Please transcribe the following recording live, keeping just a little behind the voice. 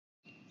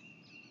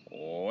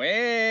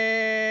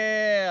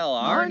Well,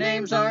 our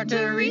names are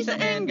Teresa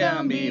and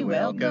Gumby.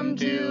 Welcome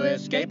to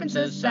Escaping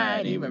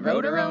Society. We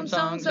wrote our own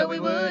songs so we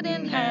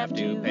wouldn't have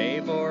to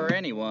pay for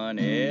anyone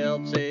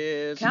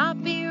else's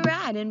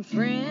copyright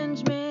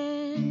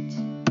infringement.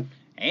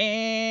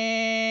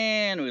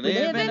 And we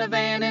live in a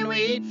van and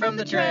we eat from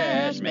the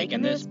trash,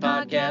 making this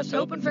podcast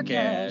hoping for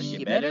cash.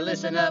 You better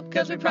listen up,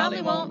 cause we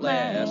probably won't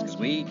last, cause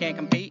we can't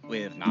compete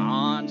with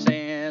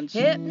nonsense.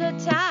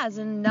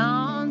 Hypnotizing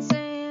nonsense.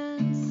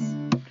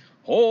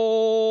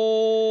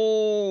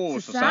 Oh,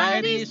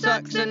 society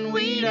sucks and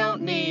we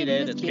don't need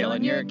it. It's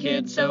killing your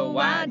kids, so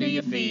why do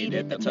you feed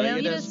it? They'll tell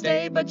you to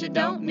stay, but you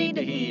don't need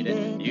to heed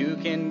it. You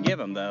can give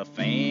them the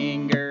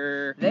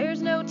finger.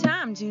 There's no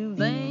time to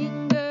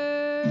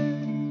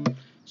linger.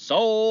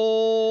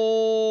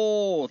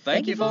 So,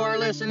 thank you for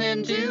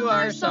listening to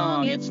our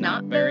song. It's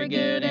not very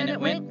good and it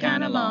went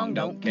kinda long.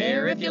 Don't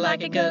care if you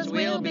like it, cause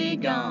we'll be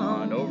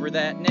gone over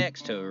that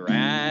next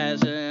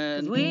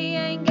horizon. Cause we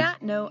ain't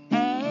got no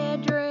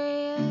address.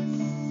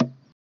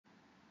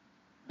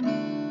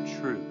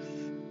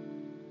 Truth.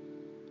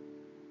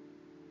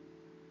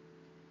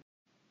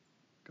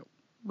 Go.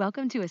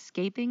 Welcome to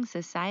Escaping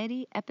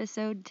Society,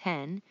 Episode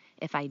 10,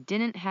 If I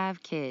Didn't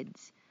Have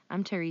Kids.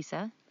 I'm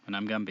Teresa. And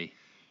I'm Gumby.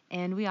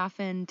 And we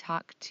often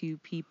talk to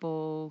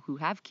people who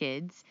have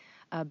kids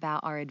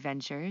about our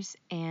adventures.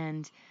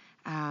 And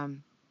a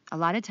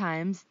lot of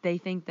times they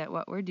think that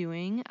what we're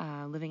doing,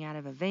 living out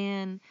of a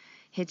van,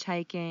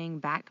 hitchhiking,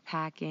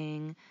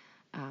 backpacking,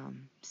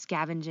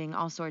 scavenging,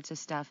 all sorts of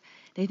stuff,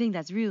 they think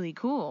that's really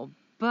cool.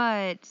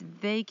 But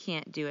they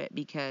can't do it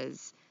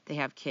because they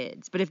have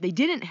kids. But if they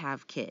didn't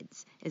have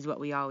kids, is what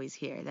we always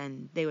hear,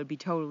 then they would be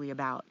totally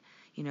about,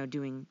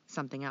 doing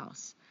something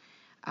else.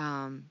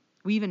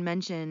 We even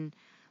mention,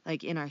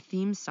 like in our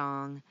theme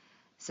song,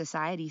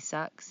 society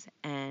sucks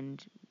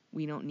and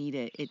we don't need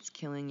it. It's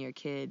killing your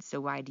kids,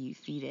 so why do you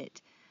feed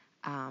it?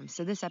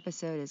 So this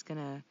episode is going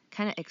to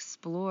kind of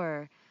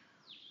explore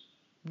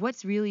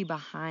what's really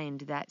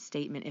behind that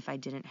statement, if I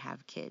didn't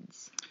have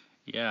kids.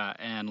 Yeah,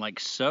 and like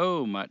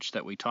so much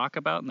that we talk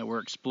about and that we're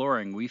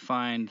exploring, we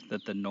find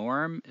that the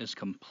norm is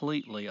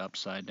completely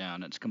upside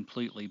down. It's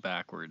completely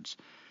backwards.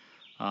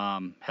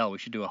 Hell, we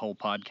should do a whole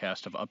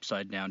podcast of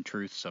upside down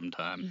truth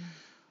sometime.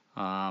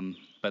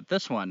 But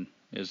this one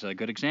is a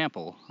good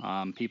example.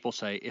 People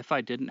say, if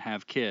I didn't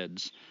have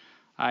kids,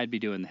 I'd be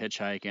doing the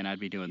hitchhiking, I'd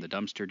be doing the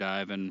dumpster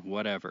diving,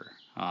 whatever.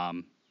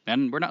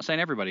 And we're not saying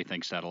everybody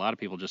thinks that. A lot of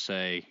people just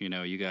say,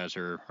 you guys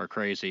are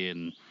crazy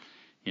and,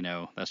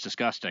 that's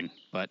disgusting.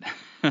 But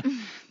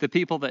the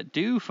people that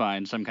do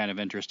find some kind of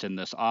interest in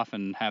this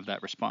often have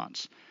that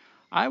response.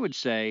 I would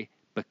say,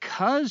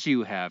 because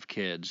you have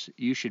kids,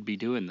 you should be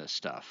doing this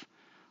stuff.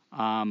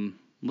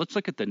 Let's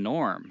look at the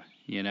norm.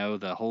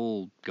 The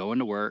whole going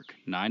to work,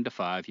 9 to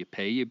 5, you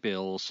pay your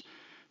bills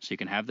so you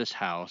can have this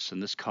house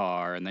and this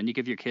car, and then you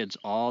give your kids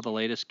all the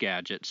latest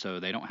gadgets so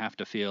they don't have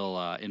to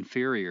feel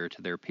inferior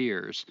to their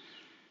peers.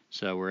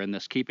 So we're in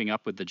this keeping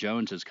up with the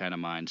Joneses kind of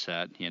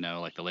mindset,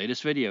 like the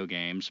latest video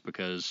games,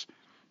 because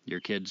your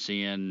kid's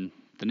seeing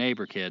the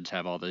neighbor kids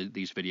have all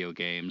these video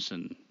games,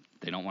 and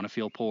they don't want to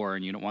feel poor,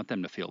 and you don't want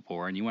them to feel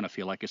poor, and you want to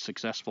feel like a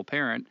successful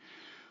parent.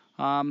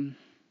 And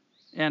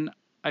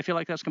I feel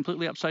like that's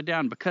completely upside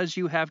down. Because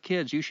you have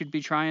kids, you should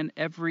be trying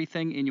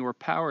everything in your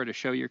power to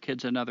show your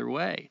kids another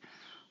way.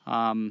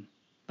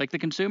 Like the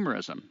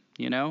consumerism,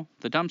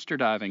 the dumpster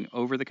diving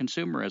over the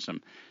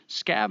consumerism,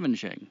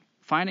 scavenging,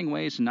 finding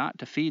ways not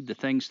to feed the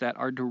things that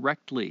are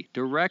directly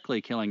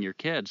killing your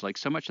kids. Like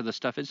so much of the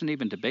stuff isn't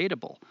even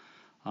debatable.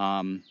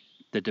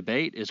 The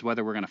debate is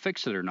whether we're going to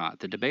fix it or not.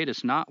 The debate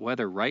is not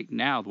whether right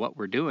now what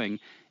we're doing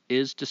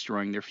is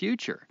destroying their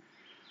future.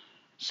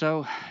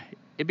 So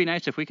it'd be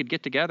nice if we could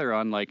get together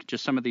on like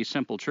just some of these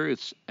simple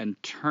truths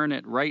and turn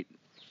it right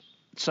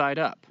side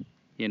up.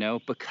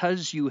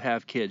 Because you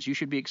have kids, you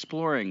should be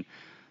exploring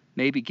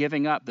maybe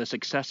giving up this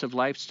excessive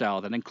lifestyle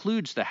that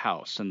includes the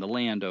house and the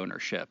land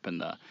ownership and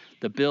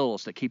the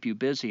bills that keep you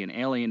busy and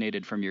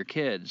alienated from your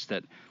kids,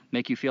 that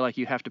make you feel like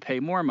you have to pay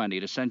more money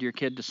to send your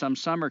kid to some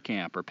summer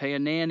camp or pay a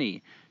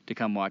nanny to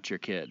come watch your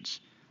kids.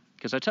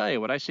 Because I tell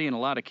you, what I see in a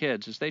lot of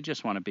kids is they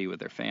just want to be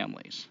with their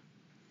families.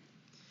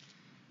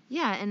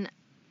 Yeah, and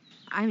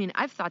I mean,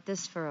 I've thought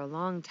this for a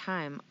long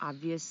time.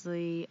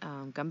 Obviously,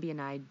 Gumby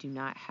and I do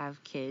not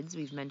have kids.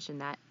 We've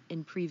mentioned that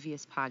in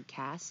previous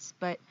podcasts.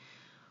 But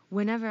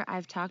whenever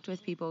I've talked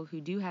with people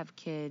who do have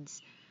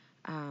kids,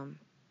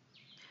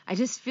 I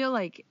just feel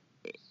like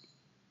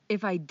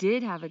if I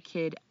did have a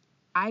kid,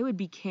 I would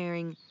be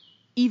caring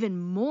even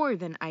more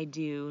than I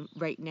do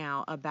right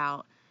now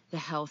about the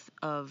health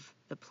of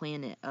the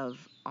planet,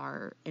 of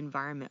our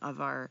environment,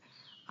 of our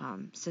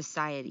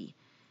society.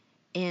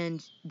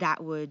 And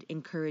that would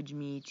encourage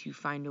me to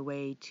find a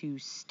way to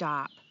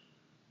stop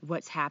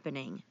what's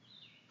happening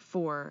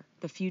for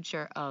the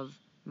future of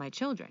my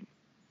children.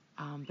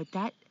 But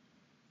that,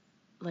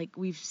 like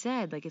we've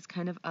said, like it's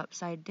kind of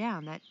upside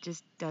down. That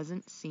just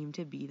doesn't seem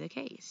to be the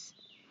case.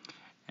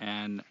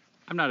 And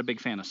I'm not a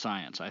big fan of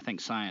science. I think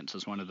science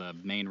is one of the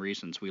main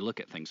reasons we look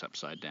at things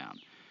upside down.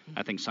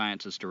 I think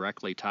science is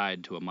directly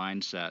tied to a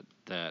mindset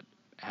that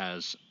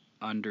has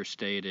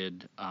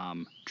understated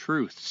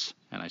truths,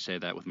 and I say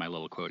that with my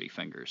little quotey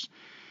fingers.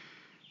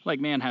 Like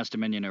man has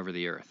dominion over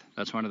the earth.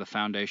 That's one of the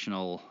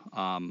foundational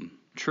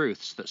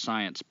truths that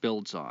science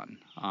builds on.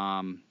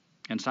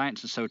 And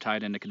science is so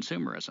tied into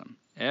consumerism.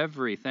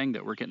 Everything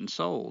that we're getting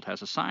sold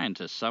has a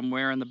scientist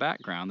somewhere in the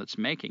background that's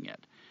making it.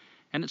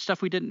 And it's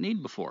stuff we didn't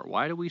need before.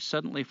 Why do we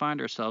suddenly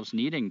find ourselves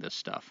needing this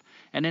stuff?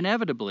 And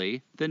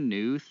inevitably, the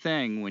new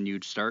thing when you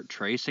start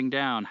tracing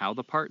down how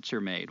the parts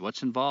are made,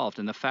 what's involved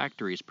in the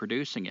factories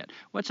producing it,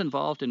 what's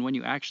involved in when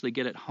you actually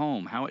get it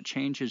home, how it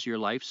changes your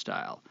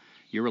lifestyle,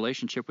 your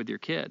relationship with your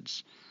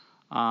kids,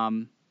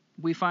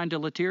 we find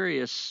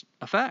deleterious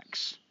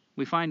effects.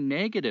 We find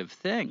negative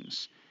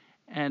things.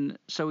 And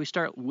so we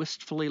start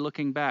wistfully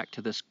looking back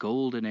to this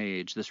golden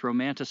age, this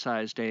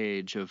romanticized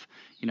age of,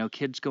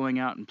 kids going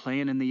out and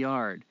playing in the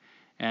yard.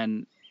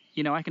 And,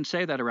 I can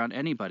say that around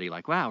anybody,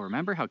 like, wow,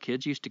 remember how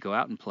kids used to go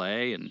out and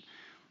play? And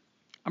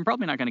I'm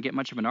probably not going to get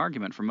much of an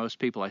argument from most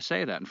people I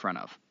say that in front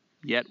of.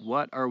 Yet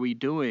what are we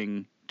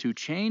doing to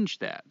change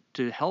that,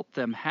 to help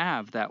them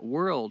have that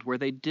world where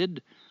they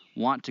did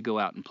want to go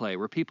out and play,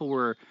 where people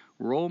were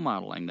role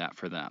modeling that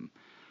for them?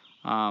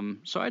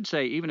 So I'd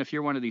say even if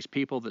you're one of these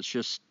people that's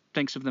just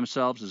thinks of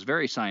themselves as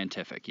very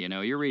scientific,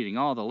 you're reading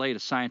all the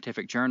latest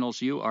scientific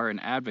journals, you are an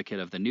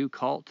advocate of the new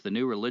cult, the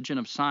new religion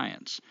of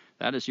science.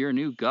 That is your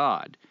new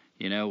god.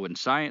 When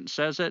science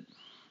says it,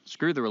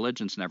 screw the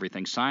religions and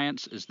everything.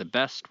 Science is the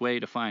best way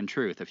to find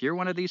truth. If you're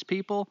one of these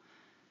people,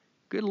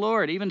 good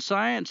Lord, even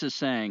science is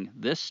saying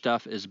this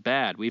stuff is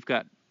bad. We've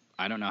got,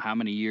 I don't know how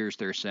many years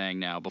they're saying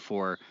now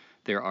before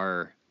there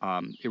are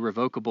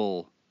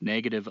irrevocable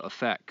negative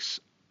effects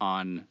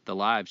on the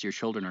lives your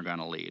children are going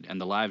to lead, and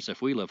the lives,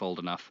 if we live old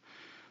enough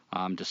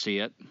to see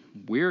it,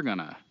 we're going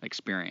to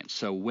experience.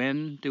 So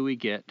when do we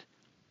get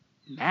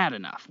mad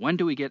enough? When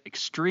do we get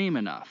extreme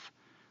enough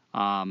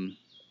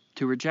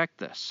to reject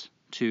this,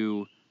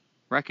 to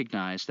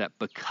recognize that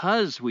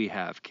because we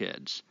have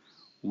kids,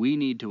 we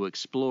need to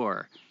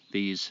explore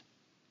these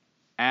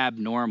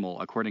abnormal,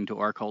 according to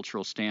our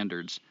cultural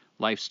standards,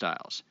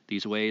 lifestyles,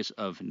 these ways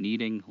of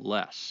needing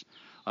less,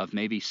 of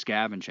maybe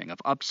scavenging, of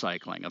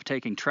upcycling, of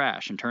taking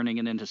trash and turning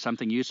it into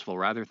something useful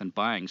rather than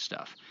buying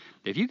stuff.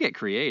 If you get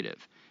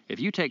creative, if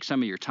you take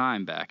some of your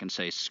time back and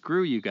say,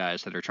 screw you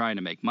guys that are trying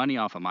to make money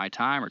off of my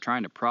time or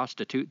trying to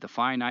prostitute the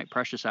finite,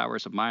 precious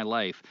hours of my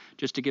life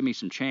just to give me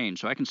some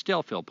change so I can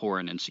still feel poor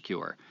and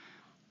insecure,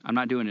 I'm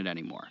not doing it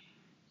anymore.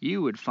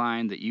 You would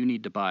find that you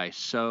need to buy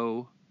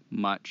so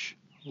much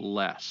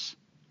less.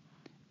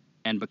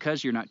 And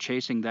because you're not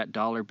chasing that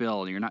dollar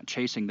bill, and you're not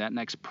chasing that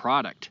next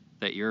product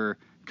that you're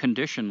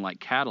conditioned like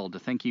cattle to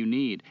think you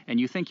need, and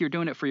you think you're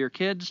doing it for your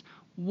kids,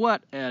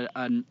 what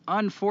an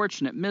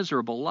unfortunate,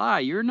 miserable lie.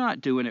 You're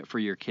not doing it for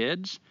your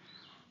kids.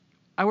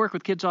 I work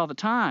with kids all the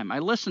time. I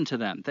listen to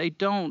them. They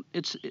don't,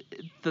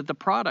 the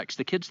products,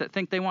 the kids that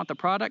think they want the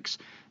products,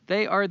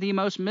 they are the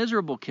most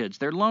miserable kids.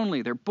 They're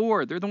lonely, they're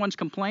bored, they're the ones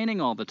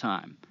complaining all the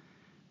time.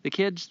 The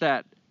kids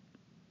that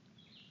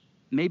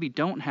maybe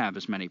don't have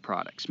as many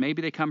products,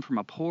 maybe they come from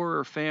a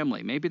poorer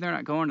family, maybe they're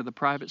not going to the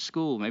private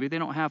school, maybe they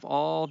don't have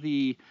all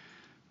the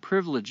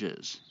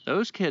privileges.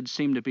 Those kids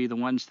seem to be the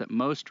ones that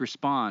most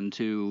respond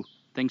to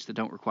things that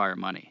don't require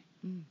money.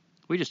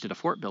 We just did a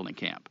fort building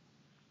camp.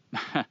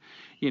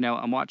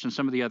 I'm watching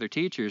some of the other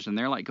teachers, and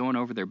they're like going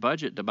over their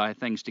budget to buy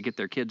things to get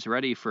their kids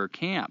ready for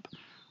camp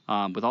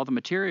with all the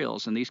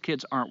materials, and these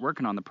kids aren't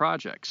working on the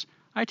projects.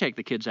 I take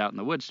the kids out in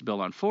the woods to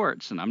build on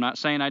forts, and I'm not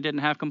saying I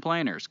didn't have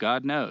complainers,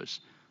 God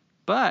knows.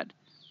 But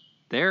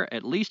they're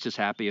at least as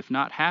happy, if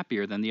not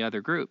happier, than the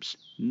other groups.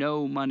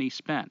 No money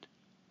spent.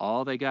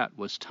 All they got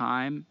was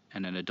time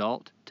and an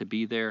adult to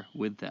be there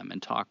with them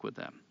and talk with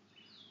them.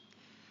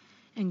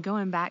 And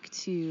going back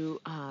to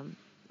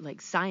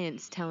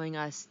science telling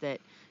us that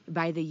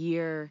by the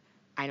year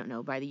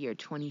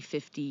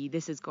 2050,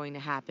 this is going to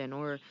happen,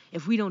 or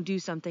if we don't do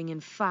something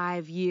in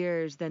 5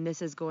 years, then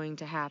this is going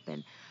to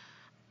happen.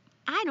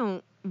 I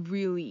don't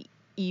really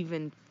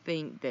even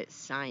think that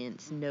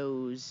science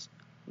knows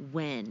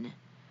when.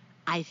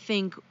 I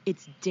think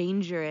it's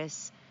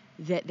dangerous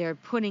that they're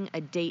putting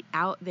a date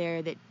out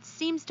there that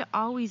seems to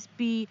always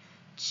be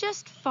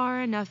just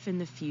far enough in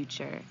the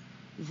future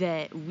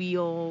that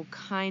we'll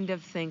kind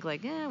of think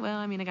like,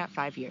 I got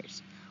 5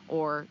 years.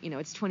 Or,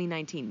 it's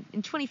 2019.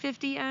 In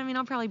 2050,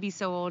 I'll probably be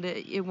so old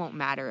it won't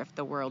matter if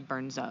the world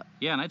burns up.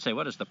 Yeah, and I'd say,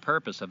 what is the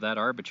purpose of that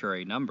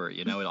arbitrary number?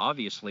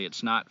 Obviously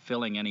it's not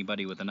filling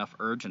anybody with enough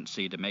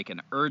urgency to make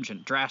an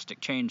urgent,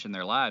 drastic change in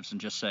their lives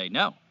and just say,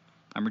 no,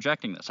 I'm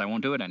rejecting this. I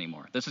won't do it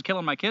anymore. This is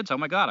killing my kids. Oh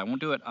my God, I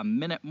won't do it a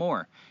minute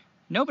more.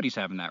 Nobody's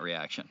having that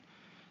reaction.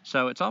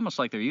 So it's almost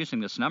like they're using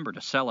this number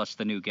to sell us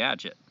the new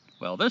gadget.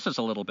 Well, this is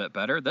a little bit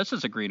better. This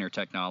is a greener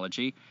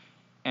technology.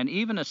 And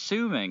even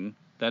assuming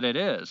that it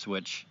is,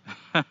 which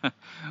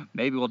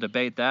maybe we'll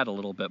debate that a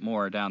little bit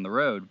more down the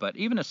road, but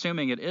even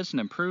assuming it is an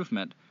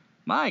improvement,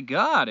 my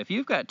God, if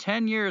you've got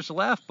 10 years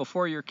left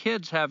before your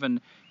kids have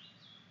an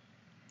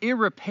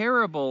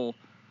irreparable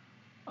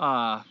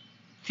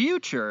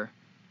future,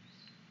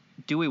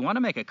 do we want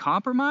to make a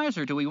compromise,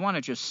 or do we want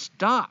to just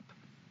stop?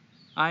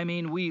 I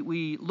mean,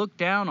 we look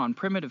down on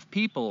primitive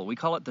people. We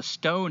call it the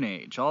Stone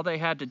Age. All they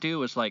had to do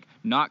was, like,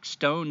 knock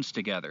stones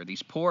together,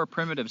 these poor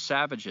primitive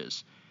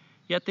savages.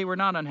 Yet they were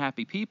not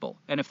unhappy people.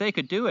 And if they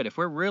could do it, if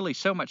we're really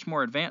so much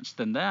more advanced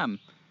than them,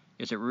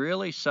 is it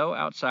really so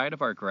outside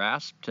of our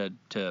grasp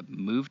to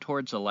move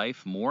towards a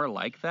life more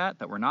like that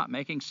we're not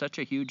making such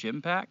a huge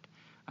impact?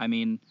 I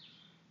mean,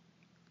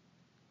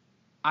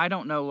 I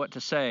don't know what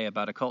to say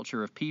about a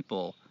culture of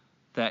people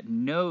that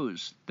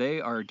knows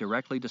they are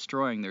directly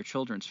destroying their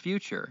children's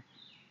future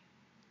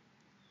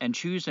and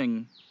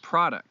choosing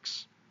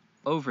products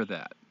over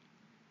that.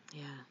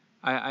 Yeah.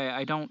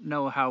 I don't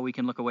know how we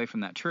can look away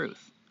from that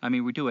truth. I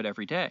mean, we do it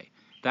every day.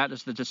 That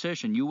is the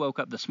decision you woke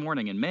up this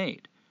morning and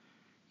made.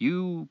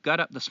 You got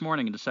up this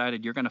morning and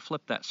decided you're going to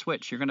flip that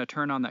switch. You're going to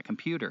turn on that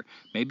computer.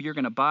 Maybe you're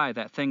going to buy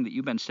that thing that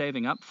you've been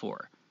saving up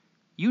for.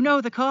 You know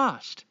the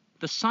cost.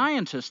 The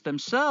scientists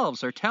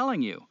themselves are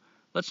telling you.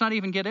 Let's not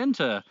even get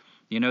into,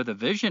 the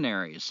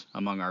visionaries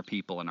among our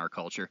people and our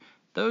culture.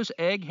 Those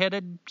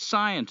egg-headed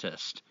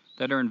scientists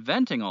that are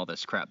inventing all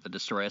this crap that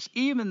destroy us,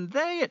 even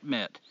they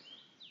admit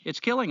it's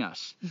killing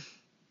us.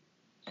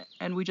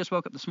 And we just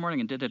woke up this morning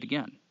and did it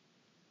again.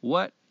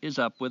 What is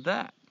up with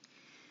that?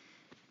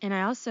 And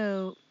I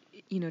also,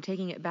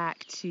 taking it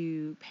back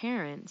to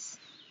parents,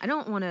 I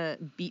don't want to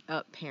beat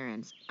up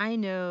parents. I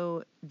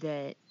know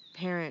that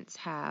parents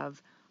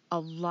have a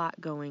lot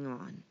going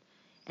on.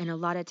 And a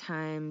lot of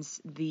times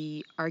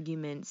the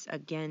arguments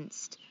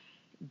against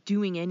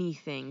doing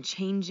anything,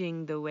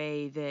 changing the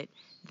way that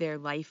their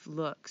life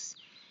looks,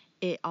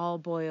 it all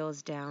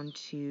boils down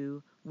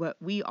to what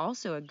we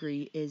also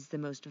agree is the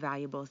most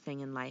valuable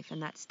thing in life,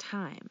 and that's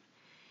time.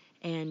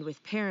 And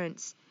with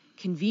parents,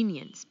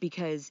 convenience,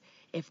 because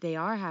if they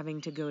are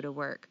having to go to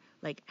work,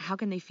 like, how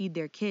can they feed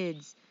their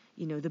kids,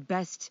 the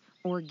best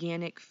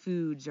organic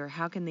foods, or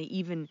how can they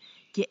even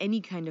get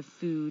any kind of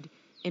food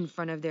in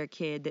front of their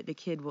kid that the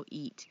kid will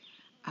eat?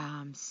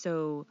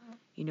 So,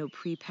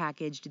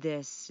 prepackaged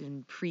this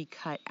and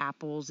pre-cut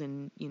apples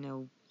and,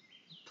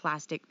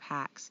 plastic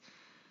packs.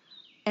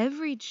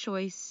 Every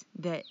choice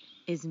that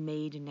is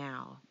made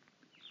now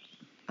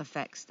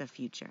affects the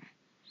future.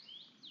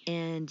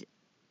 And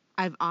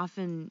I've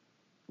often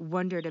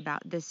wondered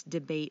about this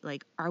debate,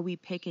 like, are we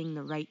picking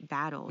the right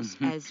battles?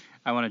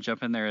 I want to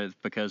jump in there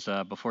because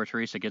before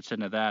Teresa gets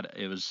into that,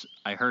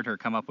 I heard her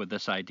come up with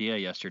this idea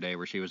yesterday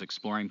where she was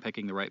exploring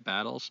picking the right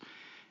battles,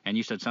 and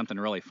you said something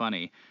really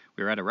funny.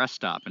 We were at a rest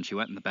stop, and she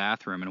went in the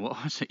bathroom, and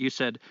what was it? You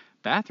said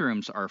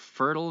bathrooms are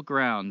fertile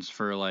grounds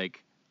for,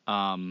 like,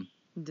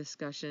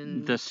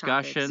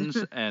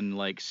 discussions and,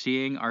 like,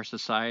 seeing our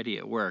society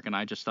at work. And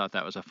I just thought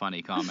that was a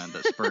funny comment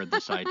that spurred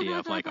this idea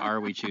of, like, are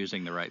we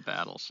choosing the right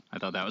battles? I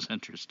thought that was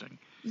interesting.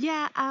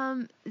 Yeah.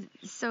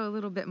 So a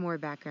little bit more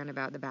background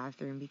about the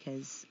bathroom,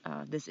 because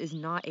this is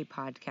not a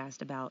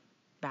podcast about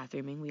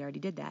bathrooming. We already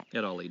did that.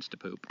 It all leads to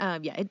poop.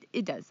 Yeah,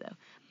 it does though.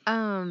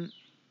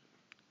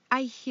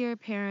 I hear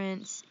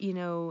parents,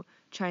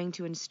 trying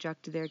to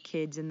instruct their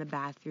kids in the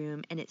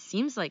bathroom, and it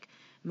seems like,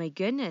 my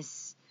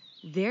goodness,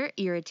 they're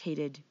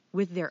irritated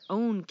with their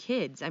own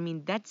kids. I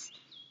mean, that's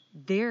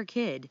their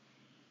kid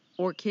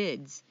or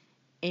kids.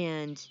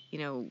 And,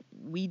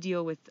 we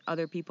deal with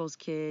other people's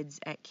kids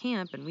at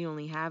camp, and we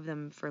only have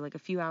them for like a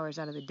few hours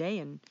out of the day.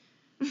 And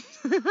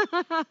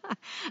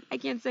I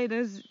can't say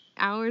those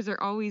hours are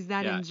always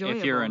that enjoyable.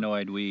 If you're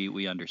annoyed,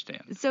 we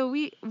understand. So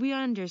we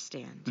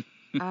understand.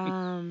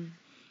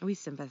 We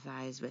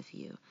sympathize with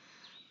you.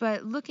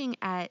 But looking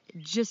at,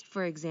 just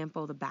for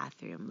example, the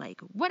bathroom,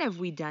 like, what have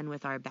we done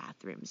with our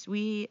bathrooms?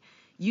 We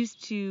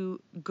used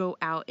to go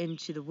out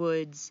into the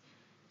woods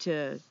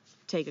to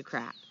take a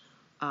crap.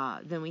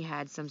 Then we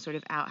had some sort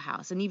of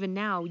outhouse. And even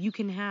now, you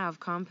can have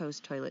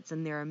compost toilets,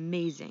 and they're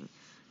amazing.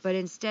 But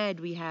instead,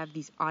 we have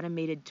these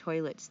automated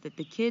toilets that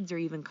the kids are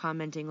even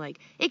commenting, like,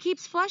 it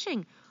keeps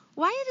flushing.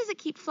 Why does it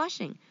keep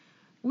flushing?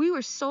 We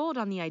were sold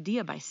on the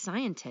idea by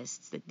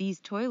scientists that these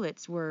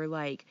toilets were,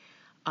 like,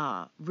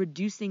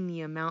 reducing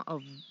the amount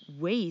of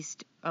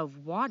waste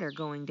of water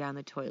going down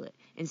the toilet.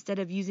 Instead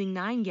of using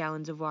 9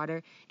 gallons of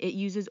water, it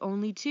uses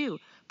only 2.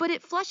 But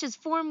it flushes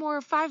 4 more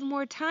or 5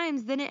 more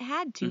times than it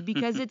had to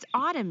because it's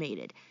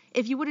automated.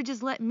 If you would have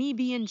just let me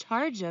be in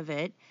charge of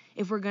it,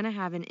 if we're going to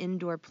have an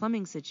indoor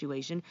plumbing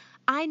situation,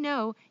 I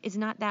know it's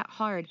not that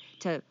hard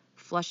to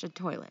flush a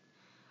toilet.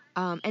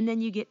 And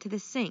then you get to the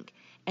sink,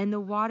 and the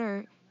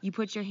water, you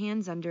put your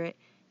hands under it.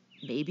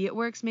 Maybe it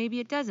works, maybe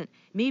it doesn't.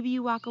 Maybe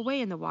you walk away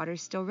and the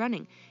water's still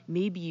running.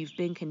 Maybe you've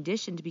been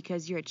conditioned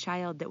because you're a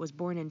child that was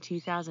born in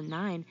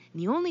 2009, and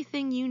the only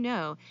thing you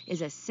know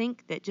is a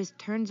sink that just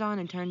turns on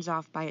and turns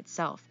off by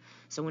itself.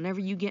 So whenever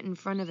you get in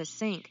front of a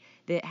sink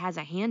that has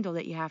a handle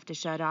that you have to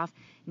shut off,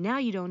 now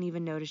you don't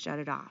even know to shut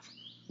it off.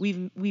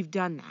 We've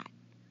done that.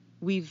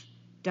 We've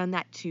done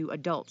that to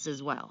adults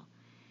as well.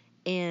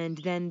 And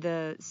then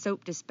the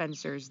soap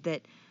dispensers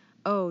that,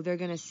 they're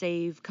going to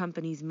save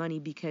companies money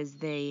because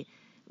they,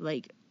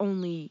 like,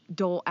 only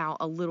dole out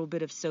a little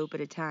bit of soap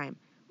at a time.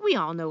 We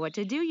all know what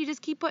to do. You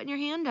just keep putting your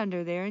hand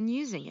under there and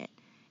using it.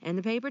 and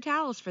the paper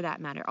towels for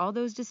that matter, all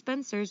those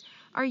dispensers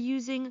are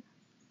using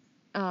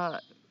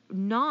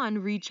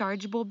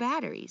non-rechargeable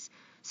batteries.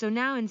 So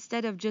now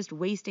instead of just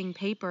wasting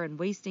paper and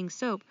wasting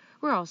soap,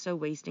 we're also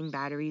wasting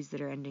batteries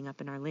that are ending up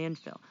in our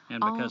landfill.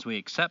 And because we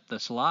accept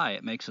this lie,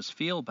 it makes us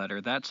feel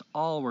better. That's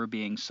all we're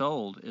being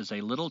sold, is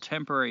a little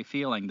temporary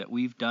feeling that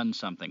we've done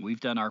something. We've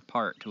done our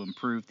part to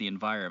improve the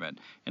environment,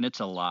 and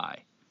it's a lie.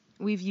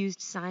 We've used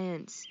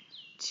science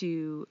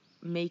to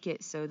make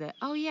it so that,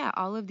 oh yeah,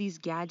 all of these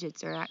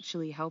gadgets are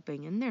actually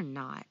helping, and they're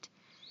not.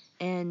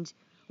 And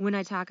when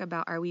I talk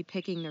about, are we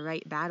picking the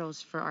right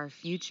battles for our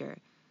future?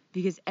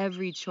 Because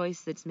every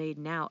choice that's made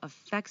now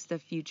affects the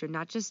future,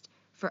 not just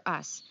for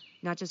us,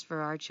 not just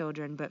for our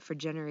children, but for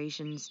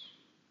generations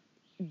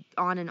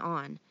on and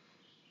on.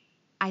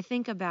 I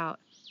think about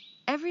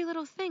every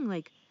little thing.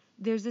 Like,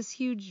 there's this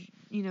huge,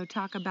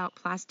 talk about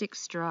plastic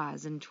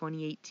straws in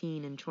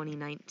 2018 and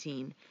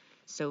 2019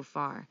 so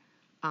far.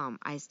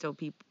 I still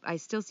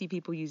see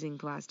people using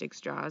plastic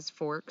straws,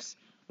 forks,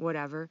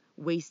 whatever,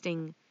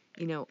 wasting,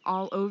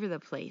 all over the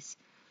place.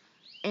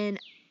 And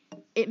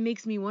it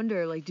makes me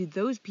wonder, like, do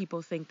those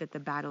people think that the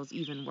battle's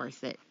even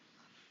worth it?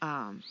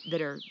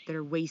 That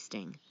are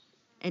wasting,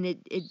 and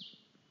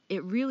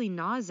it really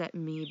gnaws at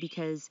me,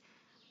 because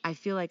I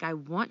feel like I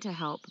want to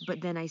help, but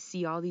then I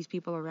see all these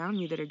people around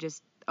me that are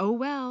just, oh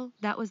well.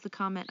 That was the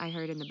comment I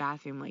heard in the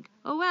bathroom, like,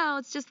 oh well,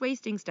 it's just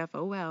wasting stuff,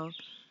 oh well.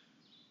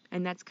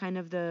 And that's kind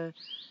of the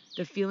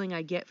feeling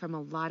I get from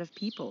a lot of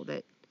people,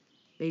 that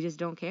they just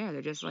don't care.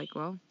 They're just like,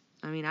 well,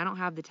 I don't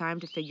have the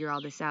time to figure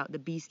all this out. The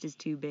beast is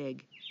too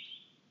big.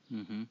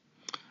 Mm-hmm.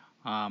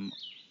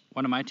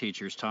 One of my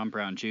teachers, Tom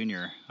Brown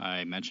Jr.,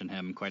 I mention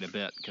him quite a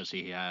bit because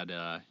he had,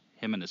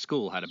 him and his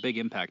school had a big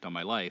impact on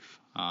my life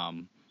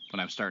when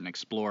I was starting to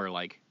explore,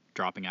 like,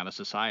 dropping out of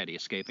society,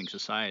 escaping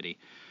society.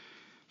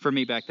 For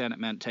me back then, it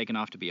meant taking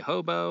off to be a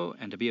hobo,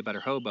 and to be a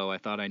better hobo, I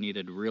thought I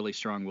needed really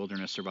strong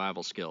wilderness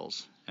survival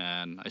skills.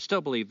 And I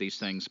still believe these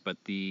things, but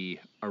the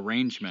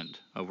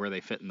arrangement of where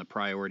they fit in the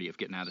priority of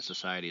getting out of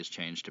society has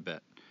changed a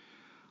bit.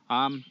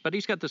 But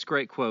he's got this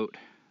great quote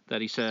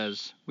that he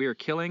says, "We are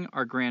killing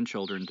our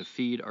grandchildren to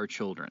feed our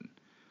children."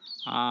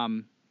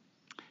 And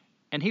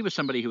he was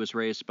somebody who was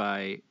raised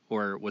by,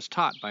 or was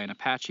taught by, an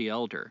Apache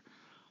elder.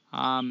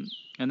 And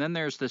then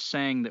there's this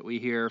saying that we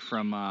hear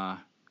from,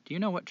 do you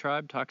know what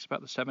tribe talks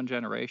about the 7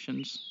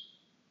 generations?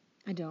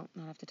 I don't,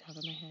 not off the top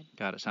of my head.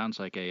 God, it sounds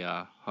like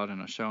a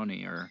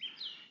Haudenosaunee or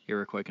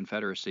Iroquois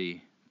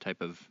Confederacy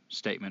type of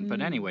statement.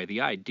 But anyway,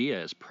 the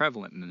idea is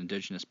prevalent in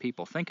indigenous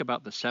people. Think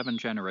about the 7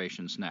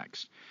 generations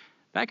next.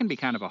 That can be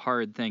kind of a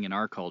hard thing in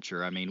our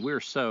culture. I mean, we're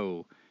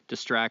so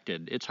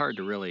distracted, it's hard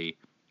to really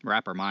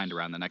wrap our mind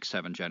around the next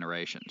 7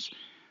 generations.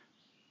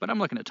 But I'm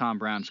looking at Tom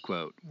Brown's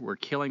quote, "We're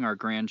killing our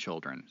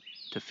grandchildren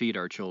to feed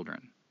our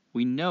children."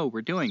 We know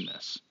we're doing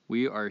this.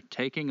 We are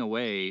taking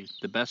away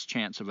the best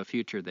chance of a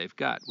future they've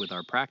got with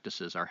our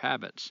practices, our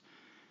habits,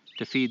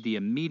 to feed the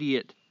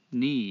immediate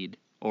need,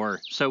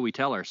 or so we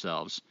tell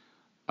ourselves,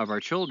 of our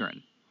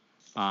children,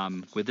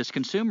 with this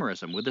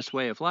consumerism, with this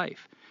way of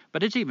life.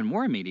 But it's even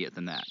more immediate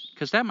than that,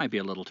 because that might be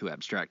a little too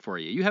abstract for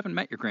you. You haven't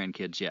met your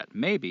grandkids yet,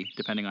 maybe,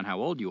 depending on how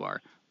old you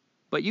are.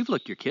 But you've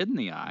looked your kid in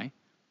the eye.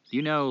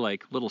 You know,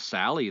 like little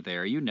Sally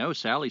there. You know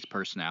Sally's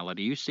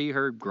personality. You see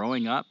her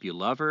growing up. You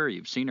love her.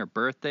 You've seen her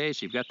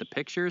birthdays. You've got the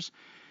pictures.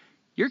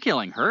 You're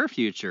killing her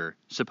future,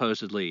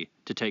 supposedly,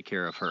 to take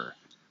care of her.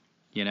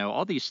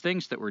 All these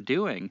things that we're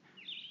doing,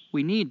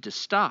 we need to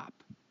stop.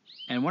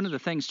 And one of the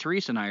things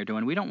Teresa and I are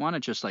doing, we don't want to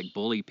just like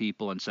bully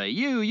people and say,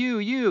 you,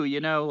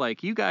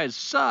 like you guys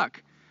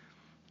suck.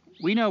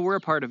 We know we're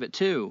a part of it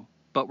too,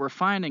 but we're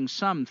finding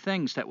some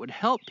things that would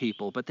help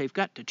people, but they've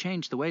got to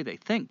change the way they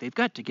think. They've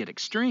got to get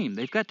extreme.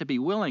 They've got to be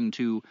willing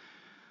to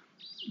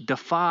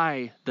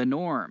defy the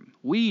norm.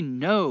 We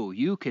know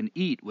you can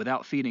eat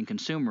without feeding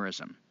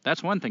consumerism.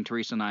 That's one thing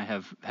Teresa and I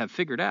have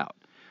figured out.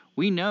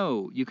 We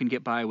know you can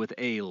get by with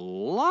a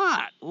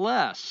lot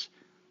less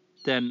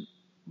than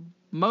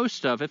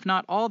most of, if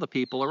not all, the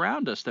people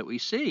around us that we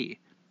see.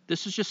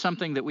 This is just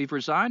something that we've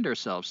resigned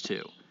ourselves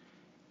to.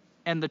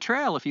 And the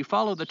trail, if you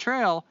follow the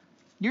trail,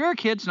 your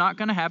kid's not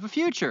going to have a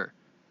future.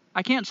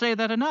 I can't say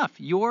that enough.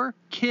 Your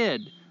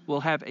kid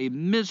will have a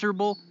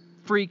miserable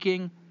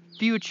freaking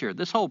future.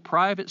 This whole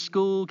private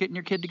school, getting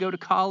your kid to go to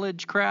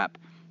college crap,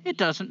 it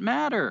doesn't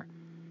matter.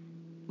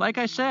 Like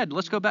I said,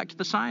 let's go back to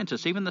the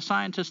scientists. Even the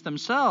scientists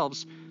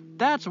themselves,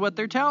 that's what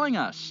they're telling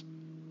us.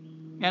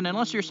 And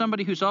unless you're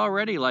somebody who's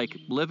already like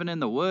living in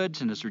the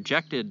woods and has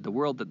rejected the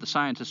world that the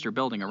scientists are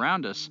building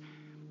around us,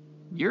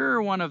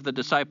 you're one of the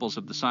disciples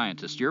of the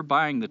scientists. You're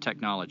buying the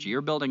technology.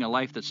 You're building a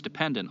life that's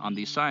dependent on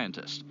these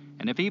scientists.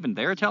 And if even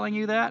they're telling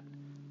you that,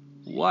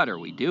 what are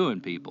we doing,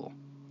 people?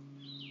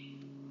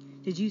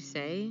 Did you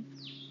say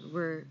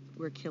we're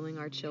killing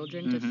our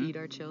children to feed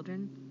our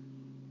children?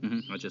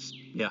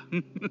 Yeah.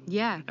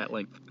 At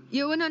length.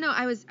 Yeah, well,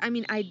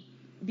 no,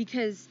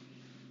 because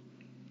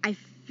I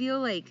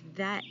feel like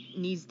that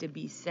needs to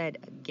be said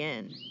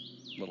again.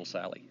 Little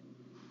Sally.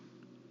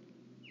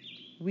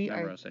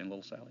 Remember I was saying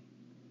Little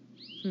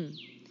Sally?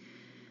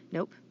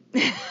 Nope.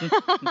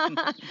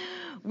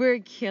 We're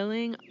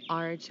killing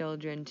our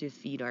children to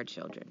feed our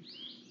children.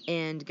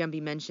 And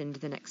Gumby mentioned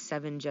the next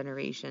 7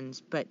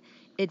 generations, but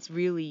it's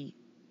really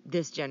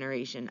this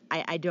generation.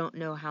 I don't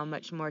know how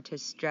much more to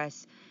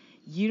stress.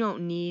 You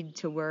don't need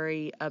to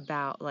worry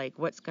about like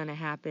what's going to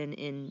happen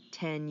in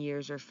 10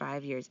 years or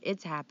 5 years.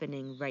 It's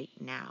happening right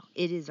now.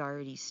 It is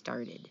already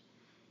started.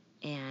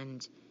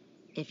 And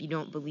if you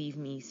don't believe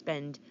me,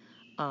 spend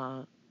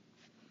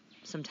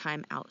some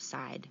time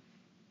outside.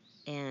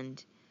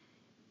 And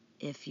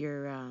if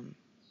you're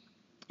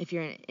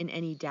in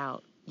any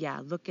doubt,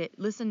 yeah,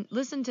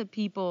 listen to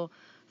people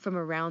from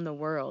around the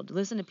world.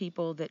 Listen to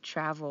people that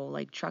travel,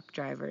 like truck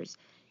drivers.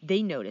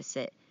 They notice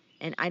it.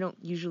 And I don't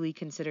usually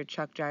consider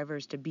truck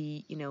drivers to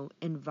be,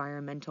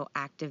 environmental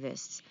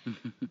activists.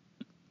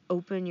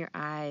 Open your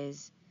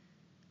eyes,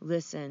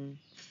 listen,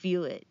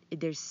 feel it.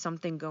 There's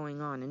something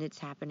going on, and it's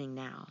happening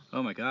now.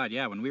 Oh my God,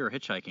 yeah. When we were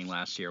hitchhiking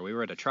last year, we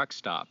were at a truck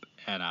stop,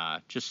 and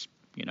just,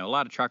 a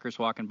lot of truckers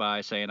walking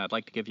by saying, I'd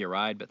like to give you a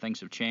ride, but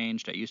things have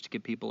changed. I used to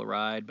give people a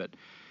ride, but,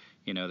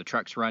 the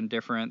trucks run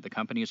different. The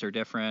companies are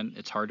different.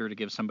 It's harder to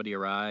give somebody a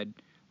ride.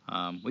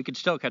 We could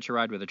still catch a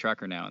ride with a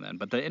trucker now and then.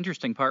 But the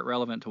interesting part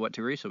relevant to what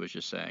Teresa was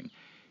just saying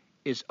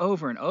is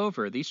over and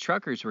over, these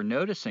truckers were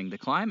noticing the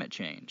climate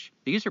change.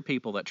 These are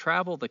people that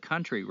travel the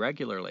country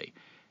regularly,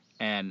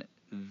 and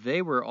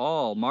they were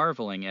all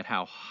marveling at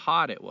how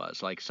hot it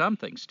was. Like,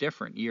 something's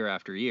different year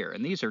after year.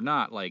 And these are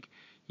not like,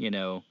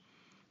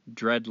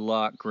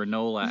 dreadlock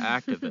granola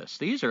activists.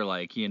 These are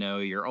like,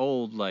 your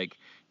old, like,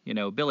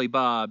 Billy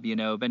Bob,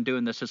 been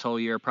doing this his whole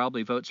year,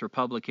 probably votes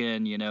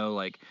Republican,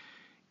 like,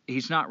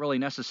 he's not really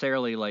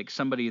necessarily like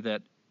somebody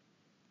that,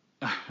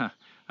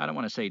 I don't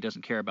want to say he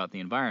doesn't care about the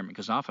environment,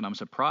 because often I'm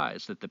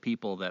surprised that the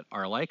people that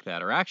are like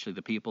that are actually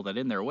the people that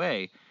in their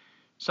way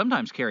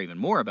sometimes care even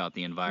more about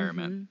the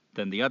environment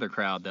than the other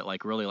crowd that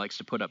like really likes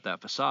to put up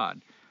that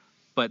facade.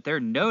 But they're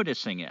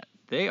noticing it.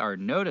 They are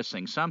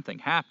noticing something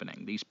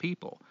happening, these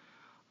people.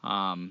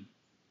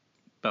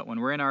 But when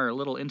we're in our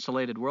little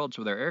insulated worlds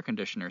with our air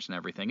conditioners and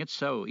everything, it's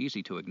so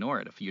easy to ignore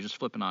it. If you're just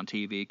flipping on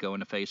TV, going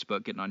to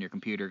Facebook, getting on your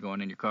computer,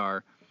 going in your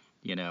car,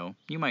 you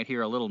might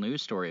hear a little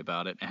news story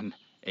about it, and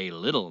a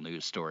little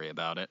news story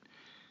about it.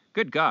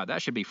 Good God,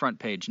 that should be front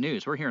page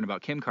news. We're hearing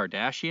about Kim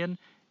Kardashian,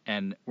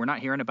 and we're not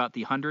hearing about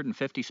the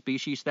 150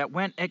 species that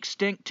went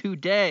extinct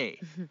today.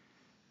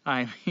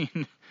 I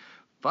mean,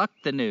 fuck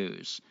the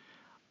news.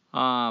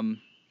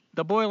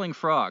 The boiling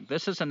frog.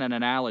 This isn't an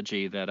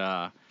analogy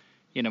that,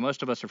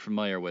 most of us are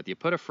familiar with. You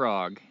put a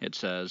frog, it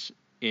says,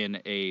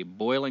 in a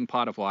boiling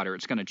pot of water,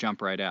 it's going to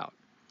jump right out.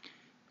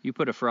 You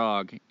put a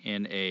frog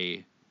in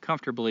a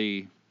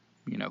comfortably,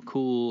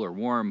 cool or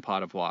warm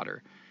pot of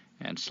water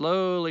and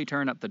slowly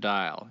turn up the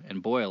dial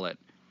and boil it.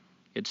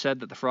 It's said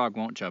that the frog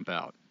won't jump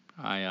out.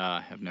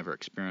 I have never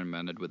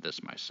experimented with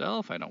this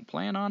myself. I don't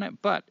plan on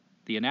it, but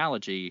the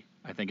analogy,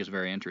 I think, is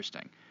very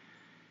interesting.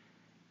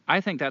 I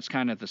think that's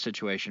kind of the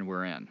situation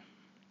we're in.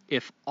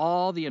 If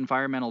all the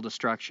environmental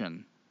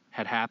destruction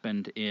had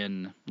happened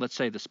in, let's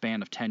say, the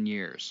span of 10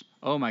 years,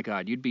 oh my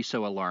God, you'd be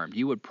so alarmed.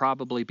 You would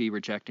probably be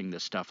rejecting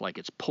this stuff like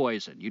it's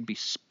poison. You'd be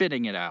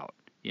spitting it out.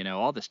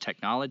 All this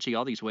technology,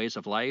 all these ways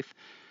of life.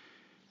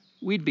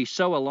 We'd be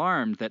so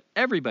alarmed that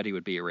everybody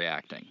would be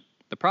reacting.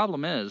 The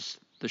problem is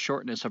the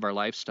shortness of our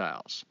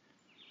lifestyles.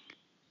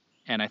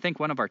 And I think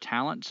one of our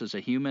talents as a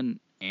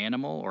human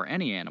animal, or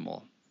any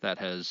animal that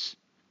has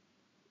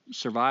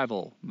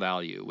survival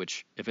value,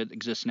 which if it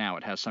exists now,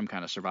 it has some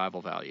kind of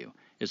survival value,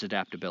 is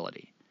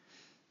adaptability.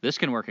 This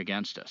can work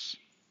against us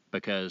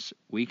because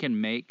we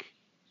can make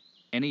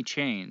any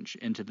change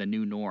into the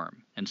new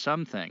norm. And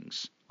some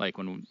things, like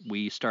when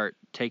we start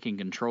taking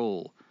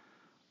control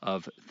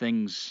of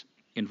things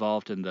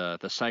involved in the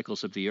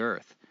cycles of the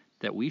earth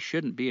that we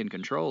shouldn't be in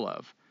control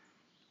of,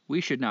 we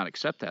should not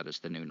accept that as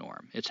the new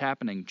norm. It's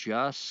happening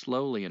just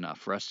slowly enough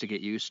for us to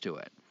get used to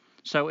it.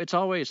 So it's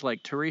always,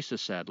 like Teresa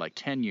said, like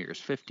 10 years,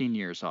 15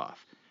 years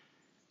off.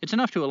 It's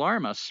enough to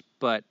alarm us,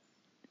 but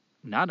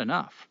not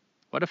enough.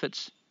 What if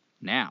it's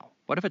now?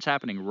 What if it's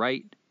happening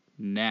right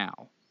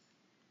now?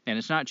 And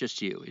it's not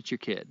just you, it's your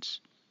kids.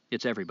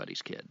 It's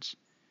everybody's kids.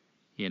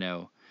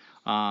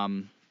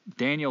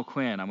 Daniel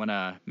Quinn, I'm going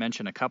to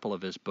mention a couple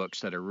of his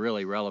books that are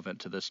really relevant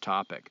to this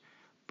topic.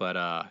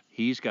 But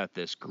he's got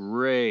this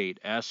great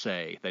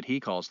essay that he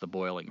calls The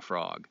Boiling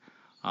Frog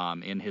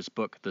in his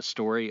book, The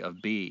Story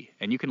of B.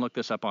 And you can look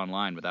this up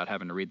online without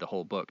having to read the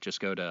whole book. Just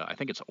go to, I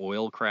think it's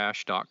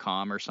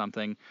oilcrash.com or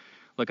something.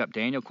 Look up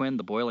Daniel Quinn,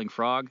 The Boiling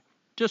Frog.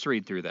 Just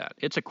read through that.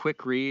 It's a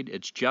quick read.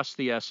 It's just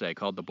the essay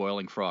called The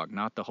Boiling Frog,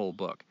 not the whole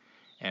book.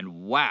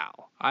 And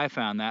wow, I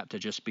found that to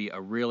just be a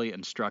really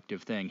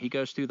instructive thing. He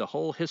goes through the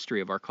whole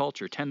history of our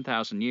culture,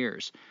 10,000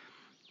 years,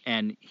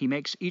 and he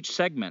makes each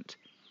segment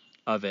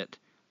of it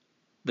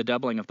the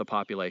doubling of the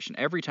population.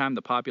 Every time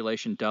the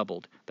population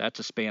doubled, that's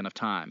a span of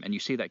time. And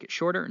you see that get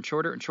shorter and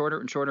shorter and shorter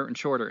and shorter and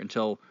shorter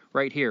until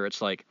right here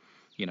it's like,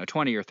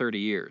 20 or 30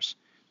 years,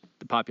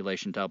 the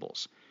population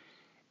doubles.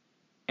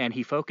 And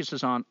he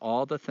focuses on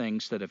all the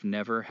things that have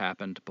never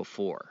happened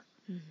before.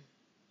 Mm-hmm.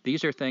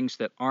 These are things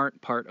that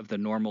aren't part of the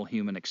normal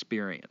human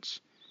experience.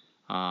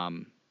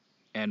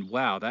 And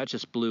wow, that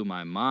just blew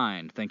my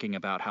mind thinking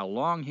about how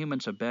long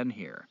humans have been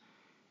here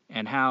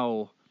and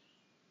how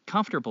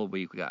comfortable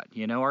we got.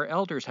 Our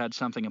elders had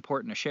something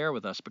important to share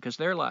with us because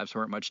their lives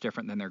weren't much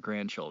different than their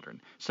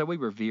grandchildren. So we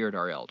revered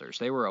our elders.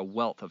 They were a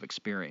wealth of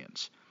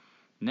experience.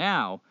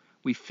 Now,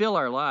 we fill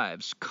our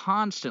lives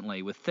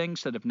constantly with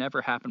things that have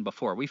never happened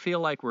before. We feel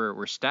like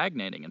we're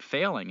stagnating and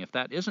failing if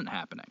that isn't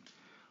happening.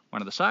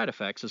 One of the side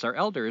effects is our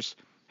elders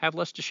have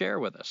less to share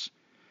with us.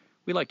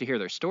 We like to hear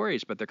their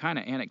stories, but they're kind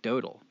of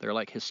anecdotal. They're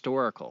like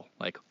historical.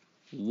 Like,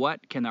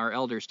 what can our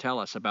elders tell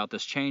us about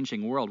this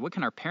changing world? What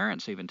can our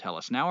parents even tell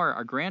us? Now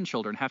our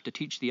grandchildren have to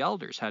teach the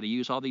elders how to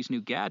use all these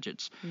new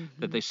gadgets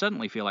that they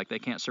suddenly feel like they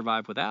can't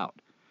survive without.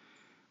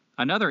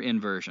 Another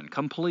inversion,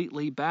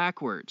 completely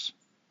backwards.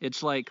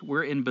 It's like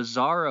we're in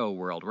bizarro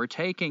world. We're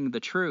taking the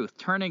truth,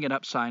 turning it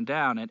upside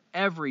down at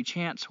every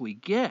chance we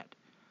get.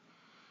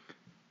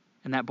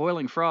 And that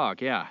boiling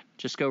frog, yeah,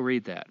 just go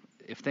read that.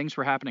 If things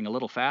were happening a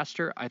little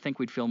faster, I think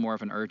we'd feel more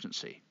of an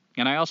urgency.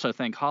 And I also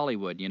think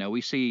Hollywood,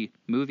 we see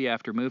movie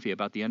after movie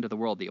about the end of the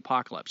world, the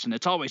apocalypse, and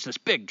it's always this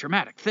big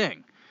dramatic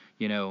thing.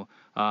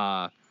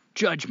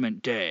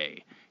 Judgment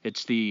Day.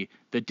 It's the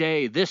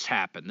day this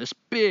happened, this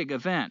big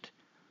event.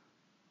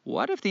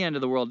 What if the end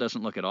of the world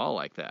doesn't look at all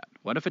like that?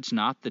 What if it's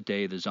not the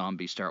day the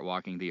zombies start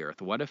walking the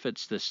earth? What if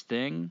it's this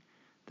thing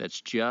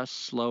that's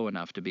just slow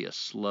enough to be a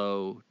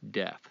slow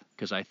death?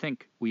 Because I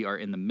think we are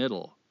in the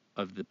middle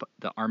of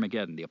the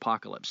Armageddon, the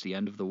apocalypse, the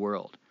end of the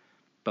world.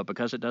 But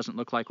because it doesn't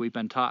look like we've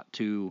been taught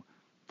to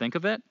think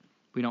of it,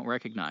 we don't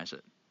recognize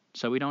it.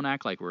 So we don't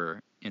act like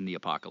we're in the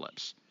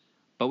apocalypse.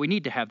 But we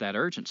need to have that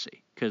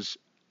urgency, because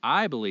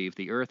I believe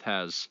the earth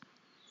has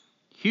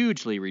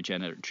hugely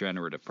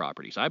regenerative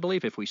properties. I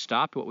believe if we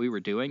stopped what we were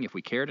doing, if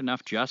we cared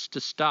enough just to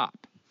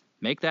stop,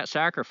 make that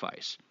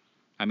sacrifice.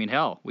 I mean,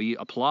 hell, we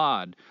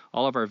applaud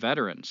all of our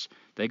veterans.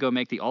 They go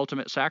make the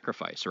ultimate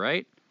sacrifice,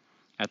 right?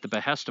 At the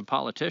behest of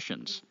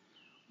politicians.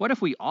 What if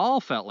we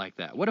all felt like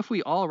that? What if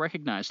we all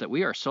recognized that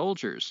we are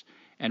soldiers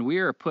and we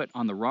are put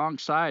on the wrong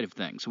side of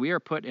things? We are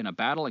put in a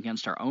battle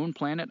against our own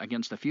planet,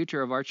 against the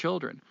future of our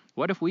children.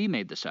 What if we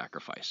made the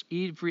sacrifice?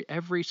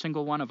 Every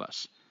single one of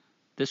us.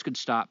 This could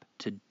stop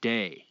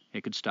today.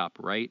 It could stop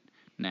right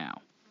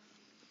now.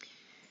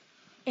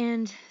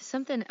 And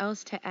something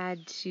else to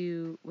add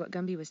to what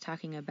Gumby was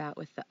talking about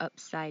with the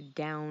upside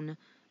down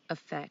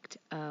effect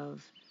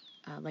of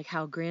like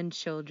how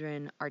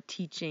grandchildren are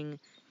teaching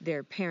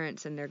their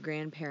parents and their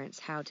grandparents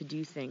how to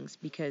do things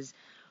because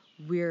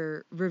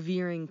we're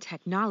revering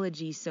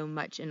technology so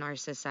much in our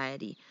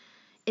society.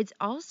 It's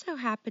also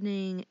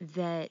happening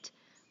that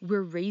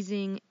we're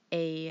raising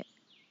a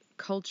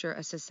culture,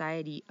 a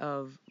society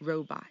of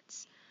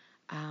robots.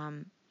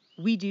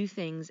 We do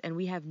things and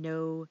we have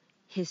no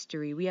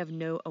history. We have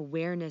no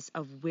awareness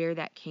of where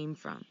that came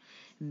from.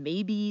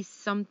 Maybe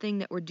something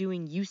that we're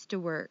doing used to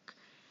work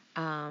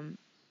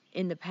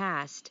in the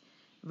past,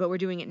 but we're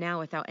doing it now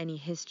without any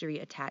history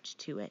attached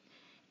to it.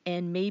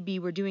 And maybe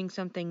we're doing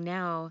something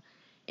now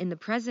in the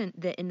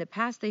present that in the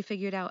past they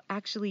figured out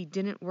actually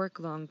didn't work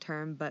long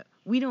term, but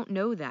we don't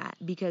know that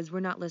because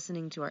we're not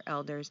listening to our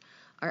elders.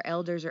 Our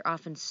elders are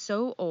often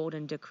so old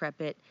and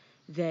decrepit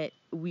that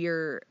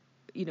we're,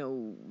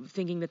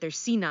 thinking that they're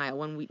senile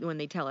when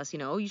they tell us,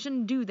 oh, you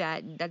shouldn't do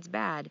that, that's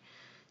bad.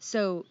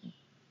 So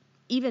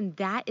even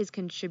that is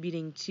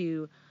contributing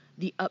to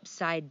the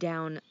upside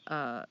down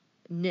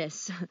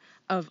ness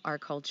of our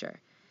culture.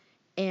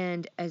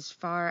 And as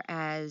far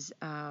as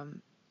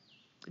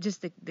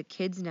just the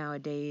kids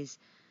nowadays,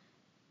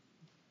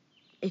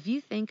 if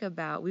you think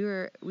about, we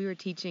were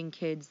teaching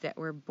kids that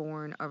were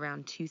born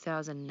around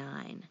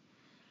 2009.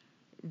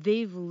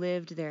 They've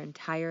lived their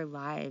entire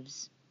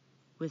lives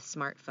with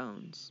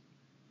smartphones.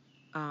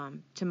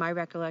 To my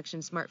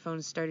recollection,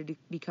 smartphones started to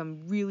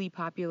become really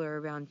popular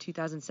around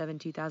 2007,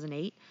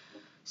 2008.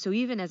 So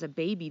even as a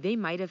baby, they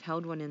might have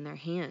held one in their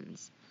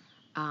hands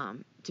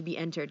to be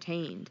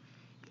entertained.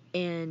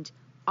 And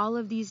all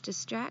of these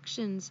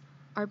distractions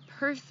are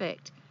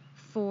perfect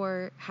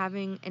for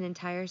having an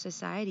entire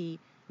society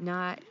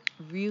not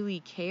really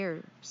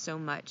care so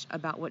much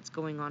about what's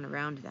going on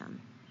around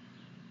them.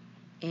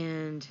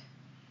 And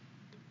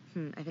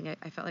I think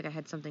I felt like I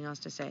had something else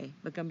to say.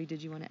 But Gumby,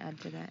 did you want to add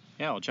to that?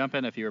 Yeah, well, jump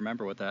in if you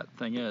remember what that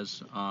thing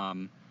is.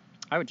 I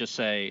would just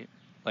say,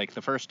 like,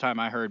 the first time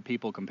I heard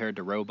people compared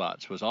to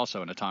robots was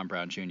also in a Tom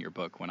Brown Jr.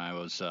 book when I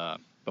was,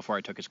 before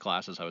I took his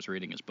classes, I was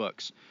reading his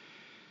books.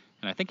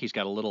 And I think he's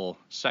got a little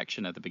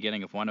section at the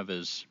beginning of one of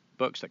his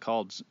books that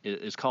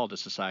is called A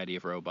Society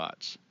of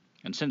Robots.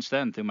 And since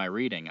then, through my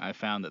reading, I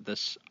found that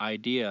this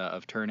idea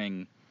of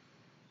turning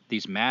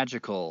these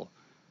magical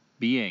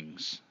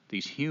beings,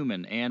 these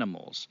human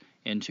animals,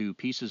 into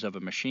pieces of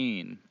a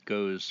machine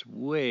goes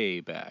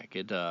way back.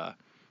 It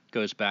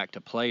goes back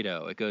to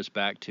Plato. It goes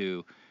back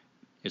to,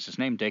 is his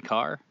name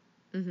Descartes?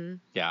 Mm-hmm.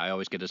 Yeah, I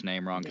always get his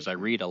name wrong because I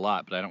read a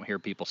lot, but I don't hear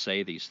people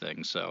say these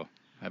things, so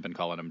I've been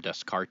calling him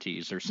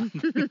Descartes or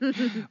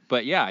something.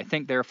 But yeah, I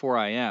think therefore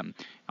I am.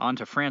 On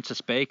to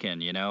Francis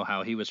Bacon,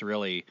 how he was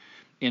really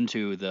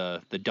into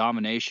the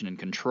domination and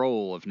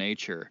control of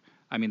nature.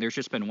 I mean, there's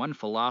just been one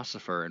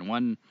philosopher and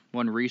one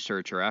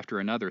researcher after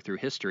another through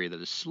history that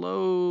has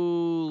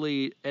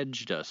slowly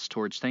edged us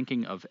towards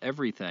thinking of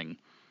everything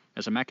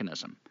as a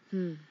mechanism.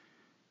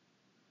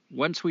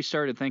 Once we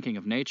started thinking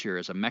of nature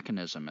as a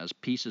mechanism, as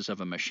pieces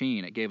of a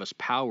machine, it gave us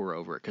power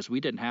over it because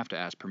we didn't have to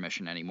ask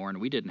permission anymore, and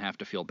we didn't have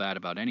to feel bad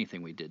about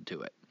anything we did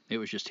to it. It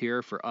was just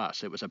here for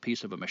us. It was a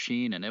piece of a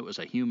machine, and it was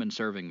a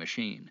human-serving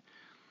machine.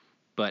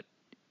 But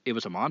it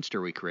was a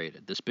monster we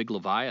created, this big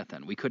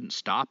Leviathan. We couldn't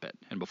stop it,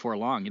 and before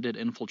long, it had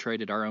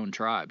infiltrated our own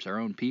tribes, our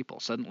own people.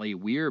 Suddenly,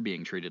 we're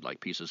being treated like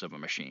pieces of a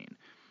machine.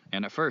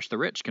 And at first, the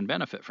rich can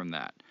benefit from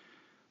that.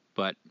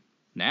 But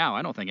now,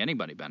 I don't think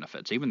anybody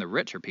benefits. Even the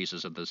rich are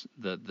pieces of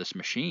this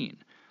machine.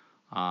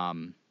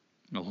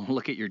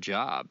 Look at your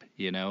job.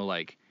 You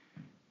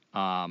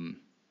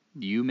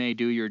may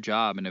do your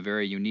job in a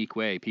very unique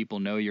way.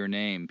 People know your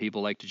name.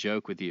 People like to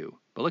joke with you.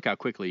 But look how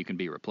quickly you can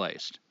be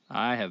replaced.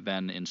 I have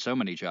been in so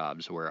many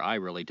jobs where I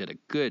really did a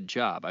good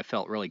job. I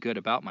felt really good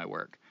about my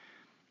work.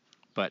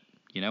 But,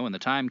 when the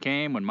time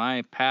came when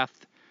my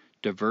path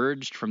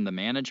diverged from the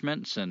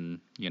management's and,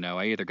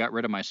 I either got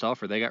rid of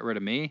myself or they got rid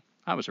of me,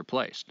 I was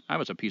replaced. I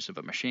was a piece of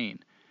a machine.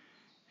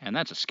 And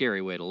that's a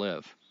scary way to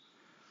live.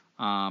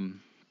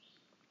 And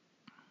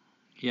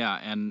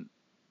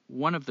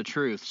one of the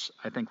truths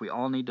I think we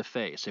all need to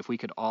face, if we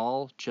could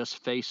all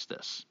just face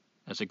this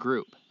as a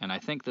group, and I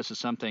think this is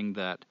something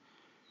that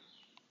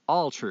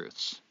all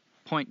truths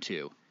point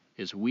to,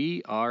 is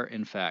we are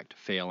in fact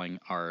failing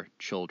our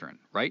children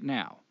right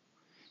now.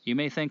 You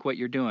may think what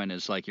you're doing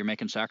is like you're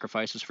making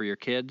sacrifices for your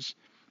kids,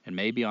 and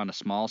maybe on a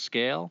small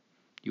scale,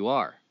 you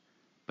are.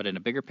 But in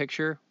a bigger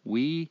picture,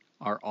 we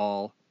are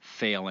all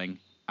failing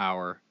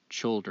our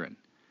children.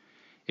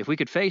 If we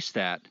could face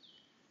that,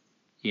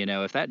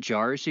 if that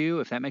jars you,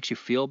 if that makes you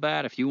feel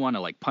bad, if you want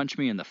to punch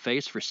me in the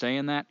face for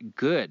saying that,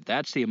 good.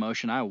 That's the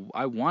emotion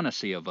I want to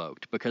see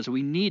evoked, because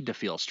we need to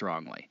feel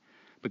strongly.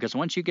 Because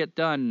once you get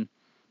done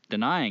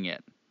denying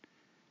it,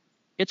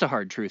 it's a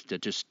hard truth to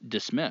just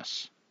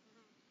dismiss.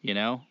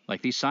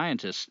 Like these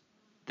scientists,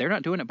 they're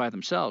not doing it by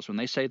themselves. When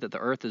they say that the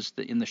Earth is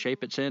in the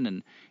shape it's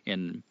in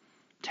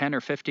 10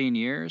 or 15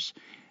 years,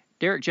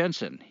 Derek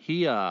Jensen,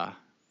 he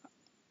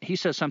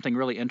says something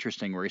really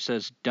interesting where he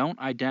says, don't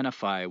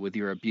identify with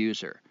your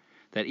abuser.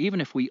 That even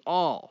if we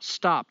all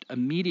stopped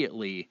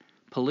immediately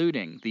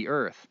polluting the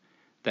Earth,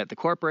 that the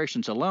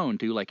corporations alone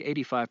do like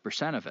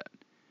 85% of it.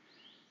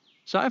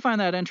 So I find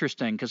that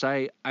interesting because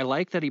I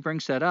like that he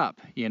brings that up.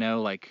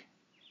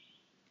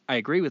 I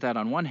agree with that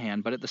on one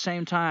hand, but at the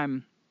same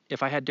time,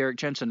 if I had Derek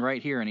Jensen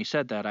right here and he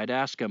said that, I'd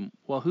ask him,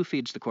 well, who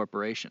feeds the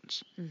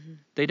corporations? Mm-hmm.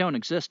 They don't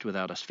exist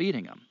without us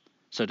feeding them.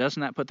 So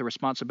doesn't that put the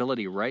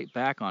responsibility right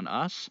back on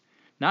us?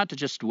 Not to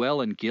just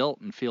dwell in guilt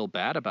and feel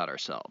bad about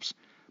ourselves,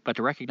 but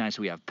to recognize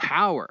we have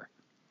power.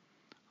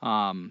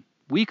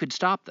 We could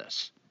stop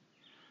this.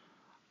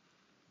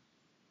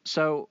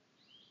 So,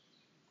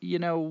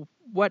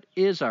 what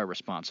is our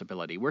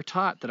responsibility? We're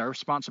taught that our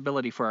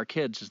responsibility for our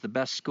kids is the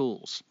best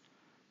schools,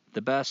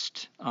 the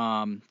best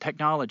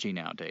technology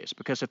nowadays,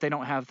 because if they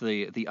don't have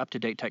the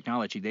up-to-date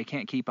technology, they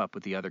can't keep up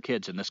with the other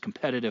kids in this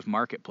competitive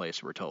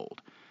marketplace, we're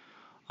told.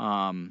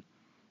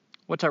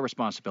 What's our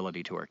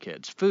responsibility to our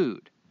kids?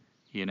 Food,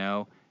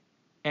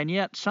 and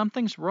yet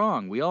something's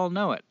wrong. We all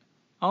know it.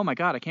 Oh my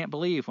God, I can't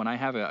believe when I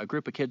have a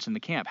group of kids in the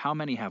camp, how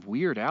many have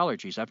weird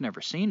allergies I've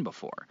never seen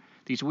before.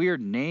 These weird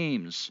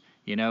names,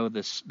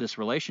 this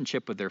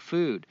relationship with their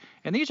food.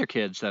 And these are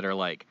kids that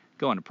are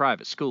going to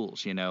private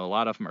schools, a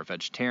lot of them are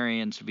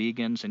vegetarians,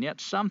 vegans, and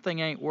yet something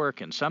ain't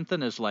working.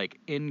 Something is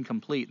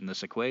incomplete in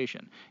this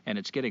equation, and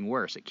it's getting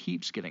worse. It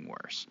keeps getting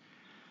worse.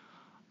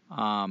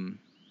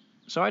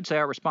 So I'd say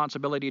our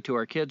responsibility to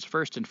our kids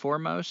first and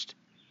foremost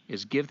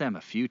is give them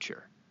a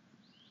future.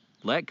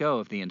 Let go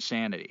of the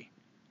insanity.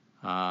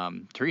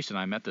 Teresa and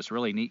I met this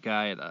really neat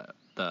guy at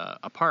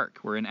a park.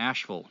 We're in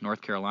Asheville,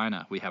 North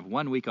Carolina. We have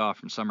 1 week off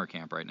from summer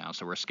camp right now,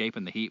 so we're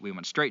escaping the heat. We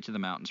went straight to the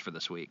mountains for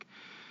this week.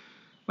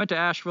 Went to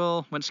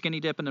Asheville, went skinny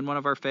dipping in one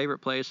of our favorite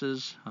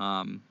places.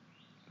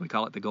 We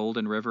call it the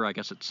Golden River. I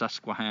guess it's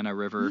Susquehanna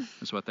River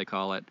is what they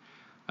call it.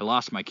 I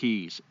lost my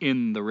keys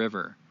in the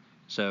river.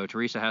 So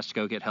Teresa has to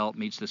go get help,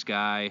 meets this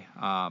guy,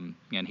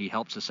 and he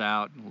helps us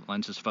out,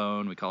 lends his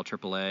phone. We call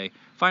AAA.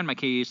 Find my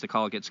keys. The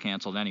call gets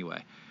canceled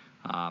anyway.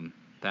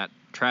 That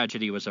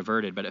tragedy was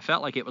averted, but it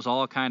felt like it was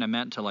all kind of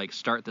meant to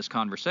start this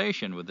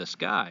conversation with this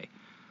guy.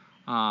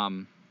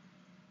 Oh,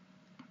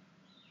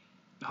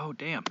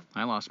 damn.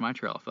 I lost my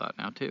trail of thought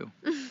now, too.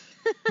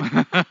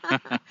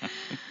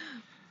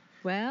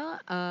 Well,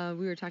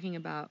 we were talking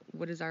about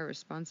what is our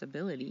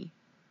responsibility.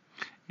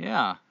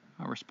 Yeah,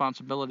 our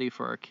responsibility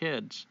for our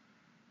kids.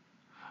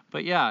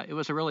 But yeah, it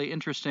was a really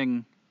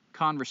interesting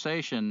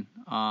conversation.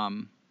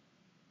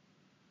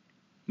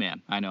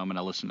 Man, I know I'm going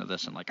to listen to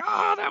this and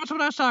that was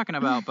what I was talking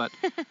about, but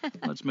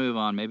let's move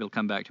on. Maybe it'll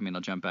come back to me and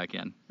I'll jump back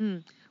in.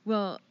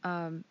 Well,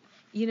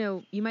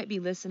 you might be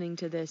listening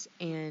to this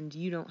and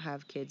you don't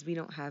have kids. We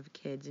don't have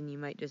kids, and you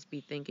might just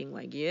be thinking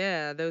like,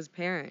 yeah, those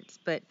parents.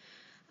 But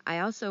I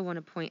also want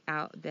to point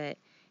out that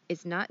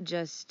it's not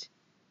just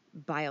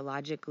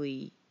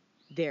biologically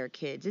their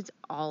kids, it's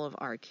all of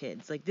our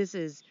kids. Like, this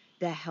is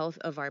the health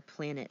of our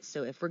planet.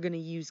 So if we're going to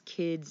use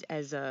kids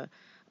as a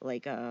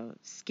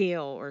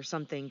scale or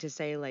something to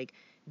say like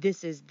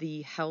this is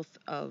the health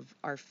of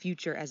our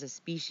future as a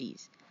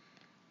species,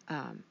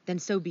 then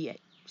so be it.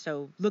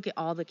 So look at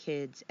all the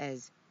kids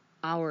as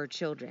our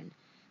children.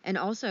 And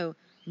also,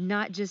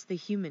 not just the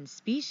human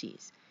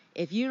species.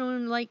 If you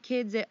don't like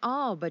kids at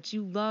all, but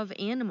you love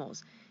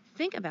animals,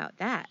 think about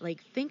that.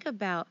 Like, think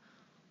about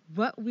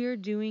what we're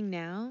doing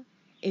now.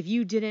 If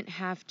you didn't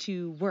have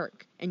to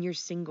work and you're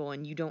single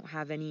and you don't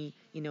have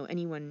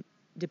anyone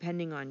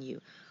depending on you,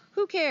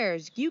 who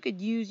cares? You could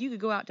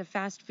go out to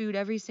fast food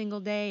every single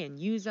day and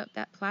use up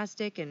that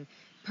plastic and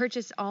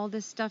purchase all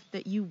this stuff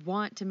that you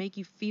want to make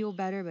you feel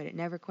better, but it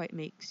never quite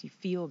makes you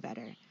feel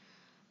better.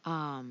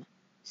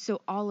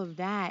 So all of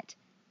that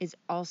is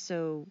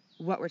also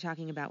what we're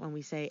talking about when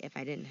we say, if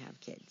I didn't have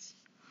kids.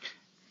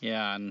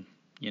 Yeah, and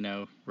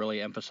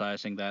really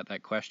emphasizing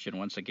that question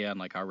once again,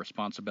 like our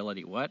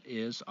responsibility. What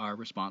is our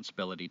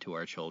responsibility to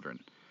our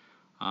children?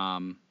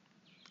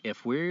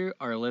 If we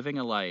are living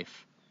a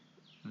life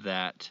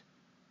that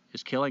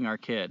is killing our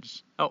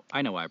kids. Oh,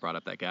 I know why I brought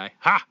up that guy.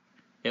 Ha!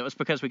 It was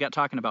because we got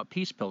talking about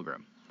Peace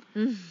Pilgrim.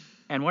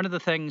 And one of the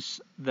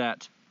things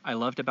that I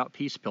loved about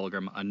Peace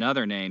Pilgrim,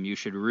 another name you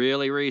should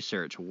really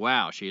research.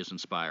 Wow, she is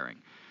inspiring.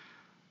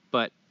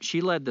 But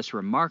she led this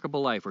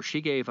remarkable life where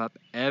she gave up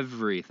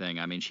everything.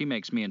 I mean, she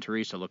makes me and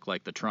Teresa look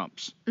like the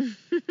Trumps.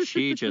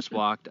 She just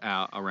walked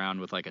out around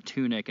with like a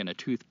tunic and a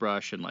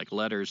toothbrush and like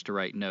letters to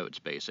write notes,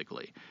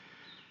 basically.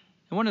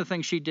 And one of the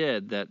things she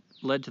did that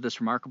led to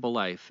this remarkable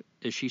life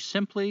is she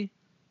simply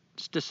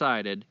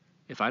decided,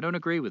 if I don't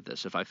agree with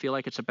this, if I feel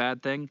like it's a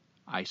bad thing,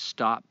 I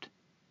stopped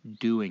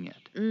doing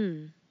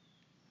it.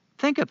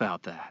 Think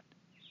about that.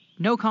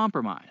 No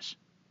compromise.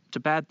 It's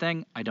a bad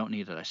thing, I don't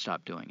need it, I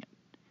stopped doing it.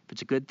 If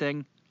it's a good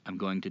thing, I'm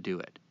going to do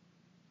it.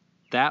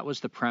 That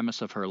was the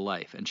premise of her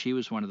life, and she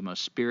was one of the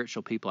most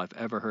spiritual people I've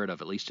ever heard of,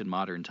 at least in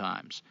modern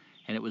times.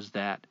 And it was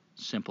that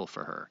simple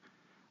for her.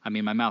 I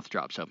mean, my mouth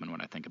drops open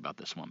when I think about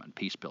this woman,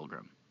 Peace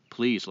Pilgrim.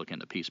 Please look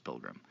into Peace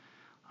Pilgrim.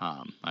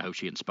 I hope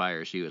she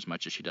inspires you as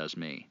much as she does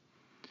me.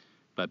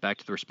 But back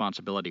to the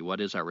responsibility. What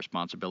is our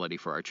responsibility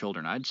for our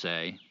children? I'd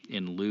say,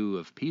 in lieu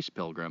of Peace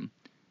Pilgrim,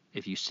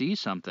 if you see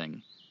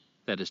something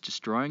that is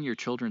destroying your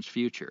children's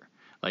future,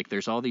 like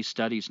there's all these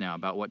studies now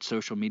about what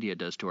social media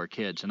does to our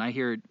kids, and I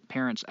hear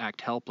parents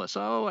act helpless.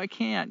 Oh, I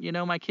can't.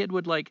 My kid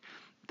would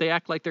they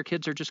act like their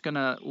kids are just going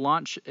to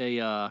launch a,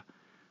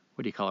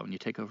 what do you call it when you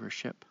take over a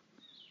ship?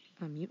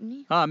 A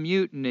mutiny? A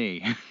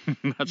mutiny.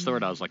 That's the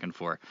word I was looking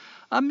for.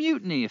 A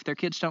mutiny if their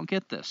kids don't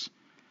get this.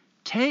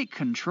 Take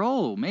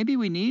control. Maybe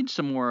we need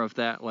some more of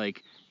that.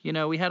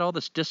 We had all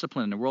this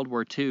discipline in World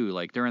War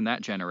II, during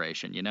that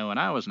generation, and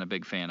I wasn't a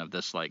big fan of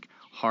this,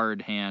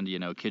 hard hand,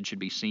 kids should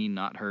be seen,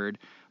 not heard.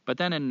 But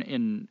then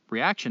in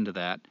reaction to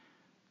that,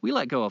 we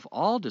let go of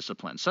all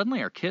discipline.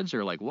 Suddenly our kids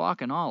are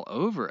walking all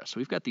over us.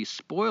 We've got these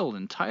spoiled,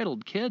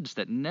 entitled kids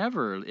that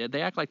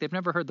they act like they've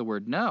never heard the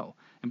word no.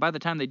 And by the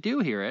time they do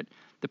hear it,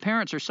 the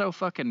parents are so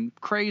fucking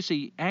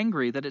crazy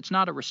angry that it's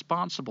not a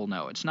responsible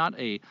no. It's not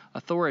a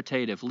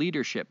authoritative,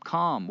 leadership,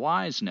 calm,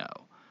 wise no.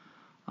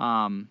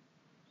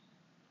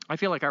 I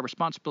feel like our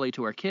responsibility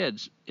to our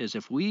kids is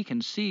if we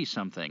can see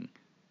something,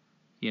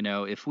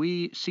 if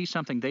we see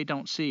something they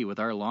don't see with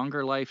our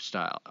longer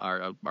lifestyle,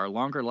 our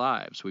longer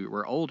lives,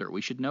 we're older,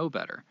 we should know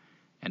better,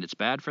 and it's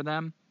bad for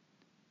them,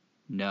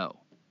 no,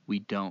 we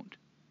don't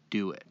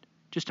do it.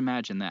 Just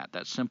imagine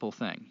that simple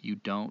thing. You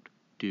don't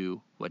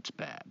do what's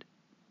bad.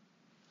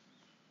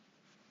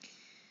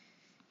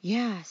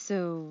 Yeah,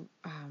 so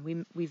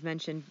we've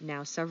mentioned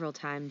now several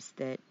times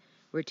that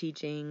we're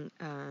teaching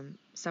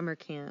summer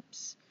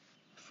camps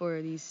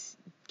for these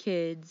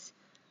kids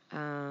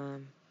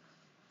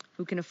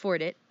who can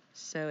afford it.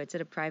 So it's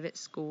at a private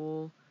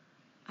school.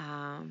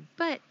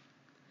 But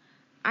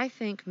I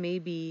think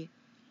maybe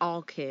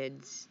all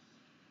kids,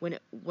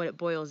 what it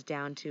boils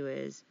down to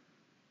is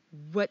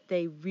what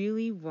they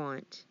really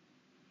want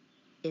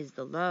is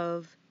the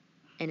love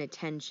and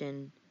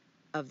attention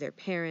of their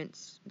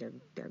parents,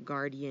 their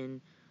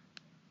guardian.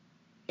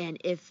 And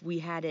if we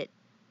had it,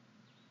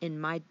 in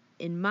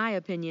my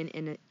opinion,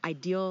 in an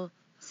ideal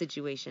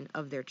situation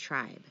of their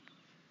tribe.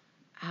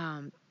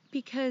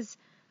 Because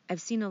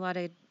I've seen a lot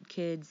of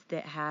kids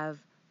that have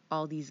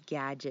all these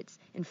gadgets.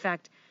 In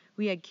fact,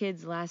 we had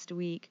kids last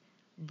week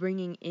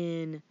bringing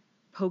in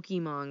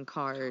Pokemon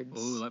cards.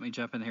 Ooh, let me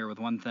jump in here with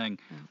one thing.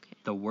 Okay.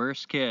 The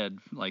worst kid,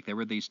 there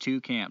were these two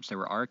camps. There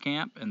were our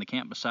camp and the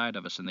camp beside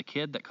of us. And the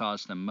kid that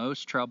caused the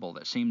most trouble,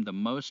 that seemed the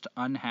most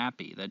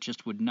unhappy, that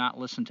just would not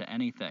listen to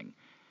anything.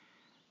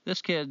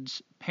 This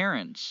kid's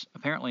parents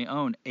apparently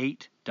own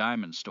 8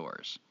 diamond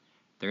stores.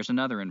 There's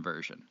another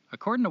inversion.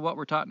 According to what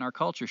we're taught in our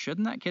culture,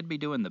 shouldn't that kid be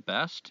doing the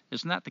best?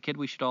 Isn't that the kid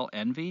we should all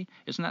envy?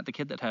 Isn't that the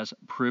kid that has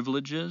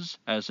privileges,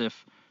 as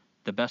if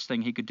the best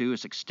thing he could do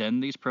is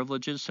extend these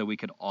privileges so we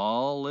could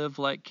all live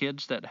like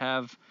kids that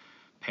have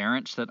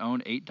parents that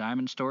own 8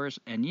 diamond stores.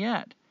 And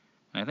yet,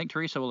 and I think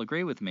Teresa will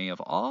agree with me,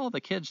 of all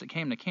the kids that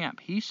came to camp,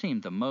 he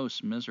seemed the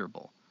most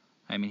miserable.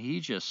 I mean,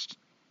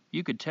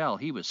 you could tell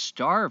he was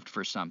starved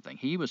for something.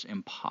 He was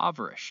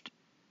impoverished,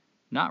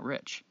 not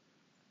rich.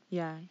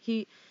 Yeah,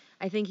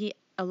 I think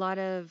a lot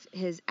of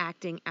his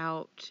acting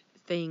out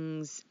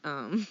things,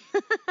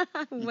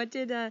 what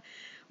did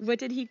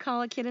he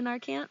call a kid in our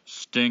camp?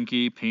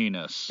 Stinky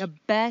penis. The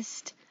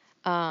best,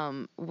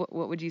 what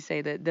would you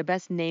say, the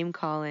best name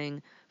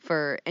calling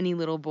for any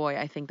little boy?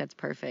 I think that's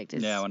perfect.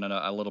 Yeah, when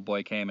a little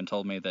boy came and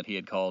told me that he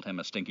had called him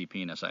a stinky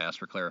penis, I asked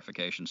for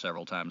clarification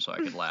several times so I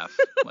could laugh.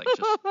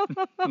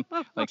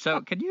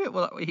 So,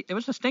 it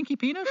was a stinky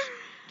penis?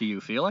 Do you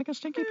feel like a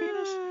stinky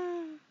penis?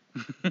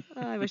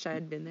 I wish I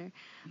had been there.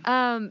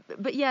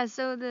 But yeah,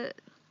 so the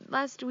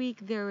last week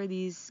there were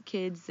these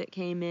kids that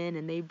came in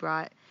and they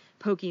brought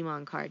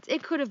Pokemon cards.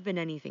 It could have been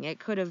anything. It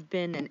could have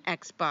been an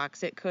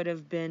Xbox. It could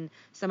have been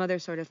some other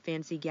sort of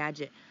fancy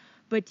gadget.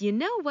 But do you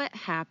know what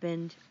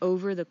happened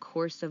over the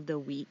course of the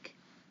week?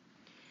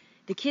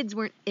 The kids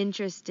weren't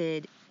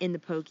interested in the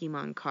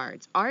Pokemon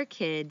cards. Our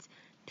kids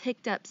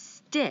picked up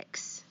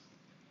sticks,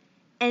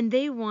 and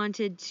they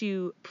wanted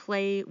to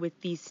play with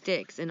these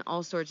sticks in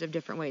all sorts of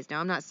different ways. Now,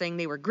 I'm not saying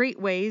they were great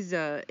ways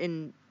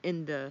in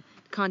the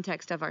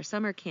context of our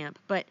summer camp,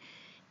 but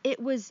it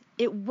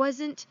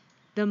wasn't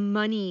the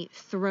money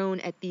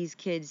thrown at these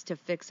kids to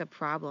fix a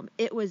problem.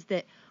 It was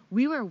that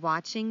we were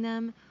watching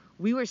them.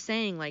 We were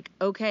saying, like,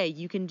 okay,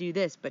 you can do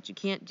this, but you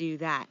can't do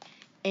that.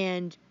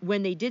 And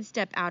when they did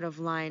step out of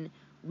line,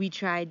 we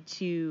tried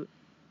to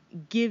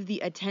give the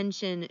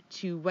attention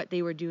to what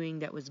they were doing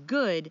that was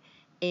good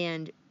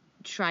and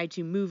try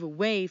to move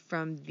away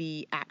from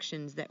the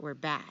actions that were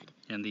bad.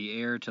 And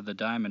the heir to the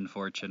diamond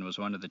fortune was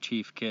one of the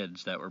chief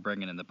kids that were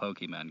bringing in the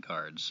Pokemon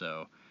cards,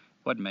 so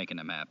wasn't making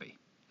him happy.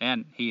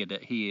 And he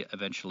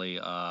eventually,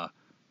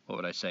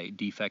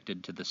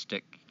 defected to the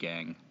stick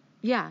gang.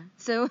 Yeah,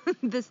 so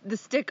the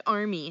stick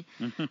army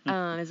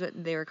is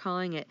what they were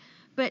calling it.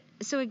 But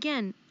so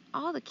again,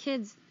 all the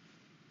kids,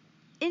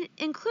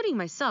 including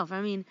myself.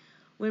 I mean,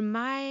 when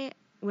I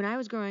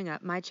was growing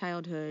up, my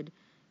childhood,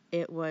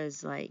 it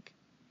was like,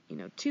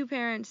 2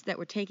 parents that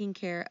were taking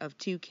care of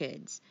 2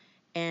 kids,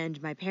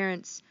 and my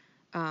parents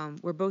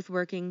were both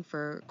working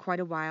for quite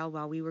a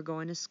while we were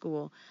going to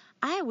school.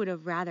 I would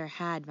have rather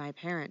had my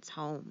parents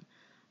home.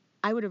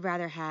 I would have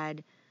rather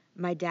had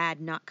my dad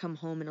not come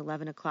home at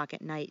 11 o'clock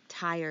at night,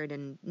 tired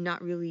and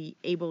not really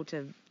able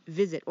to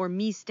visit, or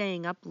me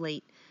staying up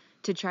late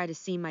to try to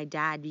see my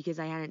dad because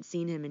I hadn't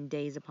seen him in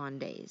days upon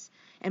days.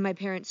 And my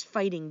parents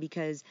fighting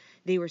because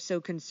they were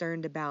so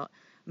concerned about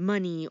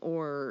money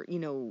or,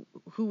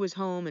 who was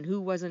home and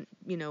who wasn't,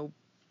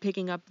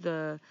 picking up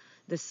the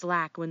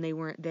slack when they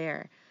weren't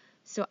there.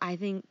 So I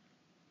think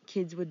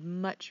kids would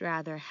much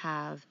rather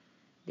have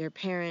their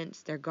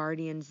parents, their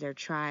guardians, their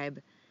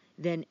tribe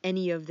than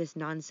any of this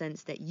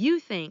nonsense that you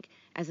think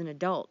as an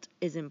adult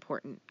is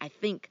important. I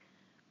think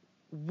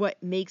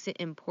what makes it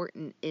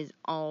important is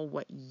all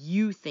what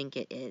you think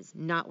it is,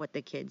 not what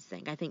the kids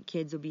think. I think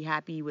kids will be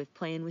happy with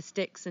playing with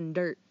sticks and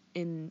dirt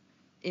in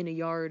a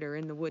yard or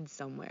in the woods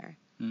somewhere.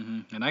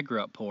 Mm-hmm. And I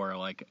grew up poor.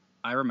 Like,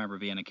 I remember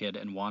being a kid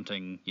and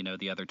wanting,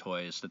 the other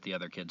toys that the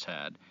other kids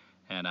had.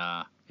 And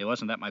it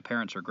wasn't that my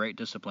parents were great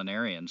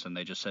disciplinarians and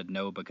they just said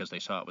no because they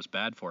saw it was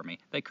bad for me.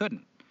 They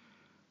couldn't.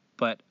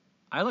 But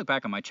I look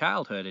back on my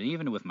childhood, and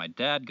even with my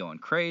dad going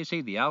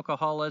crazy, the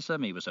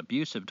alcoholism, he was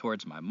abusive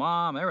towards my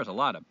mom, there was a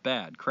lot of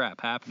bad crap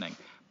happening.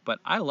 But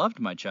I loved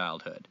my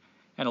childhood,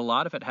 and a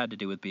lot of it had to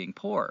do with being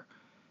poor.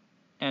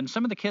 And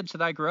some of the kids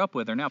that I grew up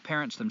with are now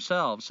parents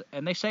themselves,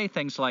 and they say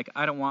things like,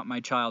 I don't want my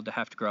child to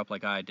have to grow up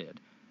like I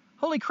did.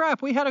 Holy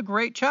crap, we had a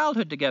great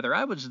childhood together.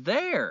 I was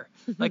there.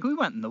 Like, we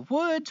went in the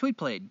woods, we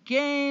played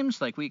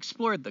games, like, we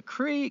explored the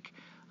creek.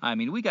 I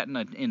mean, we got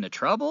into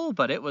trouble,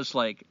 but it was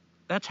like,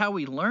 that's how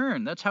we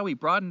learned. That's how we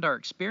broadened our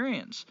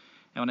experience.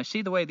 And when I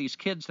see the way these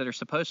kids that are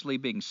supposedly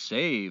being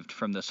saved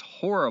from this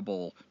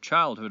horrible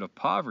childhood of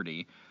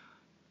poverty,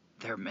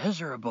 they're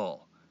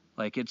miserable.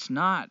 Like, it's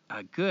not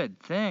a good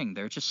thing.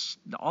 They're just,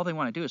 all they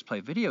want to do is play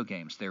video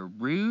games. They're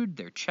rude.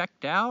 They're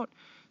checked out.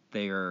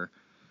 They're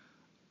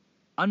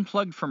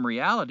unplugged from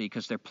reality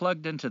because they're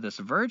plugged into this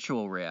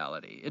virtual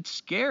reality. It's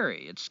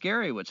scary. It's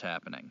scary what's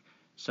happening.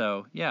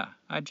 So, yeah,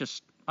 I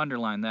just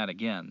underline that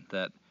again,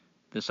 that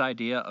this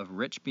idea of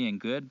rich being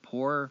good,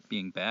 poor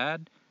being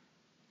bad,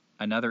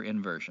 another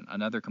inversion,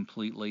 another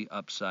completely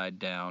upside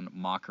down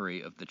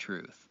mockery of the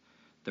truth.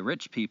 The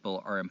rich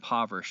people are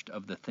impoverished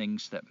of the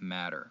things that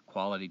matter: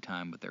 quality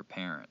time with their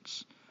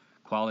parents,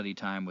 quality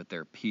time with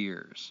their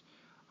peers,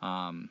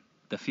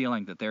 the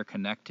feeling that they're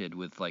connected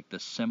with like the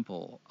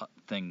simple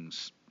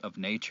things of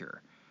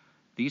nature.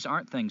 These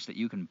aren't things that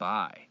you can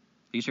buy.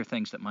 These are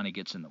things that money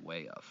gets in the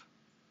way of.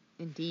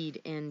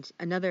 Indeed. And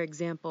another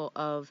example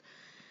of,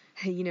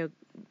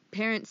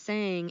 parents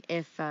saying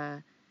if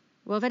I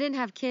didn't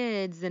have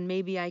kids, then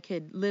maybe I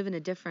could live in a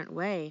different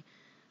way.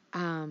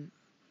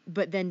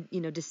 but then,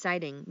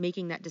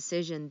 making that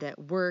decision that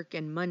work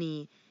and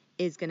money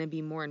is going to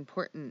be more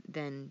important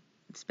than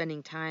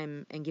spending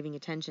time and giving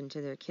attention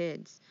to their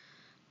kids.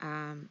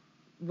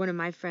 One of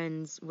my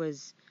friends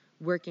was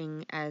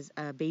working as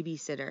a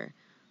babysitter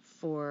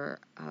for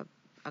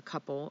a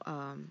couple.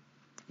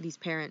 These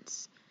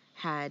parents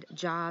had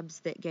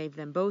jobs that gave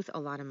them both a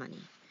lot of money.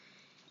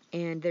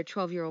 And their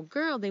 12-year-old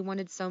girl, they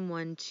wanted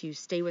someone to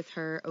stay with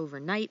her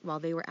overnight while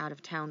they were out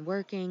of town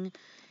working,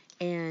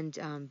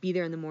 and be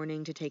there in the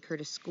morning to take her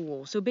to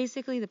school. So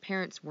basically the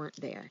parents weren't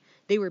there.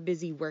 They were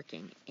busy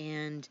working,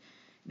 and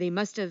they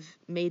must have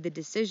made the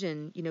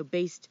decision,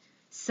 based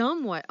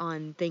somewhat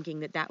on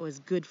thinking that that was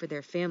good for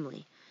their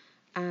family.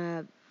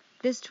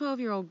 This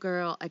 12-year-old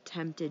girl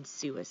attempted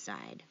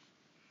suicide.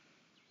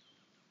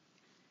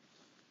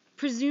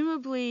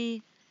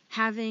 Presumably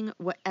having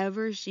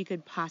whatever she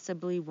could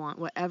possibly want,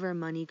 whatever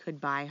money could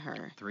buy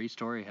her.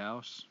 3-story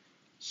house.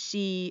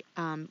 She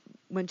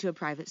went to a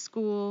private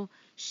school.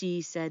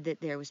 She said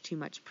that there was too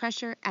much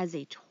pressure as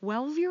a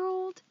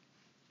 12-year-old,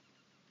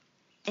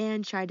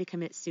 and tried to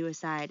commit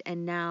suicide.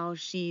 And now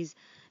she's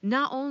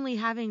not only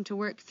having to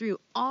work through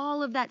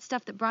all of that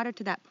stuff that brought her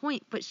to that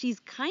point, but she's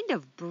kind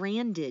of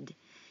branded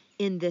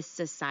in this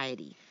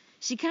society.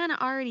 She kind of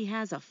already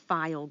has a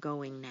file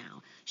going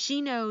now.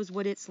 She knows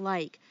what it's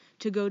like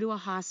to go to a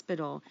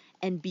hospital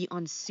and be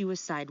on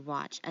suicide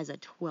watch as a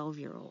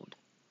 12-year-old.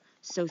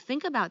 So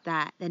think about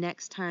that the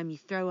next time you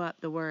throw up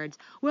the words,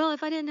 well,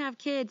 if I didn't have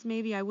kids,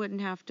 maybe I wouldn't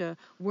have to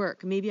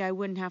work. Maybe I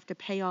wouldn't have to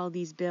pay all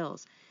these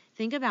bills.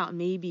 Think about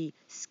maybe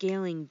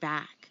scaling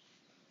back.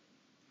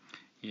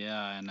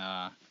 Yeah,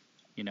 and,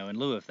 in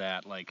lieu of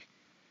that, like,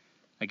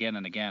 again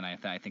and again,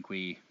 I think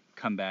we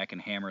come back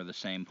and hammer the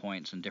same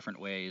points in different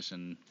ways,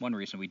 and one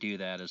reason we do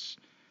that is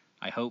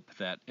I hope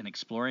that in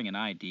exploring an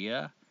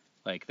idea,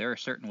 like, there are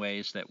certain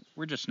ways that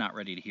we're just not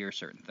ready to hear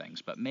certain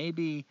things, but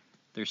maybe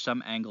there's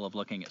some angle of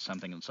looking at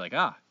something that's like,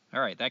 all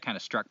right, that kind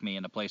of struck me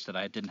in a place that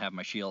I didn't have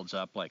my shields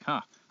up, like,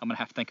 I'm going to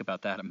have to think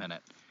about that a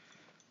minute.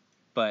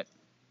 But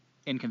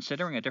in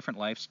considering a different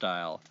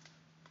lifestyle,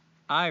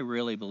 I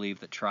really believe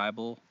that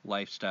tribal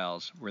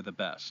lifestyles were the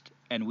best,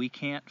 and we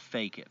can't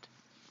fake it.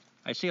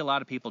 I see a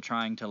lot of people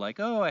trying to,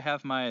 like, I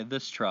have my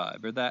this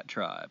tribe or that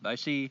tribe. I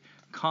see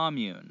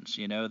communes,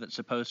 that's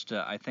supposed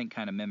to, I think,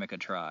 kind of mimic a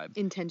tribe.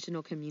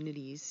 Intentional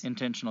communities.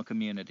 Intentional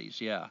communities,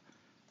 yeah.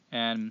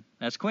 And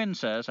as Quinn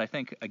says, I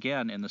think,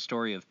 again, in the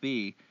story of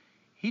B,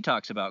 he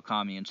talks about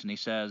communes, and he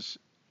says,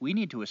 we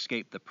need to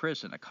escape the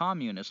prison. A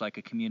commune is like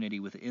a community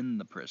within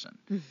the prison.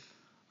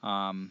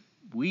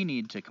 We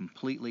need to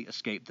completely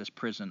escape this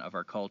prison of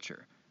our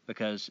culture,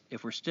 because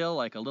if we're still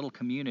like a little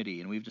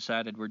community and we've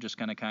decided we're just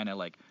going to kind of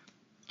like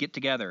get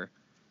together,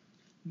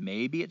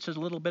 maybe it's a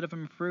little bit of an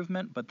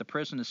improvement, but the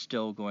prison is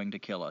still going to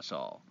kill us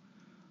all.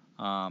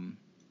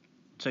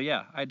 So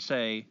yeah, I'd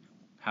say,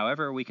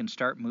 however, we can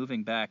start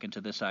moving back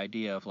into this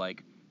idea of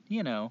like,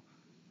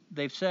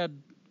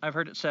 I've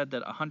heard it said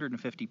that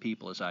 150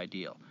 people is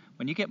ideal.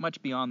 When you get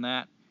much beyond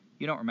that,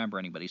 you don't remember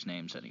anybody's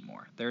names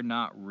anymore. They're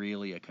not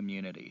really a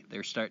community.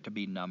 They start to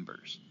be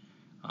numbers.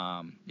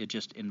 It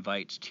just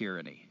invites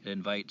tyranny. It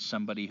invites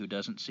somebody who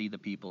doesn't see the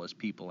people as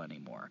people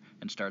anymore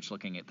and starts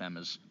looking at them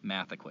as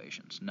math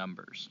equations,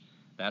 numbers.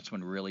 That's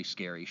when really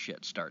scary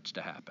shit starts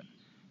to happen.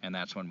 And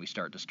that's when we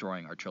start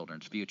destroying our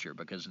children's future,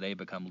 because they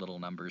become little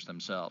numbers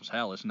themselves.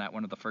 Hell, isn't that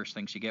one of the first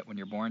things you get when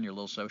you're born, your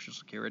little social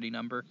security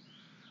number?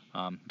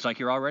 It's like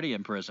you're already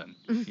in prison.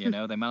 They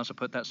might as well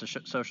put that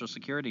social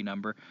security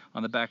number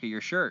on the back of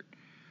your shirt.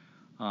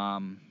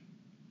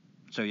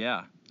 So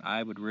yeah,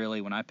 I would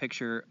really, when I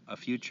picture a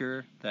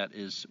future that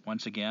is,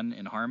 once again,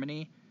 in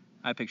harmony,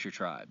 I picture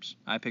tribes.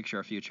 I picture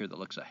a future that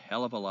looks a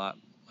hell of a lot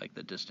like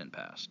the distant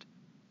past.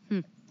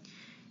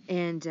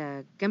 And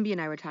Gumby and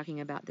I were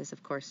talking about this,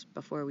 of course,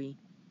 before we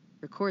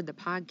record the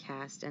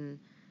podcast, and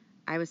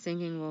I was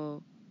thinking,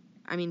 well,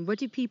 I mean, what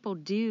do people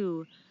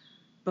do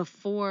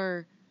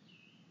before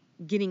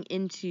getting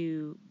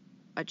into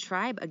a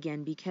tribe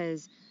again?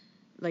 Because,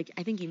 like,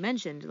 I think you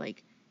mentioned,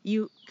 like,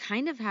 you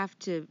kind of have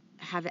to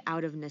have it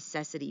out of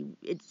necessity.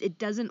 It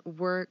doesn't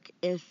work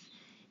if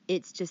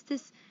it's just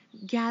this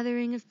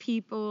gathering of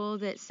people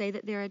that say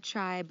that they're a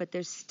tribe, but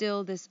there's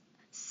still this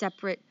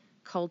separate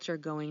culture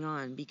going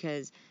on,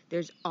 because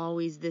there's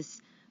always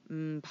this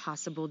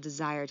possible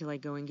desire to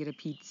like go and get a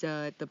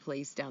pizza at the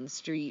place down the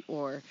street,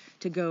 or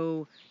to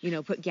go,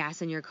 put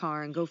gas in your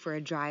car and go for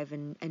a drive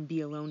and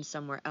be alone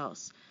somewhere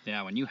else.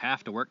 Yeah, when you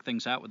have to work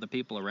things out with the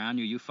people around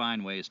you, you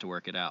find ways to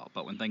work it out.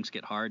 But when things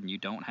get hard and you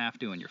don't have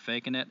to and you're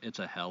faking it, it's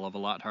a hell of a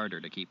lot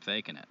harder to keep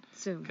faking it.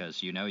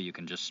 Because you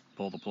can just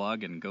pull the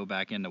plug and go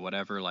back into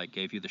whatever like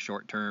gave you the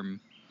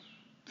short-term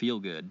feel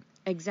good.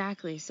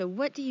 Exactly. So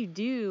what do you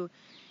do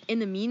in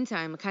the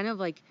meantime, kind of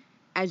like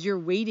as you're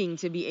waiting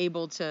to be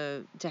able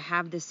to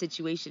have this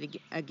situation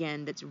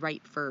again that's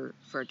right for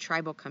a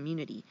tribal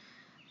community?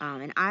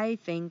 And I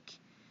think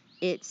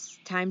it's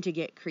time to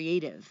get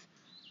creative.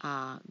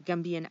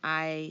 Gumby and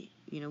I,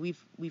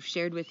 we've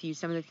shared with you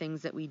some of the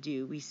things that we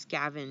do. We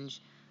scavenge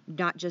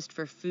not just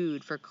for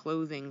food, for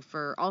clothing,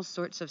 for all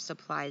sorts of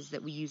supplies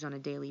that we use on a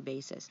daily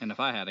basis. And if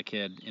I had a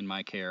kid in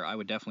my care, I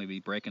would definitely be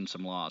breaking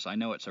some laws. I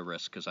know it's a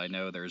risk because I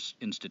know there's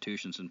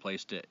institutions in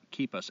place to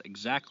keep us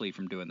exactly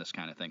from doing this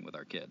kind of thing with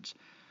our kids.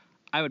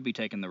 I would be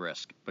taking the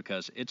risk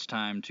because it's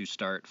time to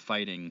start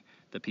fighting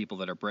the people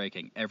that are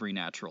breaking every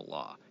natural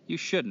law. You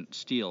shouldn't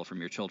steal from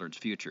your children's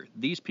future.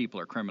 These people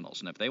are criminals,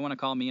 and if they want to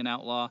call me an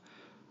outlaw,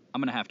 I'm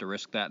going to have to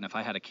risk that. And if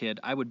I had a kid,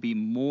 I would be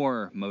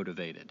more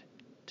motivated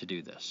to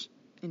do this.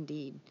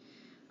 Indeed.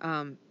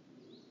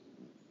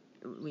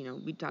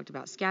 We talked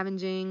about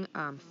scavenging,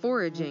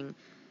 foraging,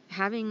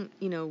 having,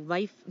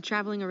 life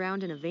traveling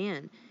around in a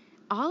van.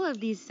 All of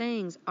these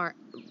things are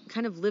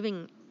kind of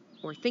living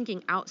or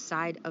thinking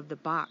outside of the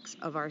box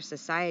of our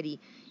society,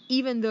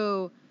 even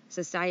though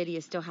society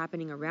is still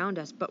happening around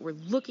us, but we're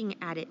looking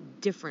at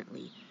it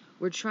differently.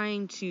 We're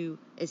trying to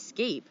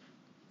escape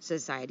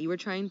society. We're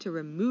trying to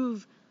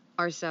remove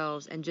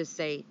ourselves and just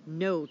say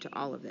no to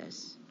all of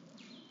this.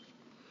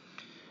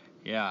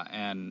 Yeah,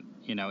 and,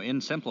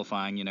 in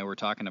simplifying, we're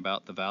talking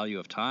about the value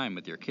of time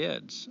with your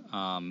kids.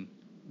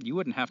 You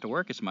wouldn't have to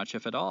work as much,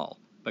 if at all,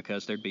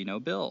 because there'd be no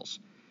bills.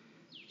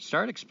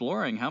 Start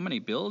exploring how many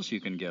bills you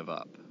can give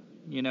up.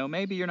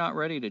 Maybe you're not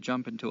ready to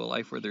jump into a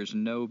life where there's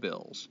no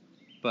bills,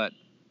 but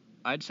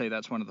I'd say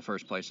that's one of the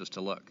first places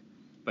to look,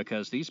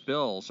 because these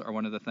bills are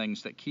one of the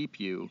things that keep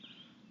you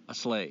a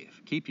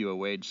slave, keep you a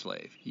wage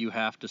slave. You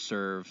have to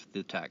serve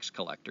the tax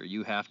collector.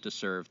 You have to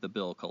serve the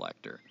bill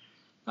collector.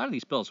 A lot of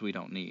these bills we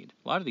don't need.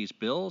 A lot of these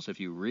bills, if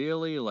you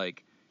really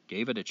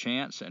gave it a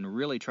chance and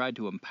really tried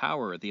to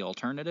empower the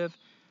alternative,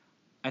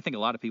 I think a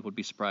lot of people would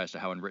be surprised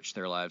at how enriched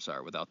their lives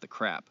are without the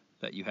crap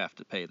that you have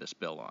to pay this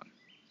bill on.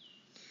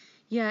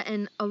 Yeah,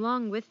 and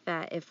along with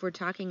that, if we're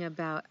talking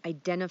about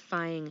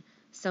identifying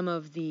some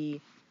of the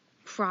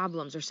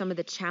problems or some of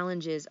the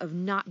challenges of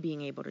not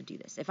being able to do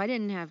this. If I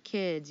didn't have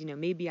kids,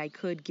 maybe I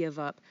could give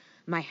up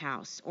my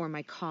house or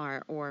my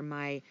car or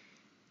my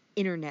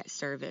internet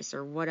service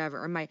or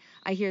whatever. Or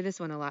I hear this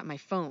one a lot, my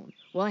phone.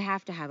 Well, I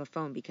have to have a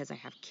phone because I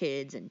have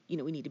kids and,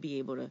 we need to be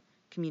able to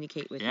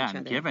communicate with each other. Yeah,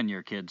 and given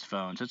your kids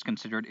phones, it's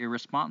considered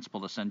irresponsible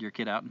to send your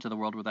kid out into the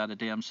world without a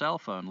damn cell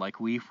phone.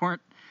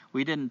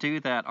 We didn't do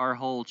that our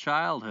whole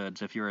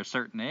childhoods if you're a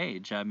certain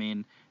age. I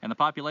mean, and the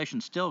population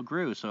still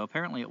grew, so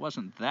apparently it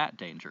wasn't that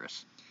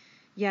dangerous.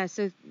 Yeah,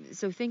 so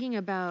thinking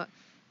about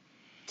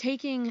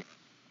taking,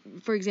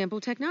 for example,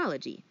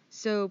 technology.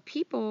 So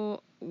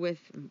people with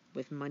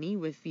money,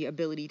 with the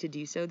ability to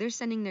do so, they're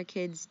sending their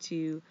kids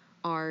to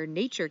our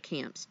nature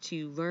camps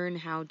to learn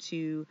how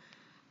to,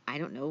 I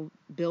don't know,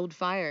 build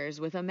fires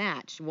with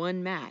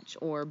one match,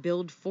 or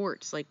build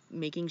forts, like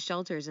making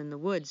shelters in the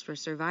woods for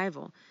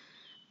survival.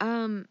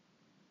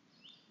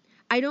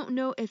 I don't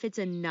know if it's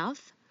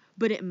enough,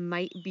 but it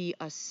might be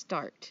a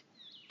start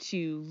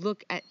to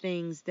look at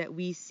things that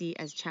we see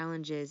as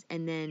challenges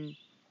and then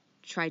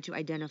try to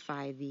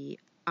identify the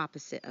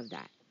opposite of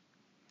that.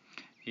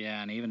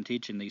 Yeah, and even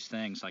teaching these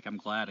things, I'm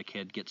glad a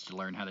kid gets to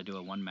learn how to do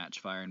a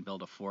one-match fire and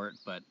build a fort,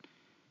 but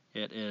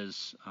it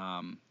is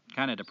kind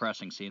of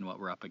depressing seeing what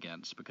we're up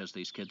against, because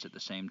these kids at the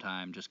same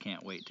time just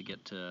can't wait to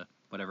get to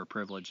whatever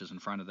privilege is in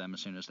front of them as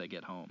soon as they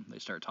get home. They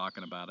start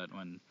talking about it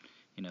when,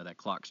 that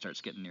clock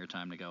starts getting near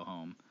time to go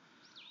home.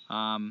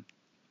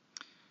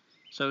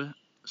 So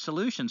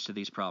solutions to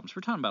these problems.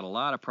 We're talking about a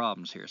lot of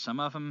problems here. Some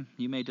of them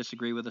you may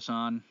disagree with us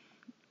on.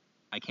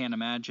 I can't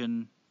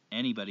imagine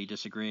anybody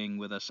disagreeing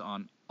with us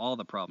on all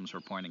the problems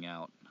we're pointing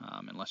out,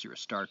 unless you're a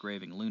stark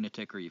raving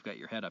lunatic or you've got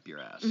your head up your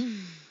ass.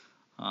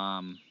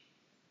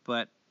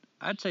 But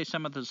I'd say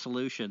some of the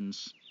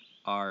solutions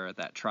are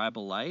that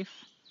tribal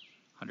life,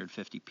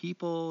 150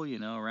 people,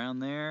 around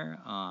there.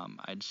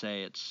 I'd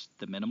say it's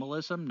the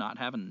minimalism, not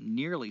having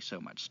nearly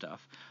so much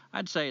stuff.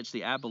 I'd say it's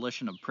the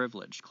abolition of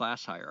privilege,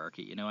 class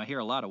hierarchy. I hear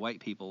a lot of white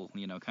people,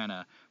 kind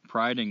of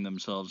priding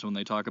themselves when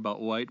they talk about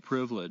white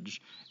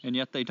privilege, and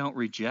yet they don't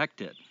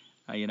reject it.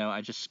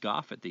 I just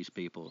scoff at these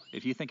people.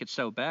 If you think it's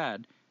so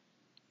bad,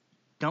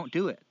 don't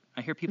do it.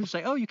 I hear people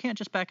say, oh, you can't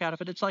just back out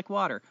of it. It's like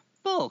water.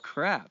 Bull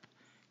crap.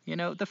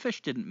 The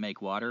fish didn't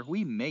make water.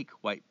 We make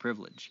white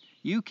privilege.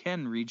 You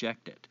can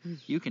reject it.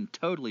 You can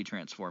totally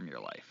transform your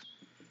life.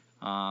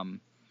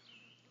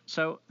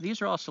 So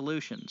these are all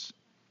solutions.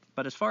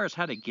 But as far as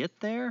how to get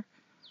there,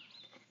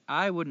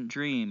 I wouldn't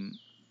dream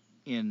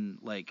in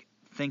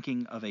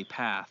thinking of a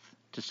path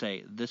to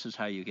say this is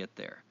how you get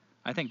there.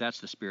 I think that's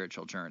the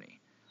spiritual journey.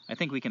 I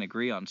think we can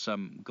agree on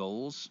some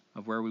goals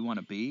of where we want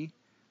to be.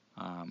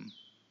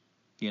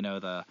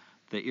 The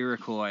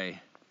Iroquois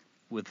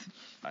with,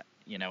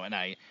 and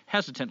I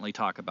hesitantly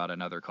talk about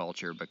another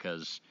culture,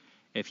 because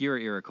if you're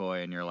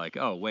Iroquois and you're like,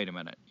 oh, wait a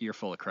minute, you're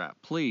full of crap,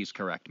 please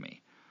correct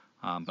me.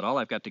 But all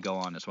I've got to go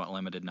on is what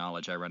limited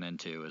knowledge I run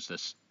into is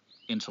this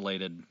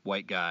insulated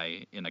white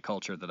guy in a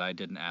culture that I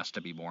didn't ask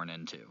to be born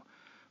into.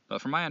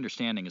 But from my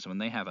understanding is when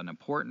they have an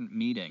important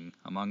meeting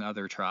among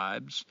other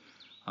tribes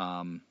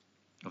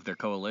of their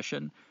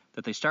coalition,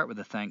 that they start with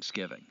a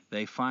Thanksgiving.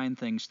 They find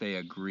things they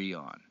agree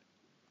on.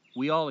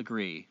 we all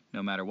agree,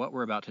 no matter what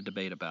we're about to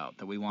debate about,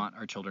 that we want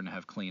our children to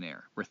have clean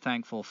air. We're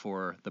thankful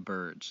for the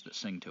birds that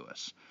sing to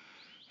us.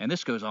 And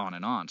this goes on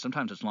and on.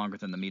 Sometimes it's longer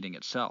than the meeting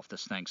itself,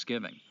 this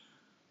Thanksgiving.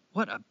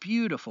 What a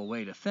beautiful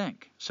way to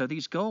think. So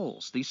these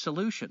goals, these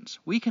solutions,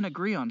 we can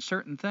agree on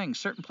certain things,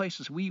 certain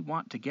places we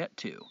want to get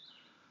to.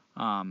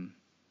 And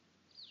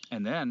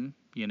then,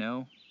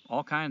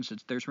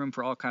 there's room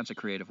for all kinds of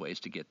creative ways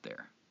to get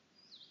there.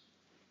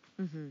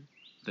 Mm-hmm.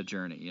 The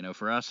journey.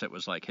 For us, it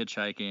was like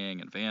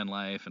hitchhiking and van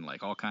life and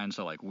like all kinds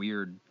of like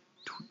weird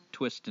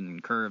twists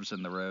and curves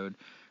in the road.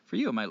 For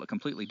you, it might look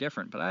completely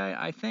different, but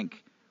I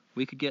think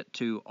we could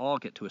all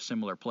get to a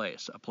similar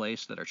place, a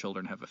place that our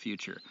children have a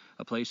future,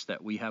 a place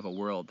that we have a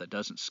world that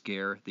doesn't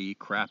scare the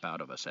crap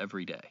out of us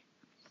every day.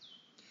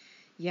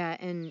 Yeah,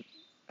 and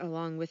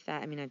along with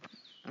that, I mean,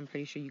 I'm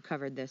pretty sure you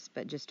covered this,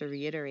 but just to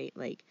reiterate,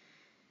 like,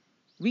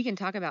 we can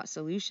talk about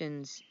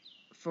solutions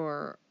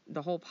for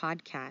the whole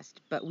podcast,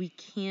 but we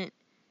can't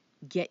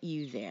get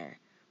you there.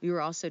 We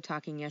were also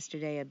talking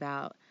yesterday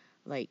about,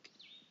 like,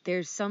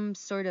 there's some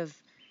sort of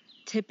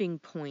tipping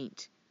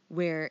point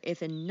where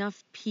if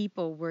enough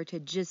people were to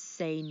just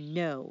say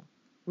no,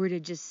 were to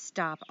just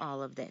stop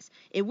all of this,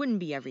 it wouldn't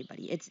be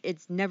everybody.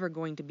 It's never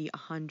going to be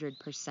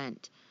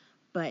 100%.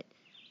 But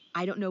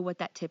I don't know what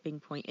that tipping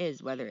point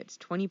is, whether it's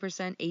 20%,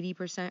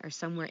 80%, or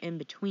somewhere in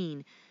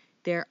between.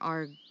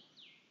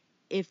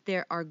 If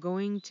there are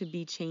going to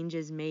be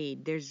changes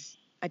made, there's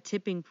a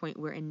tipping point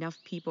where enough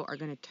people are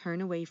going to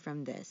turn away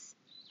from this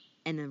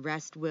and the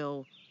rest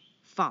will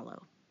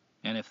follow.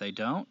 And if they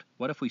don't,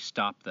 what if we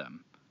stop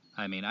them?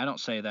 I mean, I don't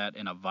say that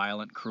in a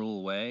violent,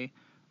 cruel way.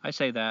 I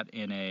say that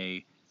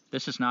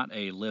this is not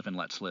a live and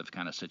let's live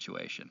kind of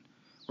situation.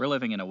 We're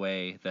living in a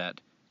way that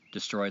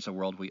destroys a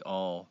world we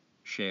all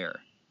share.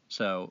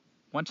 So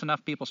once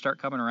enough people start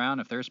coming around,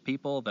 if there's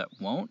people that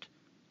won't,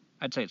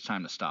 I'd say it's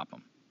time to stop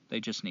them. They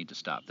just need to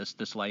stop.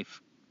 This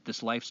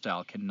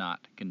lifestyle cannot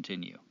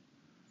continue.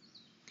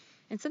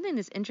 And something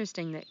that's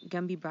interesting that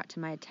Gumby brought to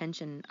my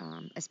attention,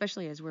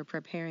 especially as we're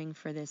preparing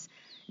for this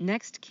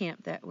next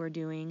camp that we're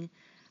doing,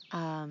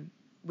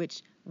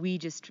 which we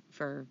just,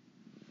 for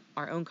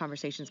our own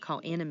conversations, call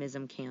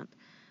Animism Camp.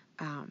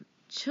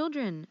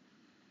 Children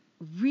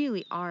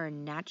really are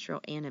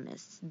natural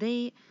animists.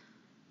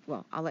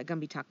 I'll let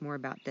Gumby talk more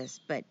about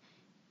this, but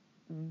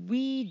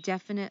we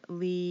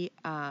definitely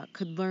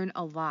could learn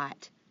a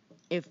lot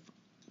if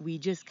we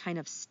just kind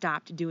of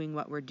stopped doing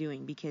what we're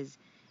doing, because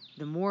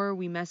the more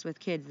we mess with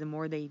kids, the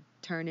more they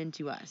turn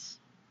into us.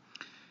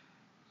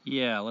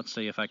 Yeah, let's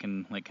see if I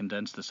can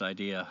condense this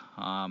idea.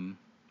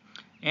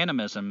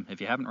 Animism, if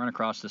you haven't run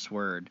across this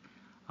word,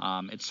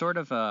 it's sort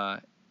of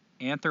a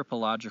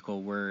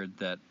anthropological word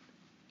that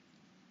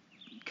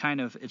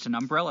it's an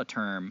umbrella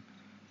term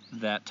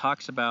that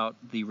talks about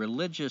the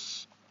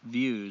religious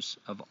views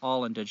of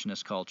all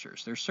indigenous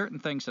cultures. There's certain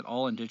things that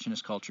all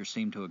indigenous cultures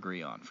seem to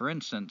agree on. For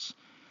instance,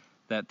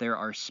 that there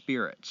are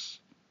spirits,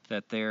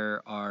 that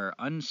there are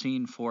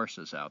unseen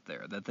forces out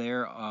there, that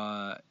there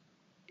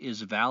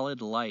is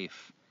valid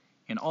life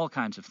in all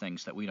kinds of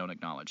things that we don't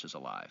acknowledge as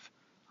alive.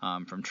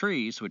 From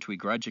trees, which we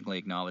grudgingly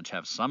acknowledge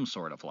have some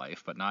sort of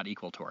life, but not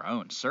equal to our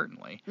own,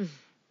 certainly.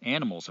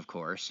 Animals, of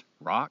course,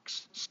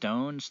 rocks,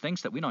 stones,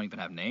 things that we don't even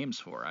have names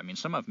for. I mean,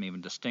 some of them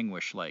even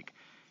distinguish,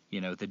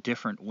 the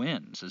different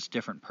winds as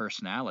different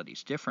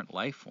personalities, different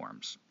life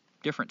forms,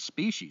 different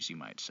species, you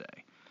might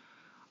say.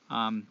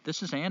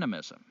 This is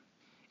animism.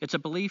 It's a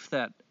belief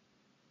that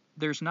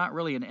there's not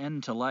really an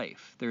end to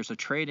life. There's a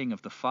trading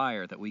of the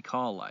fire that we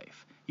call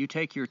life. You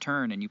take your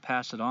turn and you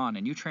pass it on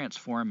and you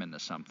transform into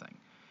something.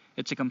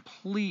 It's a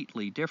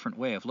completely different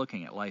way of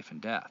looking at life and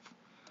death.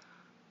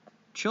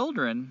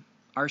 Children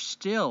are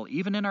still,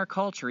 even in our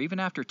culture, even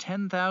after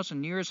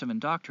 10,000 years of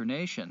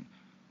indoctrination,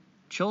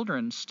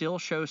 children still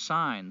show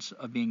signs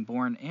of being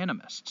born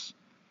animists.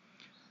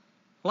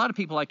 A lot of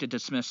people like to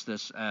dismiss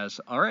this as,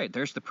 all right,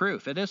 there's the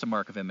proof. It is a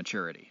mark of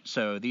immaturity.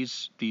 So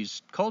these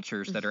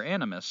cultures that are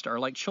animist are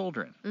like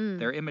children.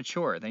 They're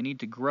immature. They need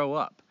to grow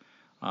up.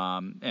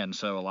 And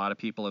so a lot of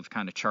people have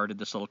kind of charted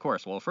this little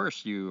course. Well,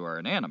 first, you are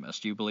an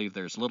animist. You believe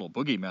there's little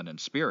boogeymen and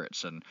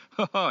spirits, and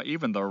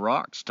even the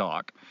rocks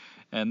talk.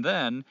 And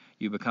then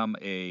you become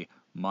a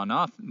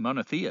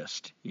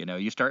monotheist.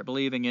 You start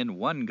believing in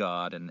one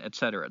God, and et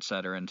cetera,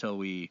 until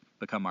we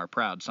become our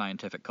proud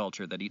scientific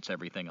culture that eats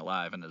everything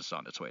alive and is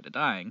on its way to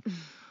dying.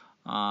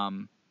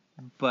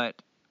 But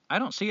I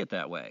don't see it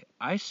that way.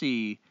 I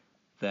see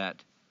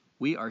that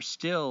we are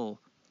still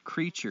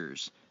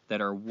creatures that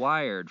are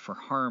wired for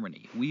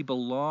harmony. We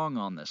belong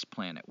on this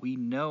planet. We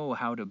know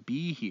how to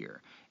be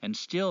here, and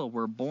still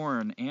we're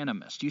born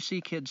animist. You see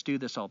kids do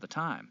this all the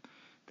time.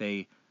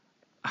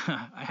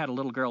 I had a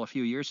little girl a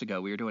few years ago.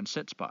 We were doing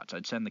sit spots.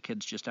 I'd send the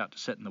kids just out to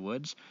sit in the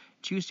woods.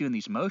 She was doing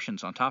these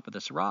motions on top of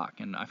this rock,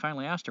 and I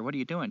finally asked her, "What are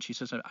you doing?" She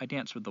says, "I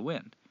dance with the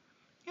wind."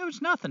 It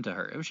was nothing to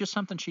her. It was just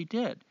something she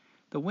did.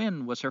 The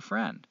wind was her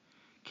friend.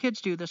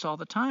 Kids do this all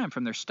the time,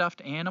 from their stuffed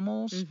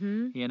animals,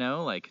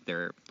 like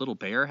their little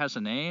bear has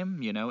a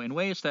name, in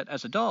ways that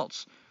as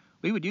adults,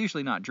 we would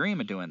usually not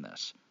dream of doing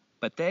this.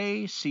 But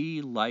they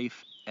see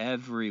life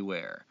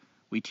everywhere.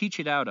 We teach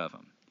it out of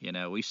them.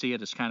 We see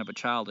it as kind of a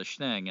childish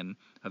thing, and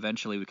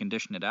eventually we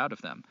condition it out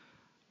of them.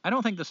 I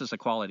don't think this is a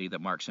quality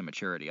that marks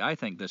immaturity. I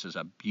think this is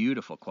a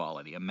beautiful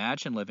quality.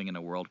 Imagine living in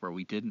a world where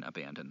we didn't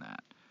abandon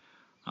that.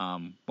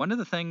 One of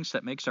the things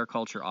that makes our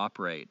culture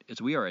operate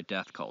is we are a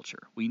death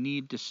culture. We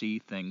need to see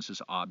things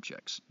as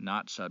objects,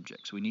 not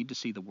subjects. We need to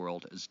see the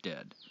world as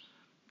dead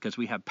because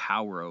we have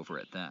power over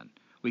it then.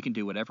 We can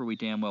do whatever we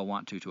damn well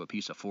want to a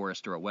piece of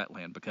forest or a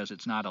wetland because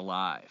it's not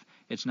alive.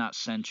 It's not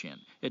sentient.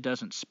 It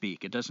doesn't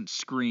speak. It doesn't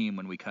scream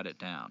when we cut it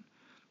down.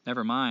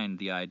 Never mind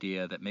the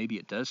idea that maybe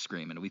it does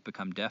scream and we've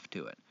become deaf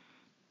to it.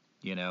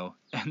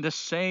 And the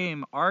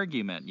same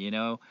argument,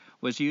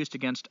 was used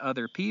against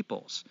other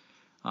peoples.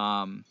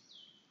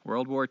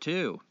 World War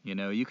II,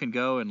 you can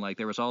go and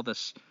there was all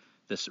this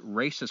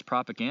racist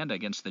propaganda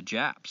against the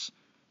Japs.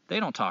 They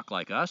don't talk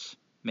like us.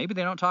 Maybe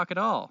they don't talk at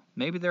all.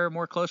 Maybe they're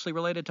more closely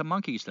related to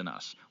monkeys than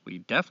us. We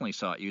definitely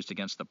saw it used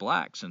against the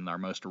blacks in our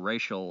most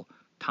racial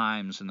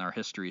times in our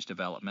history's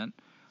development.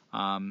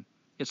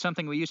 It's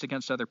something we used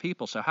against other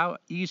people. So how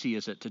easy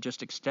is it to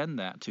just extend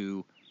that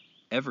to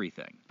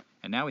everything?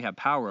 And now we have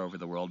power over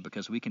the world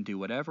because we can do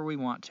whatever we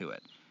want to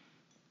it.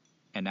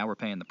 And now we're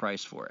paying the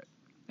price for it.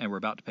 And we're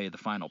about to pay the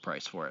final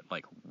price for it,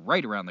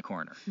 right around the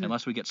corner,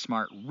 unless we get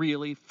smart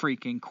really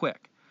freaking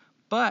quick.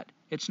 But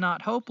it's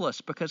not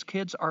hopeless because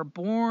kids are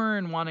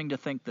born wanting to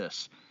think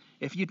this.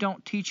 If you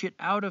don't teach it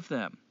out of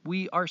them,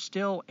 we are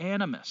still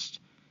animists.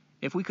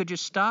 If we could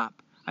just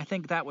stop, I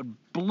think that would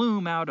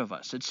bloom out of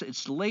us.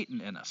 It's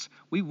latent in us.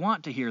 We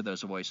want to hear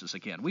those voices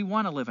again. We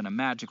want to live in a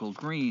magical,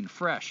 green,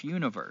 fresh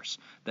universe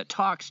that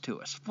talks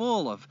to us,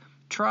 full of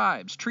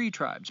tribes, tree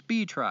tribes,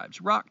 bee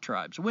tribes, rock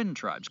tribes, wind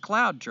tribes,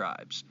 cloud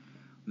tribes.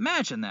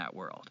 Imagine that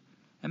world.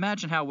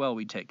 Imagine how well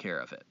we'd take care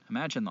of it.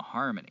 Imagine the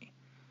harmony.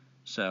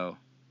 So,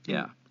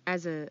 yeah.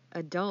 As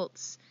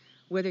adults,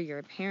 whether you're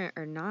a parent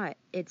or not,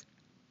 it's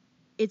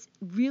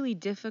really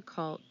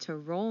difficult to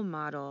role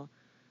model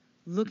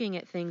looking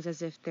at things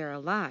as if they're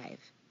alive,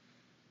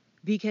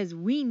 because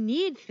we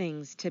need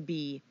things to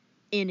be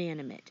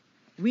inanimate.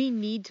 We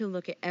need to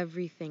look at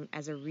everything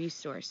as a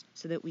resource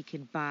so that we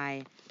could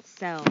buy,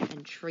 sell,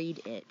 and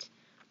trade it.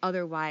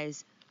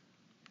 Otherwise,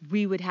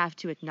 we would have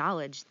to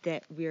acknowledge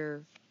that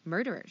we're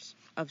murderers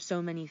of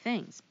so many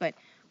things. But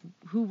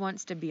who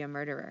wants to be a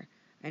murderer?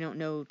 I don't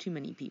know too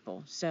many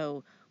people.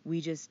 So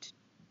we just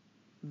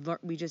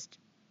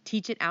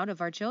teach it out of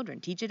our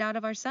children, teach it out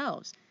of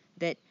ourselves,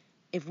 that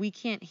if we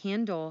can't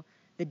handle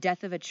the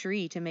death of a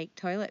tree to make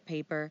toilet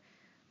paper,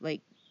 well,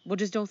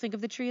 just don't think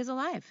of the tree as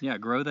alive. Yeah,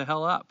 grow the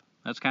hell up.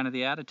 That's kind of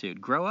the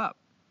attitude. Grow up.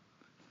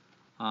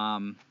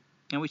 And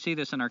we see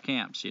this in our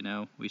camps,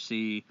 We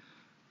see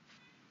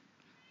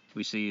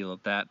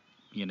that,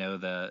 in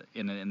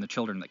the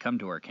children that come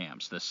to our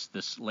camps,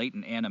 this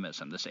latent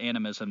animism,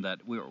 that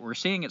we're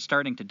seeing it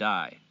starting to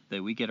die,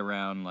 that we get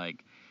around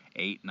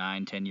 8,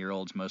 9,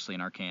 10-year-olds mostly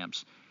in our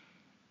camps.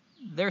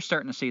 They're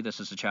starting to see this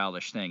as a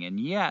childish thing, and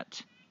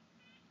yet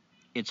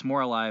it's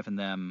more alive in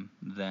them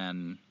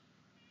than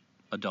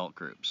adult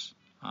groups.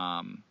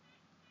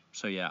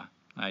 So yeah,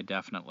 I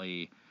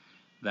definitely,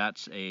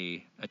 that's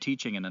a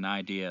teaching and an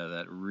idea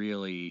that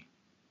really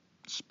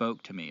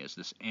spoke to me, is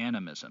this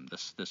animism,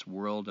 this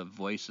world of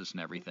voices and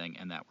everything,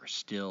 and that we're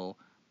still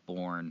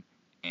born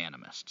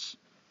animists.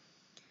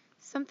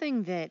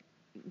 Something that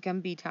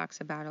Gumby talks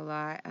about a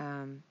lot,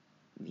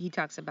 he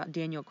talks about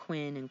Daniel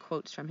Quinn and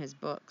quotes from his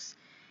books.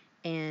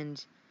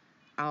 And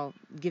I'll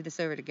give this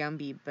over to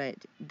Gumby, but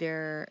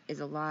there is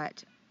a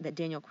lot that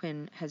Daniel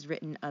Quinn has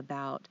written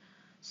about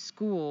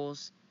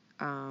schools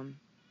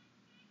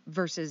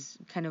versus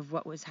kind of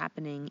what was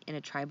happening in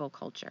a tribal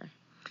culture.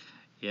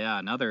 Yeah,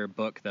 another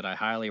book that I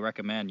highly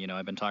recommend.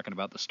 I've been talking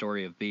about The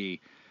Story of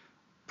Bee.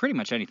 Pretty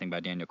much anything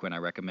by Daniel Quinn I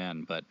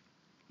recommend, but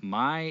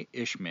My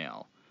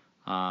Ishmael,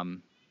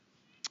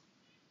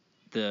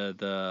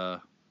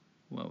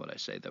 what would I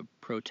say, the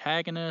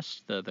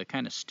protagonist, the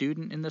kind of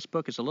student in this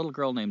book is a little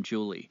girl named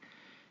Julie.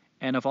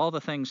 And of all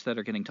the things that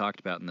are getting talked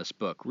about in this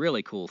book,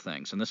 really cool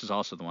things, and this is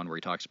also the one where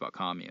he talks about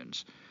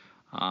communes,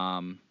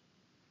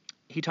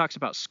 he talks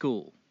about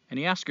school, and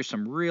he asks her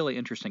some really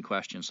interesting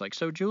questions,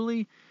 so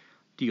Julie,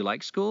 do you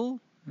like school?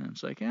 And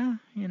it's yeah,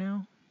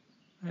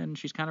 and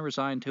she's kind of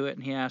resigned to it,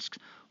 and he asks,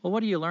 well,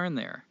 what do you learn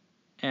there?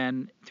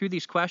 And through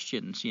these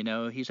questions,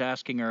 he's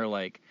asking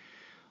her,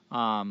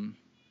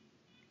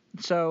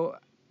 so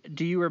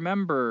do you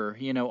remember,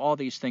 all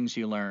these things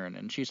you learn?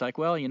 And she's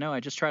well, I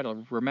just try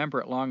to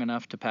remember it long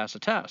enough to pass a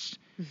test.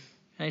 And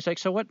he's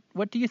so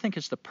what do you think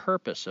is the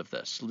purpose of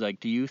this?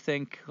 Do you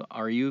think,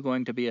 are you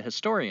going to be a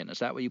historian? Is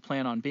that what you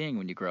plan on being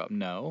when you grow up?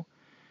 No.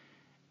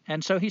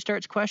 And so he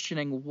starts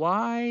questioning,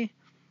 why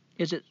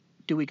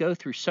do we go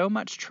through so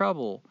much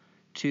trouble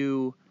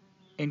to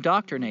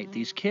indoctrinate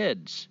these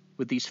kids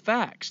with these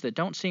facts that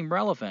don't seem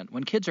relevant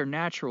when kids are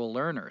natural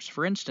learners?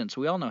 For instance,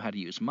 we all know how to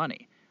use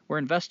money. We're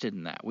invested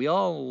in that. We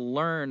all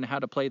learn how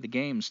to play the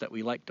games that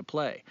we like to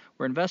play.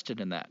 We're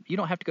invested in that. You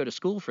don't have to go to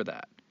school for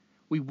that.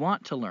 We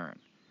want to learn.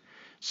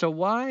 So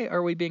why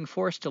are we being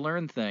forced to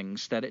learn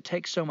things that it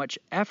takes so much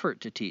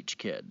effort to teach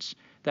kids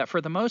that for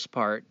the most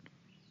part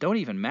don't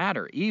even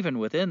matter, even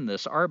within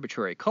this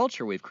arbitrary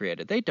culture we've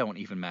created? They don't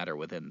even matter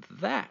within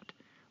that.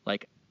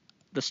 Like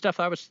the stuff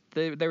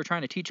they were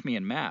trying to teach me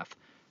in math,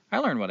 I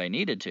learned what I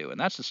needed to, and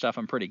that's the stuff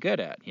I'm pretty good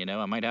at.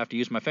 I might have to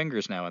use my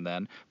fingers now and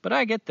then, but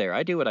I get there.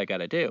 I do what I got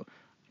to do.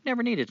 I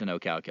never needed to know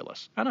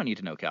calculus. I don't need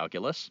to know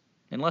calculus.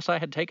 Unless I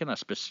had taken a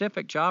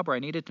specific job where I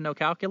needed to know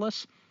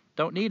calculus,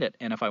 don't need it.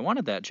 And if I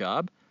wanted that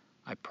job,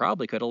 I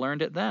probably could have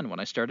learned it then when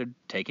I started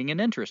taking an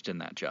interest in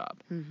that job.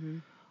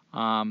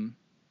 And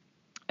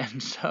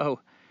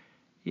so,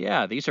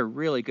 yeah, these are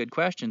really good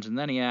questions. And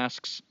then he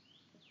asks,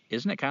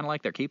 isn't it kind of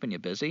like they're keeping you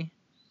busy?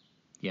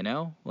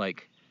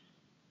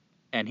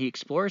 And he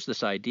explores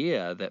this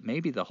idea that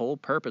maybe the whole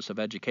purpose of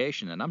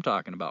education, and I'm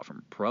talking about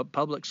from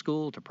public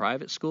school to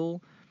private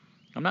school.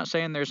 I'm not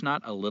saying there's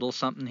not a little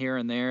something here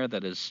and there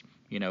that is,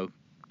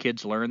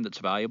 kids learn that's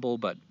valuable,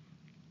 but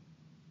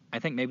I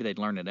think maybe they'd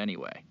learn it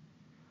anyway.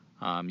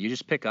 You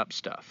just pick up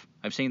stuff.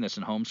 I've seen this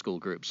in homeschool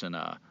groups and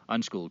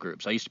unschool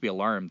groups. I used to be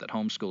alarmed that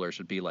homeschoolers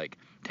would be like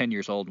 10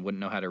 years old and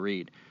wouldn't know how to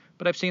read.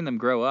 But I've seen them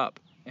grow up,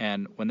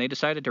 and when they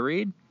decided to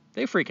read,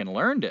 they freaking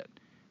learned it.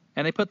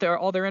 And they put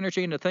all their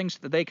energy into things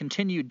that they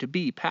continued to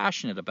be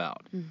passionate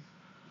about.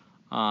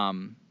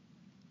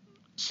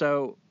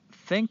 So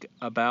think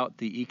about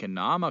the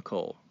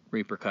economical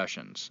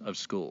repercussions of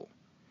school.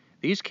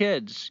 These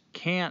kids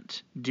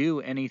can't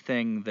do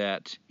anything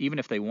that, even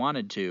if they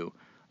wanted to,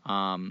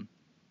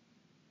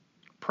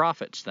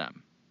 profits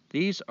them.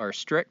 These are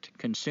strict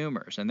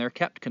consumers, and they're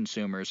kept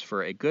consumers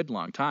for a good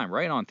long time,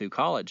 right on through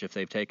college if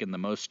they've taken the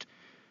most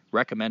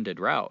recommended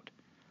route.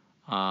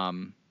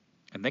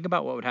 And think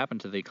about what would happen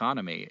to the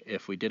economy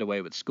if we did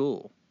away with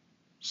school.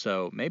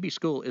 So maybe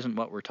school isn't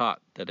what we're taught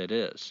that it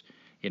is.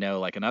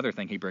 Like another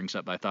thing he brings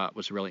up I thought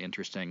was really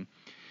interesting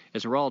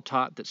is we're all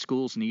taught that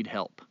schools need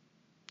help.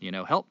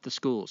 Help the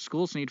schools.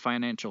 Schools need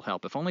financial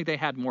help. If only they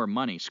had more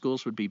money,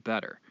 schools would be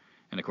better.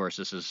 And of course,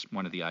 this is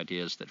one of the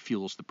ideas that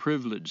fuels the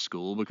privileged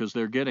school because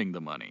they're getting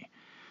the money.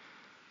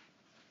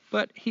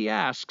 But he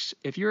asks,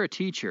 if you're a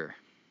teacher,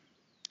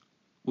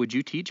 would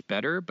you teach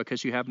better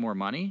because you have more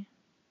money?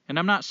 And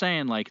I'm not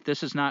saying,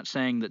 this is not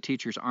saying that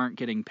teachers aren't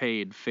getting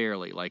paid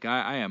fairly.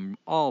 I am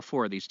all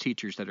for these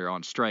teachers that are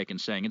on strike and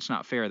saying it's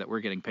not fair that we're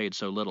getting paid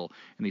so little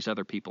and these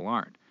other people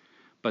aren't.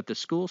 But the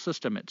school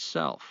system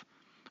itself,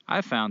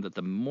 I've found that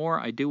the more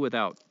I do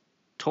without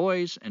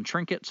toys and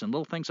trinkets and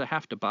little things I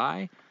have to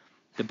buy,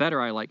 the better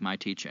I like my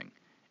teaching.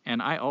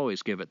 And I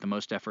always give it the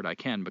most effort I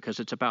can because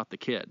it's about the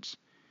kids.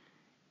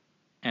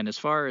 And as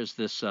far as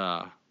this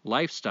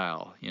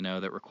lifestyle,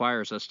 that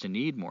requires us to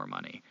need more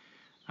money,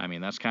 I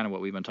mean, that's kind of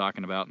what we've been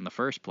talking about in the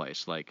first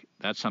place.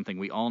 That's something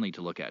we all need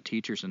to look at,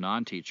 teachers and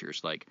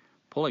non-teachers,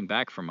 pulling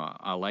back from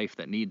a life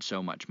that needs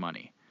so much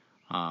money,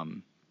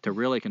 to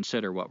really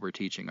consider what we're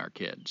teaching our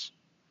kids.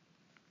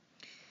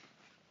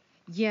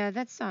 Yeah,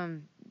 that's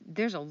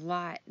there's a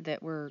lot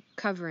that we're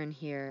covering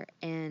here,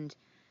 and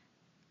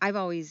I've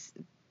always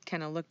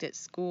kind of looked at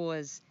school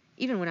as,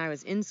 even when I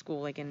was in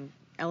school, like in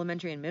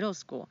elementary and middle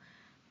school,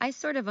 I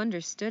sort of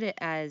understood it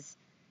as,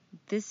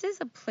 this is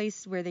a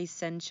place where they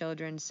send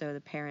children so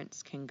the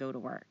parents can go to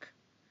work.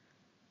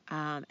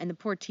 And the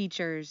poor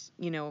teachers,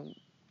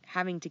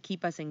 having to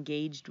keep us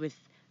engaged with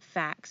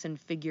facts and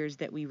figures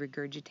that we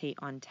regurgitate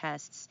on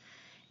tests.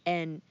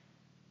 And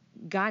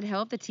God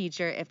help the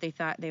teacher if they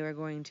thought they were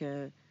going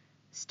to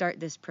start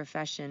this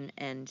profession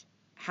and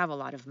have a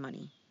lot of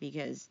money,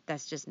 because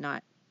that's just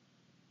not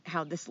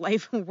how this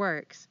life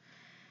works.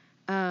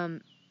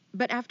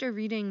 But after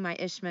reading my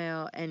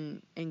Ishmael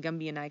and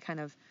Gumby and I kind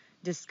of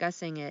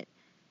discussing it,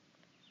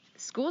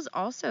 school's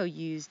also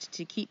used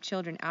to keep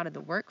children out of the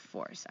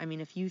workforce. I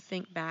mean, if you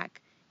think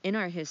back in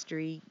our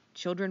history,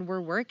 children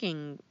were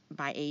working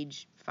by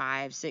age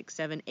 5, 6,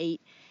 7,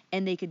 8,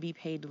 and they could be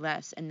paid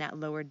less, and that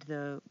lowered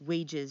the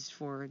wages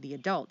for the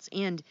adults.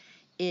 And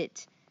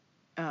it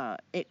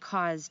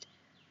caused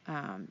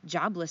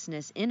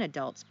joblessness in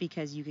adults,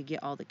 because you could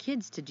get all the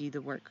kids to do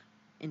the work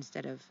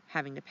instead of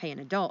having to pay an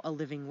adult a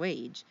living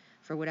wage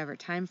for whatever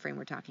time frame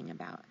we're talking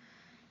about.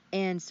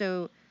 And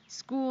so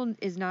school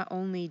is not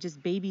only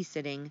just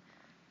babysitting,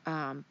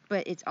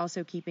 but it's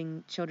also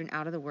keeping children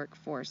out of the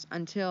workforce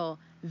until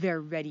we're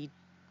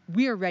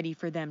ready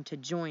for them to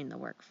join the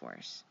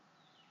workforce.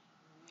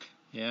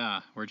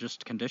 Yeah, we're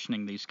just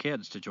conditioning these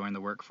kids to join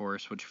the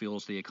workforce, which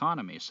fuels the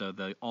economy. So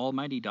the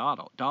almighty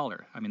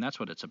dollar, I mean,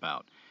 that's what it's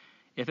about.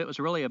 If it was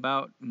really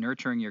about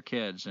nurturing your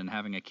kids and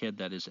having a kid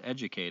that is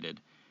educated,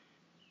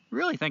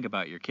 really think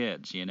about your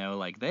kids,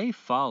 they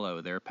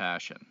follow their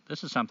passion.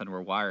 This is something we're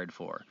wired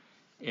for.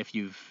 If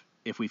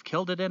we've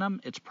killed it in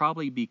them, it's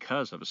probably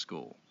because of a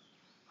school.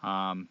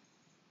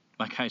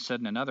 Like I said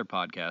in another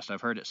podcast,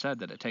 I've heard it said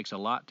that it takes a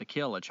lot to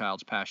kill a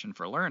child's passion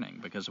for learning,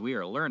 because we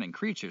are learning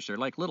creatures. They're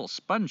like little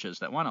sponges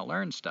that want to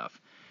learn stuff.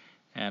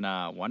 And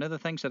one of the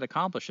things that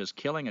accomplishes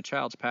killing a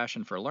child's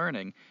passion for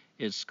learning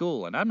is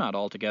school. And I'm not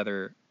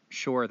altogether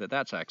sure that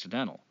that's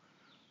accidental.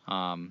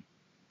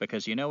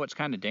 Because you know what's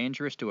kind of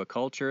dangerous to a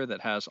culture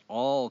that has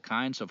all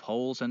kinds of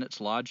holes in its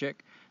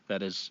logic,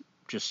 that is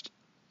just,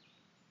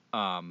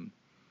 what am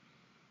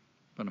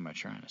I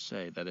trying to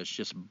say? That is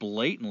just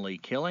blatantly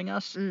killing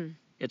us?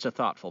 It's a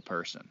thoughtful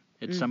person.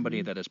 It's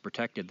somebody that has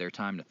protected their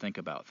time to think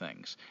about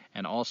things,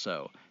 and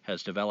also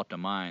has developed a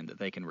mind that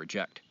they can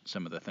reject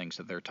some of the things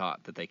that they're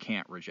taught that they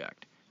can't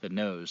reject, that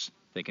knows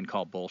they can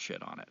call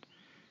bullshit on it.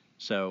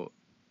 So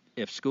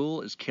if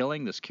school is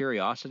killing this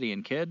curiosity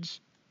in kids,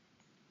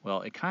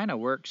 well, it kind of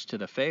works to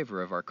the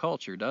favor of our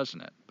culture,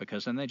 doesn't it?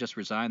 Because then they just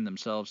resign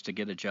themselves to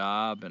get a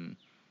job and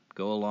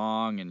go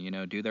along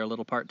and, do their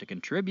little part to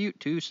contribute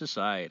to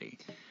society.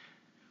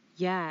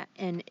 Yeah,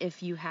 and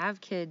if you have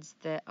kids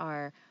that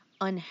are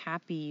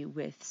unhappy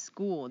with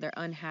school, they're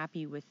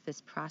unhappy with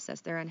this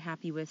process, they're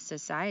unhappy with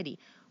society,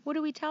 what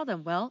do we tell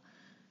them? Well,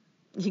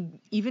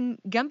 even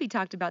Gumby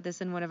talked about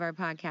this in one of our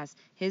podcasts.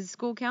 His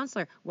school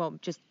counselor, well,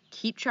 just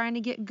keep trying to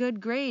get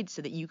good grades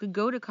so that you could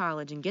go to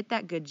college and get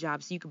that good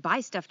job so you could buy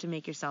stuff to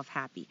make yourself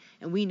happy.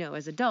 And we know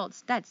as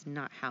adults, that's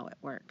not how it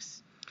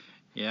works.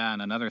 Yeah,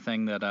 and another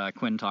thing that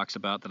Quinn talks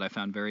about that I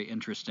found very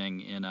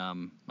interesting in,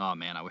 oh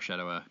man, I wish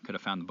I could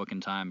have found the book in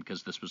time,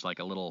 because this was like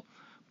a little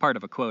part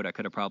of a quote I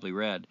could have probably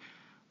read.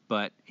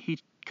 But he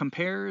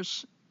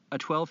compares a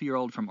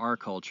 12-year-old from our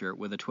culture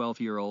with a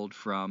 12-year-old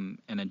from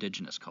an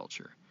indigenous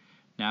culture.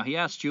 Now, he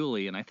asked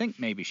Julie, and I think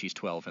maybe she's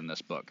 12 in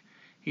this book,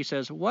 he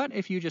says, what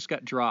if you just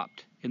got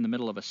dropped in the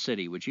middle of a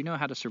city? Would you know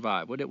how to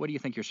survive? What do you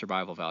think your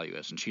survival value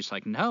is? And she's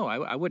like, no,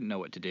 I wouldn't know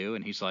what to do.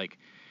 And he's like,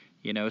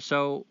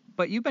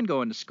 but you've been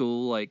going to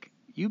school, like,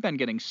 you've been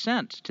getting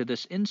sent to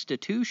this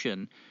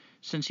institution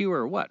since you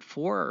were,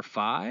 4 or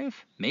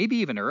 5? Maybe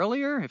even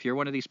earlier, if you're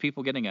one of these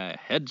people getting a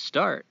head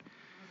start.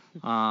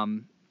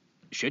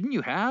 Shouldn't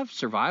you have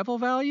survival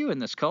value in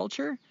this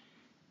culture?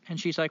 And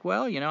she's like,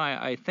 well,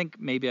 I think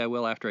maybe I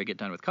will after I get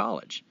done with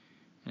college.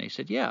 And he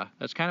said, yeah,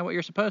 that's kind of what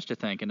you're supposed to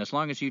think. And as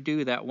long as you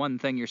do that one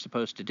thing you're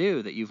supposed to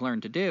do that you've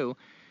learned to do,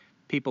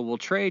 people will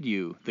trade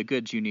you the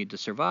goods you need to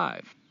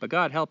survive. But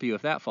God help you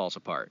if that falls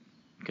apart,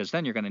 because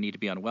then you're going to need to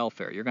be on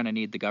welfare. You're going to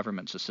need the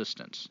government's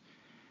assistance.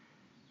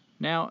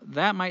 Now,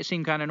 that might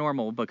seem kind of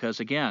normal because,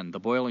 again, the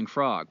boiling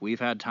frog,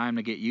 we've had time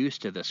to get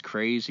used to this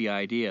crazy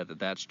idea that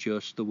that's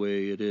just the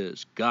way it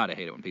is. God, I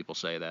hate it when people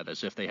say that,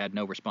 as if they had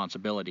no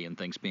responsibility in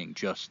things being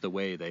just the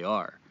way they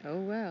are. Oh,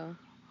 well.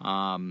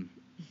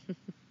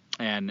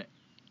 And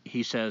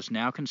he says,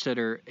 now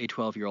consider a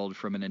 12-year-old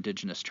from an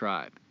indigenous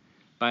tribe.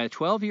 By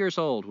 12 years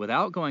old,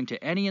 without going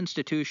to any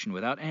institution,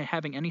 without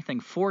having anything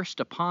forced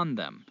upon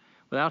them,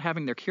 without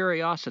having their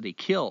curiosity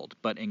killed,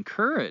 but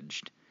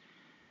encouraged,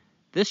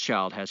 this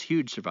child has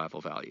huge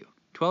survival value.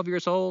 12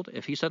 years old,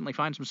 if he suddenly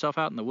finds himself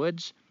out in the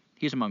woods,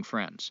 he's among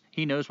friends.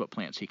 He knows what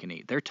plants he can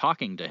eat. They're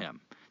talking to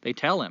him. They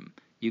tell him,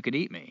 you can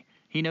eat me.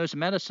 He knows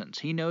medicines.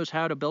 He knows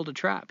how to build a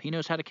trap. He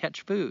knows how to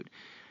catch food.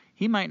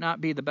 He might not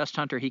be the best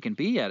hunter he can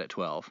be at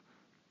 12,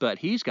 but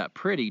he's got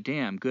pretty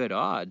damn good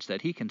odds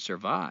that he can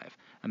survive.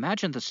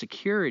 Imagine the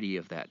security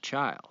of that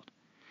child.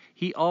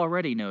 He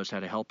already knows how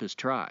to help his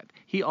tribe.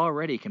 He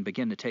already can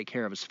begin to take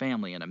care of his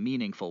family in a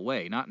meaningful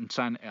way, not in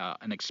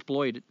an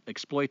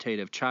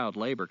exploitative child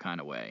labor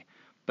kind of way,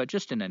 but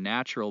just in a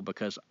natural,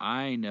 because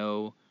I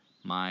know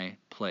my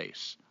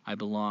place. I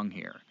belong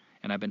here,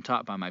 and I've been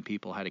taught by my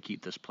people how to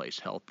keep this place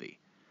healthy.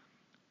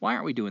 Why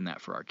aren't we doing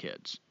that for our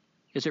kids?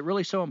 Is it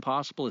really so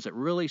impossible? Is it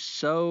really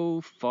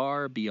so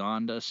far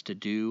beyond us to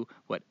do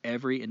what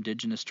every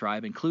indigenous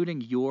tribe,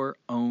 including your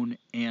own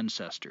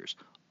ancestors,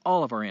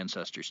 all of our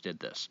ancestors did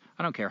this?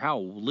 I don't care how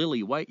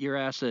lily white your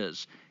ass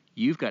is.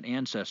 You've got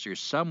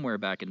ancestors somewhere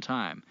back in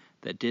time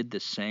that did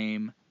the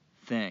same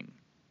thing.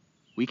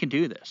 We can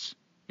do this.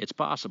 It's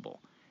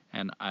possible.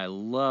 And I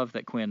love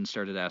that Quinn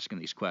started asking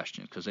these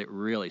questions, because it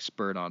really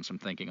spurred on some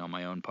thinking on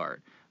my own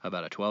part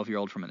about a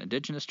 12-year-old from an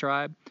indigenous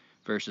tribe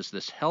versus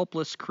this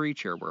helpless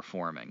creature we're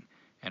forming.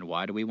 And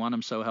why do we want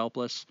him so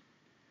helpless?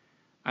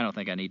 I don't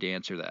think I need to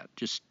answer that.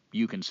 Just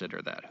you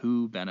consider that.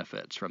 Who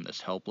benefits from this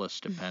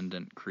helpless,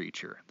 dependent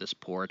creature, this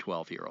poor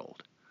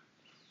 12-year-old?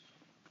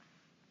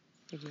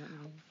 Did you want me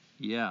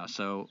to? Yeah,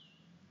 so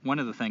one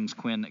of the things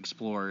Quinn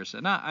explores,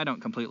 and I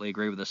don't completely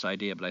agree with this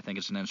idea, but I think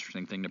it's an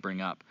interesting thing to bring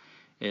up,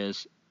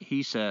 is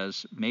he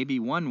says maybe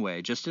one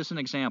way, just as an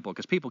example,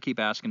 because people keep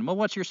asking, well,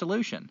 what's your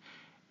solution?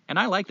 And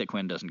I like that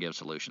Quinn doesn't give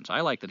solutions.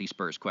 I like that he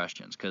spurs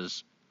questions,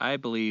 because I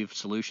believe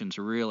solutions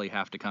really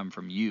have to come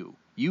from you.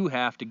 You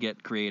have to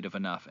get creative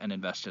enough and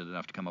invested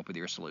enough to come up with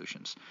your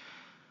solutions.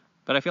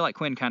 But I feel like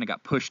Quinn kind of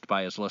got pushed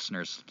by his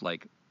listeners,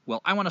 like,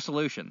 well, I want a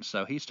solution.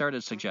 So he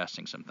started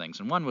suggesting some things,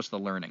 and one was the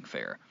learning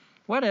fair.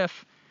 What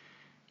if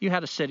you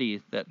had a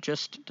city that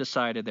just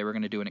decided they were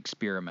going to do an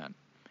experiment,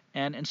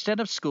 and instead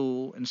of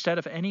school, instead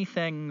of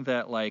anything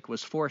that like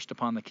was forced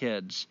upon the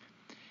kids,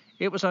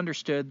 it was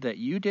understood that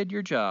you did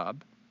your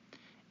job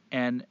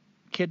and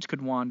kids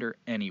could wander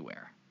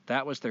anywhere.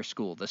 That was their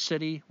school. The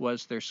city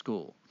was their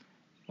school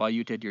while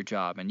you did your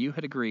job. And you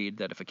had agreed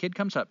that if a kid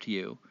comes up to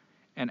you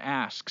and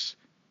asks,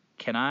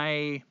 can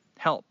I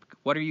help?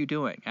 What are you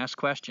doing? Ask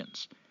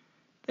questions.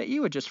 That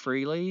you would just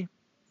freely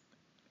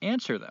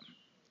answer them.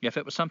 If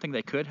it was something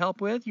they could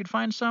help with, you'd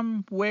find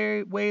some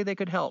way they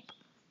could help.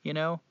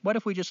 What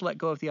if we just let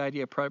go of the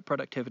idea of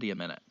productivity a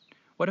minute?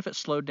 What if it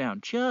slowed down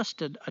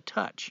just a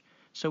touch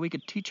so we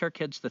could teach our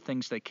kids the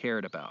things they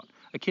cared about?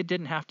 A kid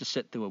didn't have to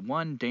sit through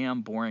one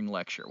damn boring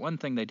lecture, one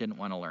thing they didn't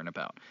want to learn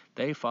about.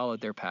 They followed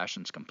their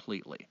passions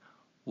completely.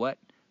 What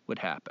would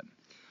happen?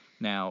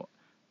 Now,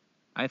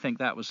 I think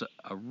that was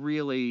a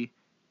really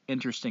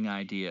interesting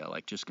idea,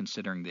 like just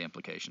considering the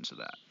implications of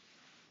that.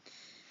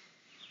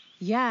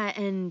 Yeah,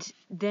 and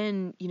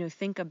then,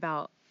 think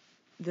about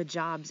the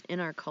jobs in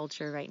our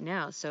culture right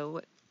now.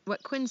 So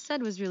what Quinn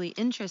said was really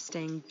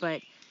interesting,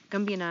 but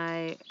Gumby and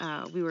I,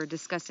 we were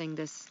discussing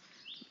this,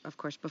 of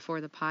course,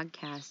 before the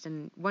podcast,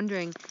 and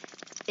wondering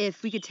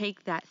if we could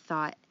take that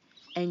thought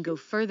and go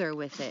further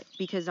with it,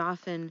 because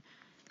often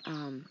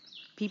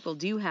people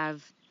do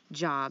have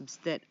jobs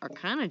that are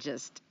kind of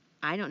just,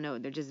 I don't know,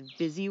 they're just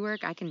busy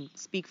work. I can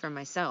speak for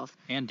myself.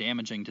 And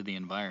damaging to the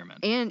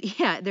environment. And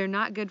yeah, they're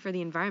not good for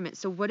the environment.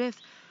 So what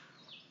if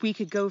we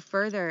could go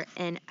further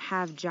and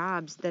have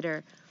jobs that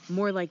are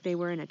more like they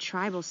were in a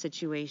tribal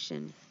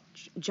situation,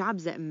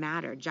 jobs that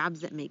matter,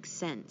 jobs that make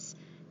sense,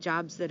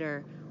 jobs that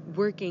are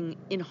working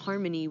in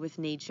harmony with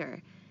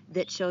nature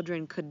that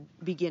children could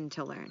begin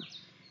to learn.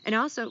 And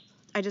also,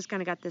 I just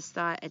kind of got this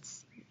thought,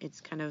 it's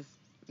kind of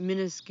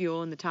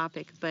minuscule in the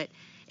topic, but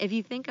if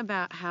you think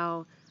about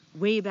how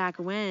way back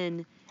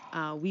when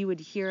we would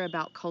hear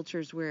about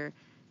cultures where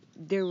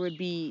there would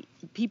be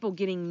people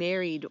getting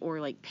married or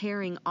like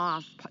pairing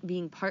off,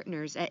 being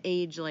partners at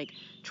age like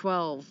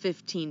 12,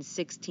 15,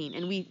 16.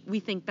 And we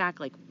think back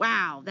like,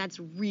 wow, that's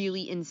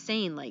really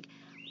insane. Like,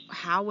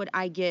 how would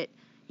I get,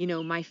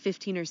 my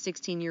 15 or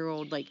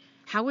 16-year-old, like,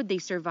 how would they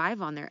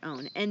survive on their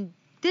own? And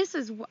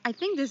I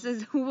think this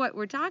is what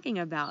we're talking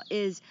about,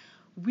 is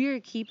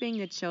we're keeping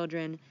the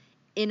children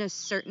in a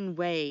certain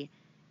way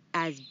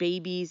as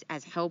babies,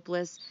 as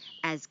helpless,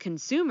 as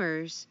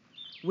consumers,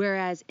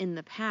 whereas in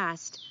the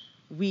past,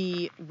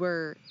 we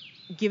were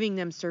giving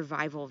them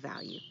survival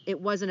value. It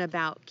wasn't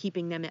about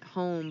keeping them at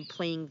home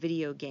playing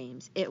video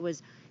games. It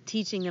was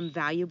teaching them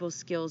valuable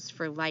skills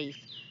for life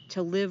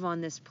to live on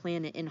this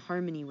planet in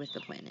harmony with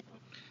the planet.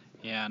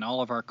 Yeah, and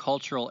all of our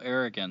cultural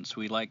arrogance,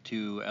 we like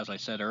to, as I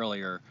said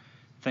earlier,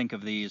 think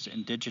of these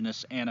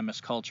indigenous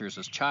animist cultures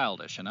as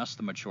childish, and us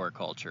the mature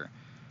culture.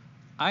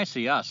 I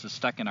see us as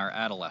stuck in our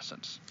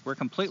adolescence. We're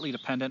completely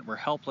dependent. We're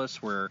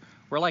helpless. We're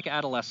like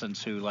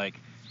adolescents who like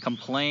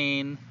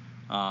complain.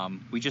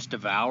 We just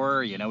devour.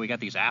 We got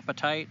these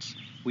appetites.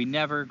 We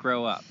never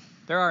grow up.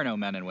 There are no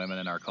men and women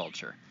in our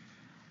culture.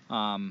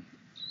 And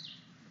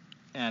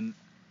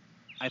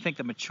I think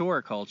the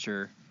mature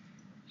culture,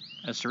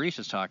 as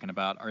Teresa's talking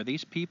about, are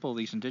these people,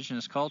 these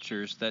indigenous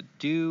cultures that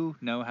do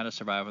know how to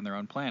survive on their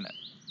own planet.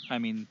 I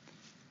mean,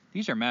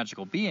 these are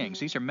magical beings.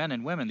 These are men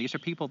and women. These are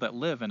people that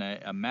live in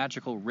a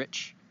magical,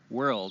 rich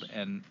world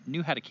and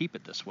knew how to keep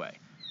it this way.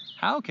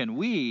 How can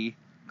we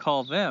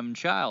call them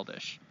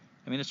childish?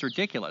 I mean, it's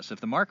ridiculous.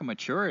 If the mark of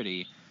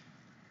maturity,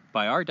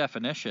 by our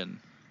definition,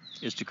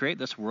 is to create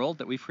this world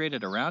that we've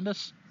created around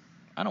us,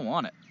 I don't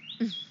want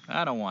it.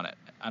 I don't want it.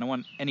 I don't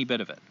want any bit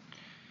of it.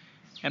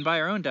 And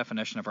by our own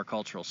definition of our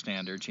cultural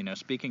standards,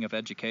 speaking of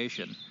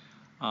education,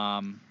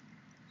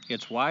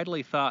 it's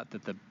widely thought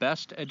that the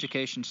best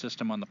education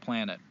system on the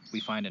planet we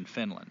find in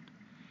Finland.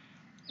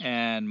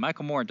 And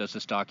Michael Moore does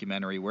this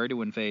documentary, Where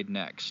to Invade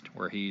Next,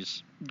 where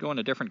he's going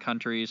to different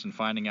countries and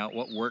finding out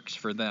what works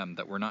for them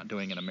that we're not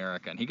doing in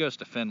America. And he goes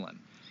to Finland.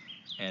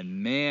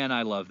 And man,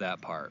 I love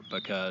that part,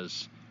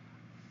 because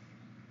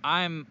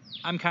I'm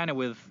kind of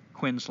with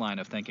Quinn's line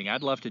of thinking.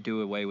 I'd love to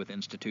do away with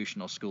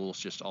institutional schools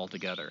just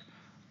altogether.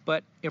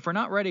 But if we're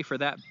not ready for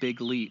that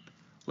big leap,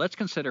 let's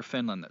consider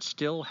Finland that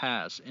still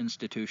has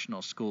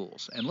institutional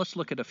schools. And let's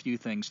look at a few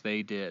things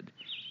they did.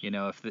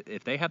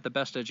 If they have the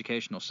best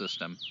educational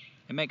system,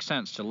 it makes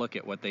sense to look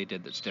at what they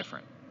did that's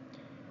different.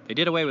 They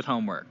did away with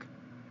homework.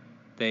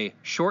 They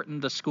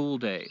shortened the school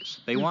days.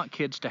 They want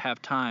kids to have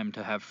time,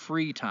 to have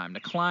free time, to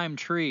climb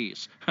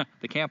trees.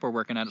 The camp we're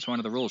working at, it's one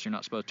of the rules. You're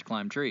not supposed to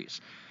climb trees.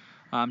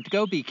 To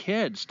go be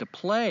kids, to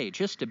play,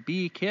 just to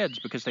be kids,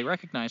 because they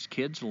recognize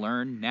kids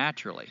learn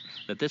naturally.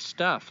 That this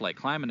stuff, like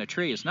climbing a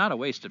tree, is not a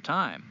waste of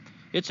time.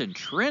 It's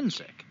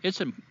intrinsic.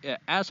 It's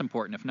as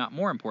important, if not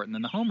more important,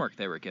 than the homework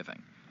they were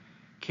giving.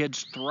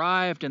 Kids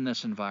thrived in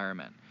this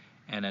environment.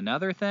 And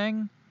another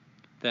thing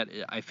that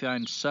I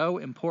find so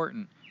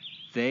important,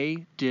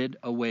 they did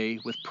away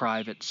with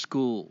private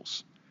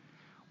schools.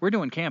 We're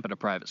doing camp at a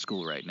private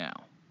school right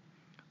now.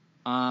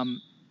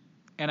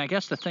 And I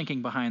guess the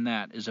thinking behind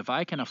that is, if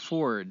I can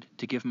afford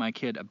to give my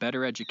kid a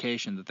better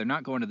education, that they're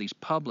not going to these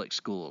public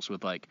schools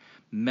with like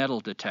metal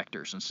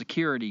detectors and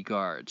security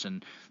guards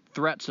and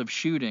threats of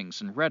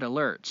shootings and red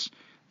alerts,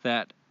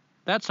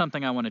 that's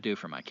something I want to do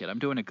for my kid. I'm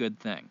doing a good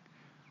thing.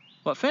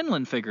 What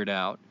Finland figured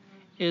out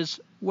is,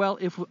 well,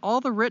 if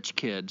all the rich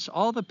kids,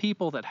 all the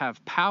people that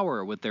have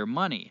power with their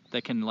money,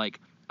 that can like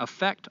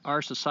affect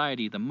our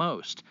society the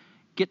most,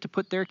 get to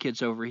put their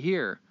kids over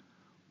here,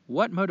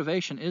 what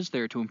motivation is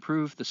there to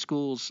improve the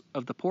schools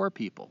of the poor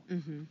people?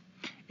 Mm-hmm.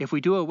 if we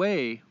do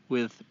away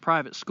with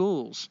private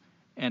schools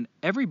and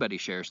everybody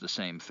shares the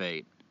same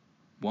fate,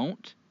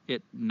 won't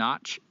it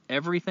notch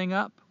everything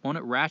up? Won't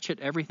it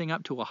ratchet everything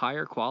up to a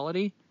higher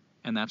quality?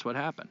 And that's what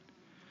happened.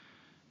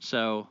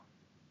 So,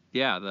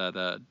 yeah,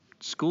 the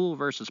school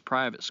versus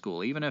private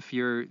school. Even if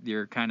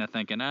you're kind of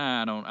thinking,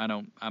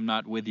 I'm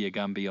not with you,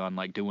 Gumby, on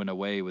like doing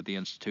away with the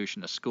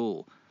institution of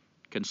school.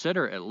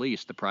 Consider at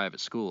least the private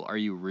school. Are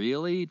you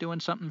really doing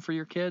something for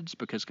your kids?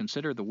 Because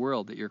consider the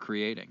world that you're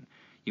creating.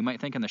 You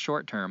might think in the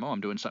short term, I'm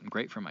doing something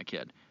great for my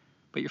kid.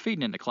 But you're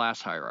feeding into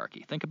class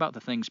hierarchy. Think about the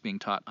things being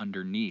taught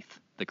underneath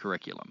the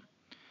curriculum.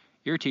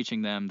 You're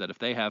teaching them that if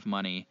they have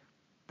money,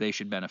 they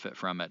should benefit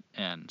from it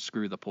and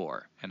screw the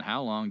poor. And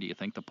how long do you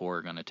think the poor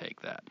are going to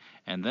take that?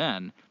 And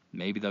then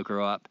maybe they'll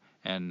grow up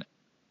and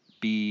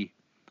be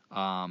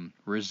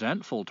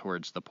resentful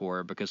towards the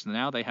poor because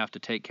now they have to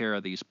take care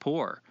of these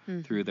poor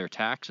through their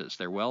taxes,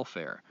 their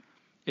welfare.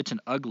 It's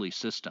an ugly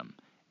system,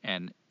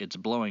 and it's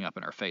blowing up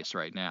in our face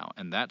right now,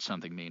 and that's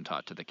something being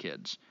taught to the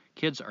kids.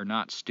 Kids are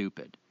not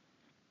stupid.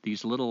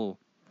 These little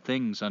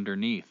things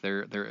underneath,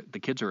 the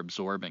kids are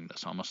absorbing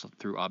this almost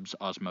through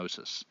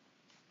osmosis.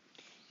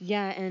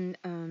 Yeah, and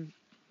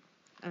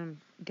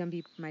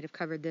Gumby might have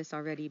covered this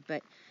already,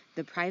 but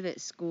the private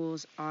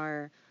schools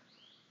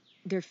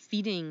they're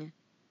feeding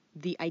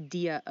the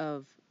idea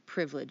of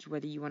privilege,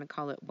 whether you want to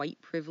call it white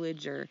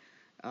privilege or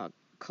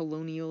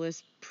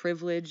colonialist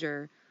privilege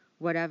or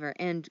whatever,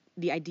 and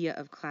the idea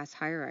of class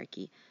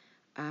hierarchy.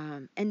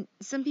 And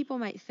some people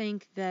might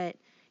think that,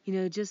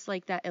 just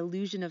like that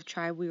illusion of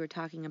tribe we were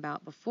talking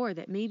about before,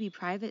 that maybe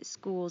private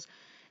schools,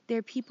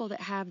 they're people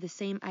that have the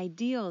same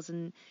ideals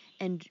and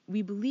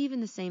we believe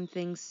in the same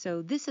things,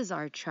 so this is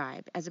our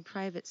tribe as a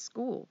private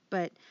school.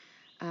 But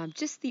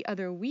just the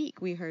other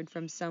week, we heard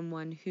from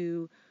someone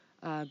who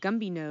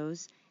Gumby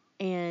knows,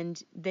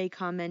 and they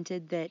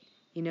commented that,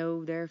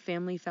 their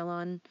family fell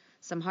on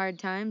some hard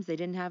times. They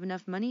didn't have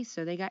enough money,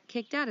 so they got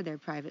kicked out of their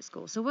private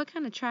school. So what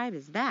kind of tribe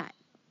is that?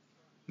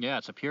 Yeah,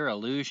 it's a pure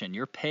illusion.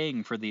 You're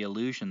paying for the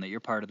illusion that you're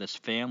part of this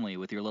family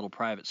with your little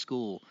private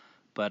school.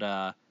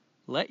 But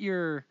let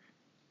your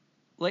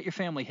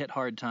family hit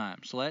hard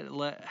times.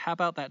 How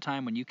about that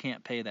time when you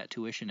can't pay that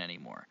tuition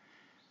anymore?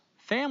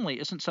 Family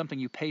isn't something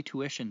you pay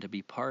tuition to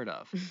be part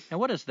of. And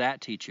what does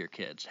that teach your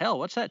kids? Hell,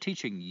 what's that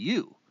teaching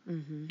you?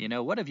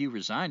 What have you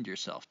resigned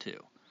yourself to?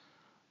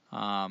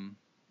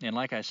 And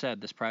like I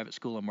said, this private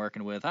school I'm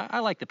working with, I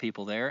like the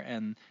people there,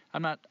 and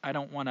one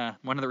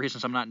of the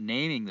reasons I'm not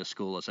naming the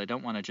school is I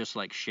don't want to just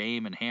like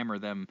shame and hammer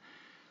them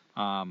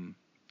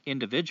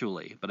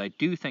individually, but I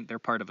do think they're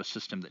part of a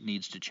system that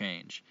needs to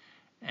change.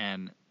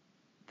 And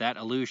that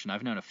illusion,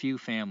 I've known a few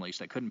families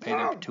that couldn't pay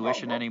their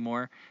tuition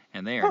anymore,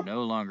 and they are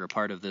no longer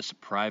part of this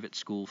private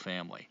school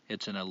family.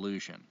 It's an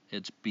illusion.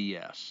 It's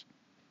BS.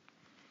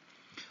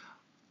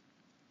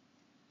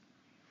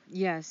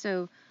 Yeah,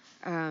 so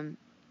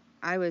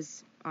I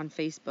was on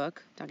Facebook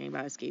talking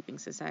about Escaping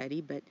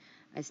Society, but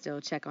I still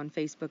check on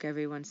Facebook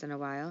every once in a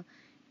while.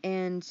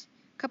 And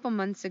a couple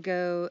months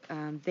ago,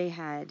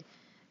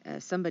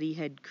 somebody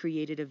had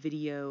created a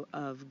video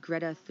of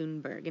Greta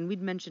Thunberg, and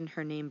we'd mentioned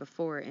her name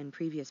before in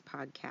previous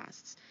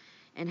podcasts,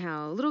 and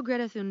how little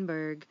Greta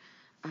Thunberg,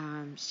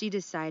 she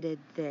decided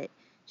that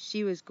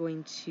she was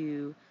going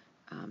to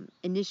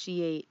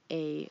initiate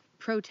a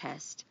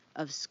protest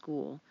of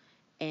school,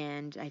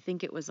 and I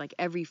think it was like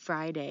every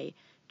Friday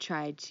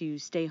tried to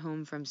stay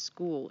home from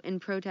school in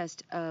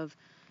protest of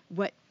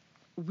what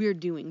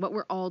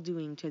we're all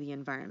doing to the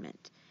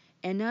environment.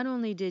 And not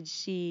only did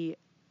she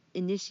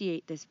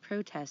initiate this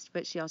protest,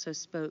 but she also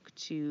spoke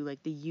to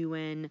like the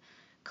UN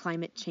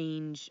Climate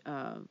Change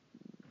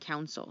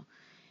Council.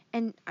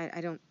 And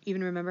I don't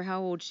even remember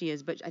how old she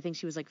is, but I think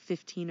she was like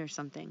 15 or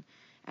something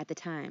at the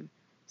time.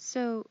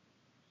 So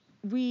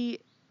we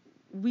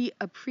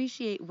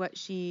appreciate what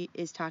she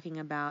is talking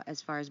about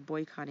as far as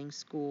boycotting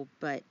school,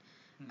 but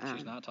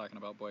she's not talking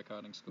about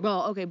boycotting school.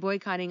 Well, okay,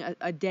 boycotting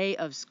a day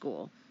of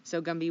school.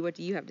 So, Gumby, what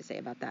do you have to say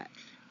about that?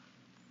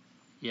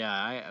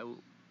 Yeah,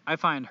 I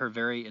find her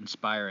very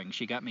inspiring.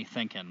 She got me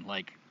thinking,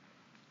 like,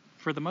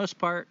 for the most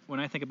part, when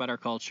I think about our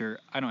culture,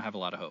 I don't have a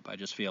lot of hope. I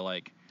just feel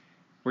like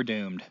we're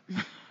doomed.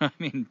 I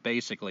mean,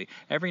 basically.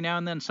 Every now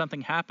and then something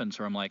happens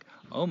where I'm like,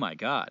 oh my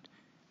God,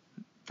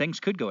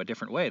 things could go a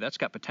different way. That's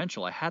got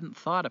potential. I hadn't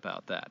thought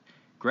about that.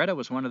 Greta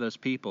was one of those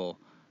people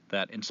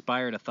that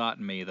inspired a thought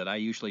in me that I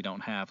usually don't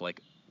have, like,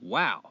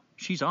 wow,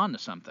 she's on to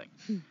something.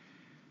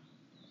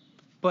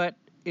 But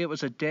it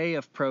was a day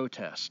of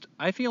protest.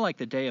 I feel like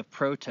the day of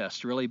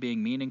protest really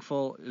being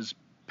meaningful is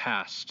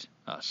past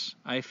us.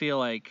 I feel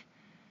like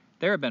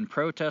there have been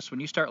protests when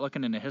you start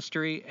looking into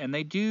history, and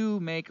they do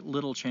make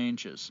little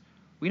changes.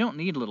 We don't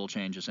need little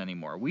changes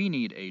anymore. We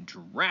need a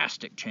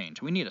drastic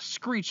change. We need a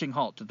screeching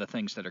halt to the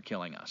things that are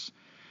killing us.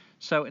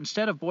 So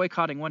instead of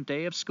boycotting one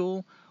day of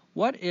school,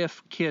 what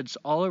if kids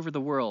all over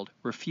the world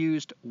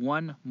refused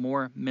one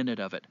more minute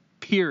of it?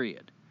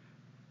 Period.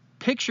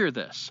 Picture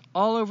this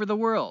all over the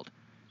world.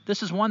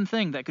 This is one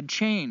thing that could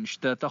change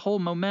the whole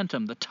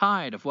momentum, the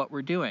tide of what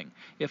we're doing.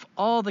 If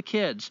all the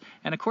kids,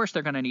 and of course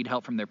they're going to need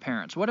help from their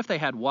parents. What if they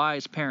had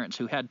wise parents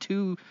who had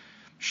two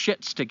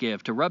shits to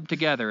give, to rub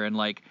together and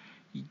like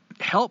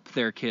help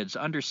their kids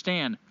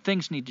understand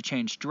things need to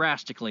change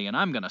drastically and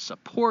I'm going to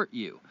support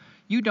you.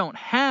 You don't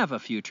have a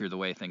future the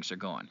way things are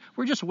going.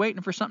 We're just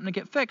waiting for something to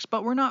get fixed,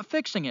 but we're not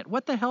fixing it.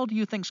 What the hell do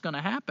you think's going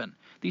to happen?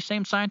 These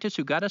same scientists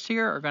who got us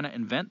here are going to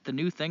invent the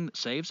new thing that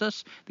saves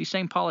us. These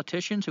same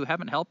politicians who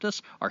haven't helped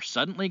us are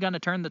suddenly going to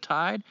turn the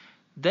tide.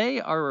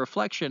 They are a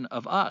reflection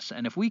of us,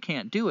 and if we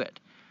can't do it,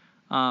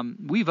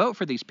 we vote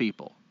for these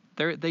people.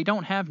 They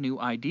don't have new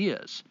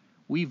ideas.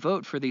 We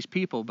vote for these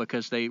people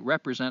because they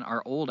represent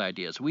our old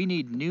ideas. We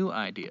need new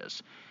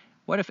ideas.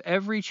 What if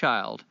every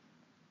child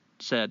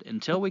said,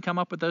 until we come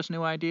up with those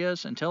new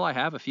ideas, until I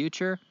have a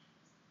future,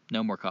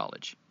 no more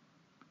college,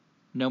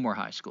 no more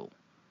high school,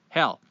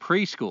 hell,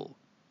 preschool,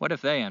 what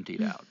if they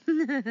emptied out?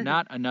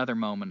 Not another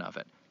moment of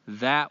it.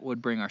 That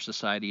would bring our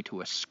society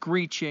to a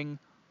screeching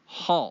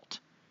halt,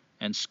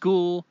 and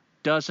school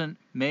doesn't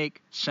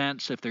make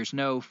sense if there's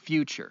no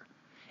future.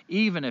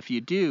 Even if you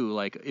do,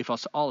 like if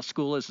all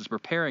school is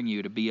preparing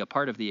you to be a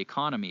part of the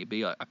economy,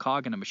 be a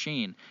cog in a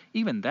machine,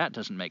 even that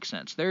doesn't make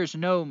sense. There's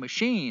no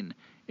machine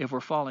if we're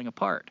falling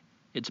apart.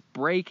 It's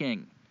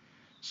breaking.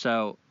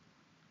 So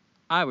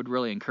I would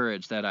really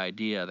encourage that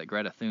idea that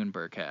Greta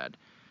Thunberg had,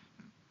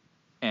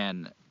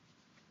 and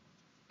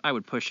I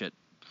would push it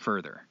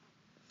further.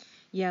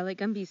 Yeah, like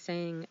Gumby's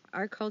saying,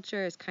 our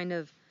culture is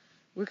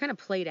we're kind of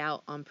played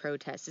out on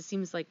protests. It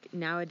seems like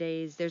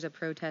nowadays there's a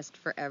protest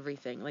for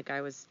everything. Like I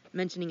was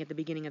mentioning at the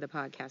beginning of the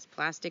podcast,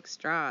 plastic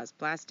straws,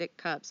 plastic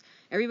cups.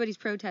 Everybody's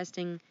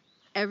protesting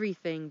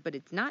everything, but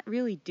it's not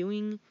really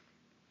doing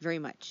very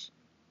much.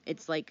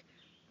 It's like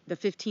the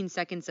 15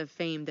 seconds of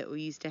fame that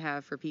we used to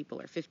have for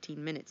people, or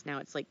 15 minutes. Now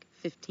it's like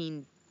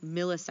 15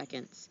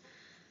 milliseconds.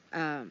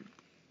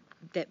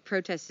 That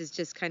protest is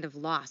just kind of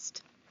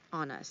lost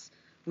on us.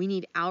 We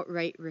need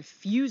outright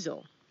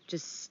refusal.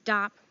 Just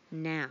stop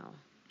now.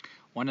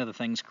 One of the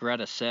things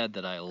Greta said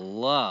that I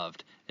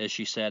loved is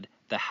she said,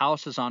 the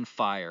house is on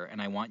fire and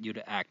I want you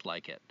to act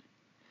like it.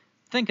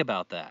 Think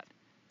about that.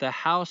 The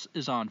house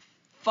is on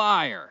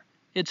fire.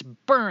 It's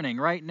burning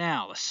right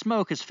now. The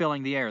smoke is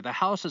filling the air. The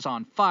house is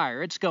on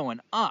fire. It's going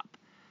up.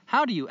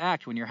 How do you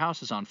act when your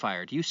house is on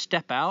fire? Do you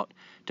step out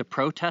to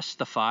protest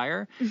the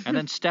fire and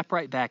then step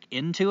right back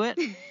into it?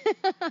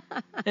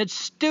 It's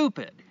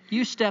stupid.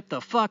 You step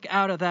the fuck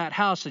out of that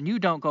house and you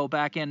don't go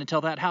back in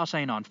until that house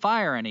ain't on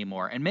fire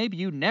anymore. And maybe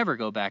you never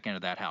go back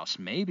into that house.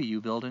 Maybe you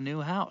build a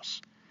new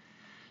house.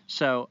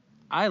 So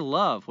I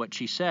love what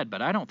she said,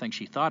 but I don't think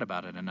she thought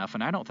about it enough,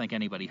 and I don't think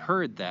anybody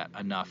heard that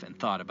enough and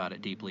thought about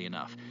it deeply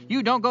enough.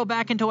 You don't go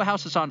back into a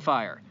house that's on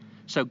fire.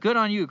 So good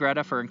on you,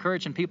 Greta, for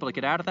encouraging people to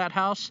get out of that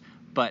house,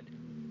 but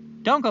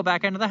don't go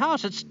back into the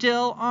house. It's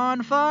still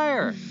on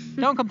fire.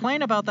 Don't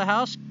complain about the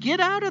house. Get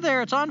out of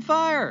there. It's on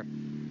fire.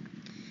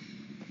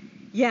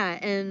 Yeah,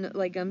 and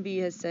like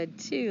Gumby has said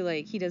too,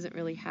 like he doesn't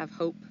really have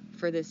hope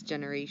for this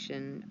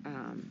generation.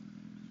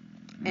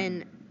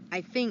 And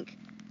I think,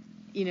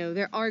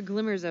 there are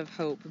glimmers of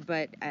hope,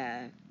 but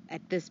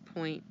at this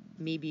point,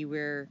 maybe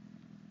we're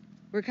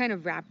kind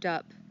of wrapped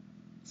up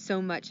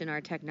so much in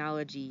our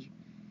technology,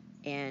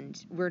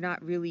 and we're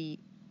not really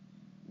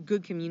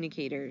good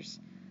communicators,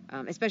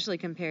 especially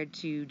compared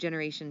to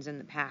generations in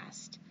the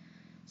past.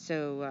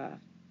 So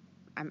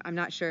I'm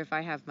not sure if I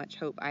have much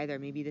hope either.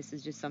 Maybe this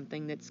is just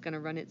something that's going to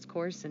run its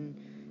course, and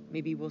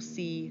maybe we'll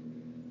see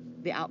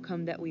the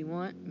outcome that we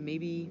want.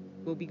 Maybe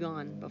we'll be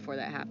gone before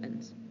that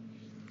happens.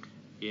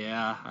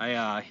 Yeah,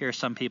 I hear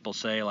some people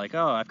say, like,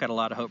 oh, I've got a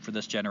lot of hope for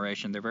this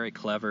generation. They're very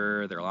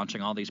clever. They're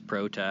launching all these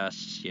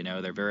protests.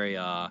 They're very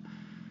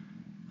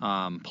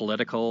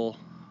political.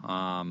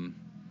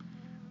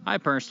 I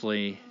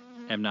personally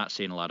am not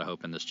seeing a lot of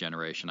hope in this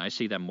generation. I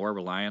see them more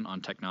reliant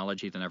on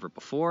technology than ever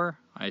before.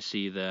 I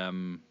see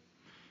them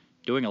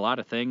doing a lot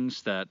of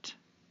things that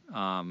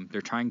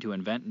they're trying to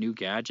invent new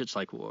gadgets.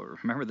 Like,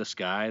 remember this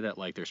guy that,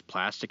 like, there's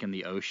plastic in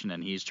the ocean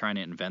and he's trying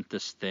to invent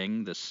this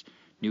thing, this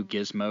new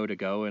gizmo to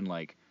go and,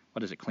 like,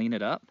 what is it, clean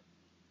it up?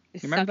 You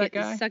remember that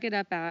guy? Suck it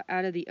up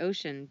out of the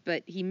ocean,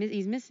 but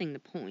he's missing the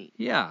point.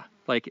 Yeah,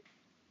 like,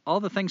 all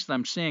the things that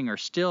I'm seeing are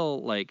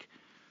still, like,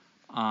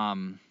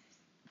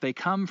 they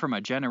come from a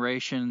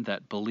generation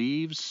that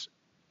believes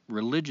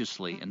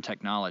religiously in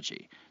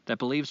technology, that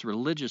believes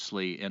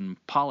religiously in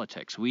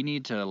politics. We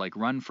need to, like,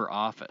 run for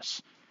office.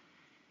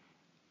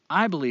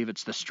 I believe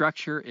it's the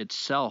structure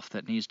itself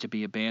that needs to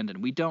be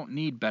abandoned. We don't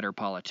need better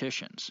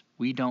politicians.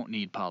 We don't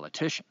need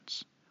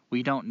politicians.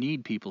 We don't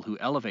need people who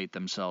elevate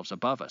themselves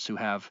above us,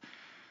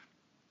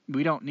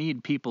 we don't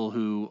need people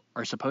who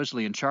are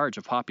supposedly in charge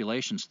of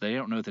populations. They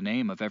don't know the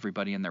name of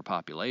everybody in their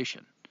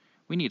population.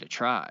 We need a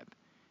tribe,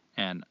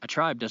 and a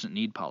tribe doesn't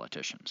need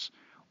politicians.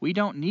 We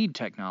don't need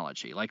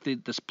technology, like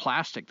this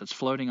plastic that's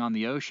floating on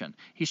the ocean.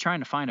 He's trying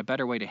to find a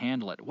better way to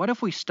handle it. What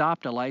if we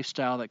stopped a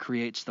lifestyle that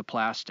creates the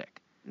plastic?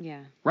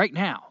 Yeah. Right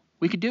now.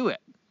 We could do it.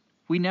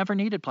 We never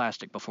needed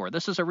plastic before.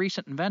 This is a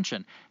recent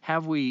invention.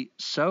 Have we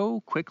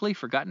so quickly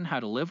forgotten how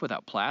to live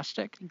without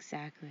plastic?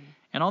 Exactly.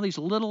 And all these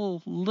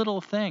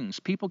little things.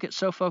 People get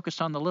so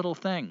focused on the little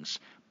things.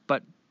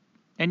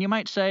 And you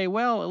might say,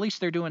 well, at least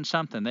they're doing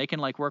something. They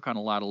can work on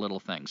a lot of little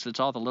things.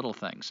 It's all the little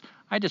things.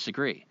 I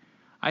disagree.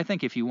 I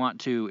think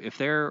if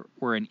there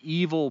were an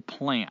evil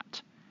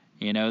plant,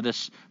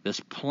 this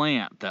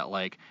plant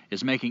that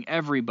is making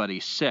everybody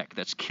sick,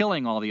 that's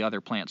killing all the other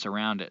plants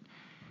around it,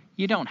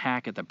 you don't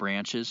hack at the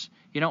branches.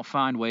 You don't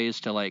find ways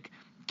to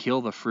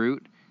kill the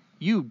fruit.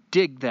 You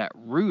dig that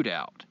root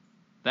out.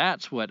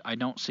 That's what I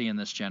don't see in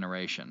this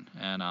generation.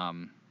 And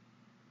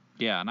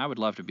and I would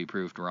love to be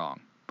proved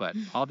wrong. But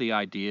all the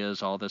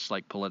ideas, all this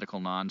political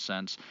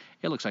nonsense,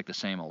 it looks like the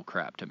same old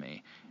crap to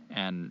me.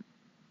 And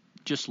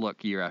just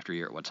look year after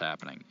year at what's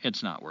happening.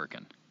 It's not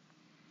working.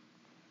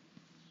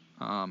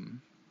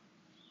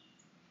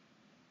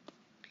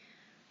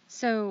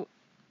 So,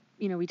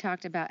 we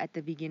talked about at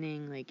the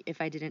beginning,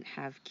 if I didn't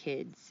have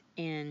kids.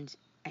 And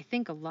I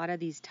think a lot of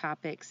these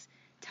topics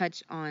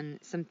touch on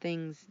some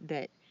things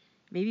that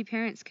maybe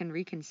parents can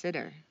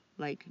reconsider.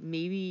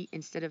 Maybe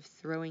instead of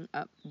throwing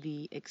up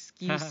the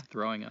excuse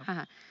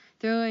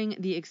throwing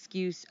the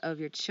excuse of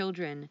your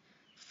children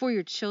for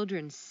your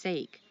children's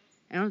sake.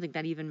 I don't think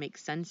that even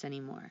makes sense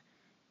anymore.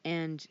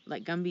 And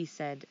like Gumby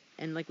said,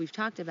 and like we've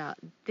talked about,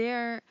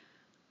 there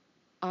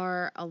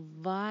are a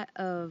lot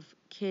of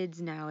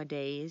kids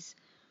nowadays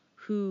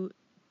who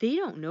they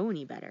don't know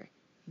any better.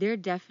 They're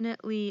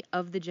definitely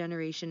of the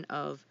generation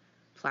of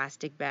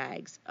plastic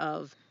bags,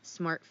 of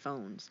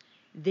smartphones.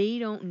 They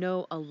don't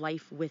know a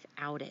life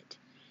without it.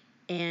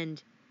 And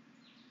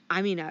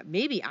I mean,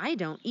 maybe I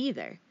don't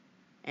either.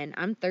 And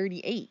I'm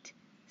 38.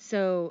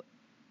 So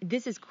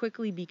this is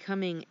quickly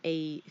becoming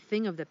a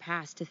thing of the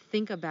past to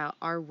think about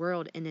our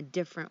world in a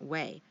different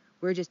way.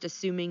 We're just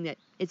assuming that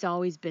it's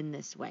always been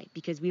this way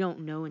because we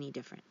don't know any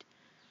different.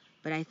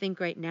 But I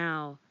think right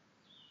now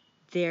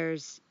there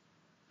is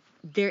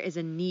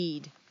a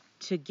need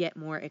to get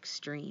more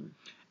extreme.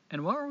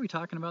 And what were we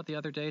talking about the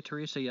other day,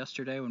 Teresa,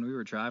 yesterday when we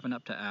were driving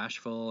up to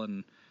Asheville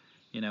and,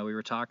 we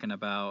were talking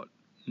about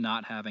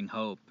not having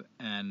hope.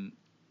 And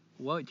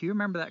do you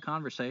remember that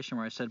conversation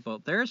where I said, well,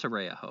 there's a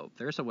ray of hope.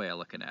 There's a way of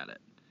looking at it.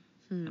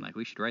 And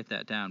we should write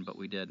that down, but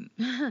we didn't.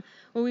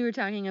 Well, we were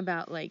talking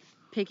about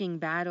picking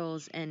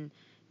battles and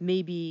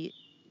maybe,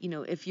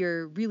 if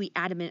you're really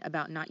adamant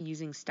about not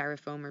using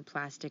styrofoam or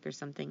plastic or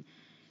something,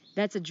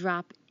 that's a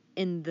drop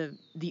in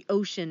the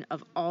ocean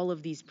of all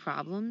of these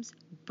problems,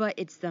 but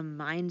it's the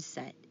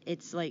mindset.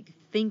 It's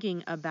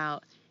thinking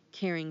about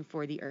caring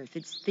for the earth.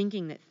 It's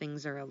thinking that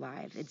things are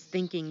alive. It's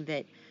thinking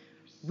that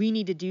we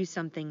need to do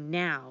something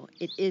now.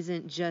 It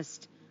isn't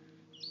just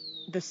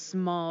the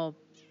small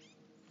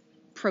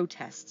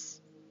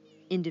protests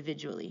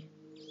individually.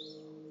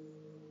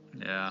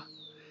 Yeah.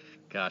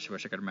 Gosh, I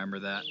wish I could remember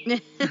that.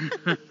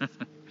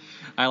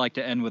 I like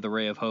to end with a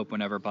ray of hope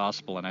whenever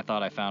possible, and I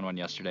thought I found one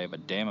yesterday,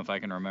 but damn if I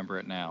can remember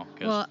it now.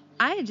 Well,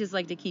 I just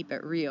like to keep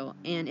it real,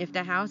 and if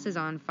the house is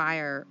on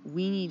fire,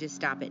 we need to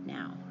stop it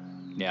now.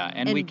 Yeah,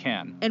 and we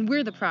can. And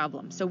we're the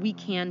problem, so we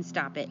can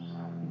stop it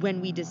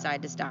when we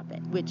decide to stop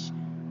it, which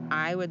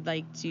I would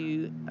like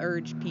to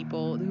urge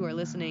people who are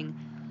listening,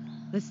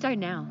 let's start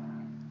now.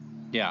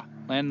 Yeah,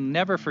 and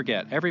never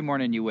forget, every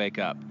morning you wake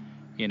up,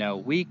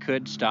 we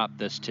could stop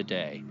this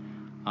today.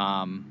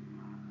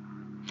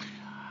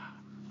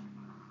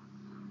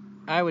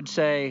 I would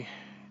say,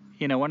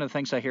 one of the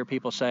things I hear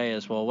people say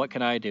is, well, what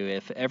can I do?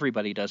 If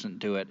everybody doesn't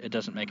do it, it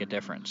doesn't make a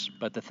difference.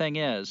 But the thing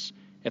is,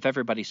 if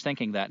everybody's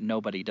thinking that,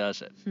 nobody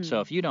does it.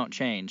 So if you don't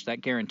change,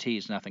 that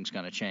guarantees nothing's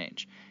going to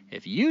change.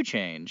 If you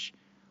change,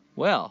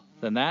 well,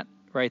 then that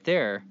right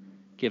there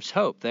gives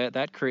hope.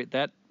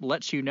 That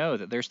lets you know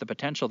that there's the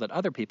potential that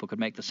other people could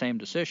make the same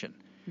decision.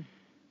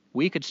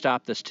 We could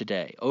stop this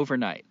today,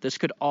 overnight. This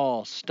could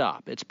all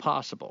stop. It's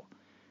possible.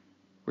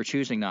 We're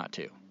choosing not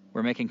to.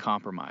 We're making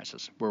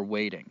compromises. We're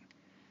waiting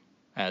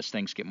as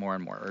things get more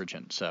and more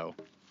urgent. So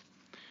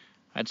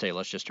I'd say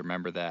let's just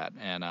remember that.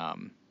 And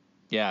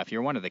if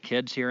you're one of the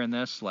kids hearing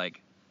this,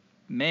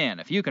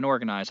 man, if you can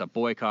organize a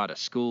boycott of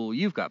school,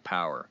 you've got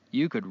power.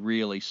 You could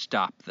really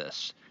stop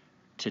this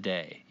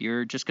today.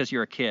 Just because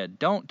you're a kid,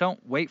 don't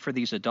wait for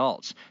these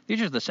adults.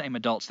 These are the same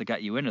adults that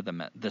got you into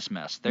this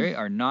mess. They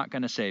are not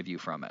going to save you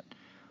from it.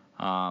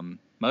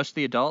 Most of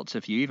the adults,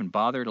 if you even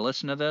bother to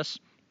listen to this,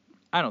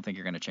 I don't think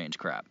you're going to change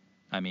crap.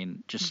 I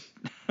mean, just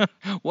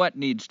what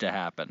needs to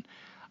happen?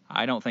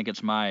 I don't think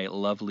it's my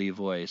lovely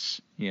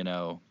voice,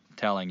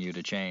 telling you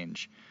to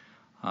change.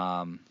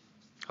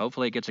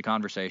 Hopefully it gets a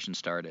conversation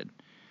started.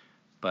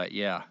 But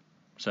yeah,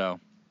 so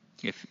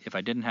if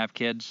I didn't have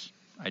kids,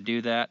 I'd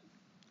do that.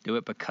 Do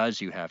it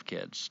because you have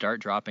kids. Start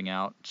dropping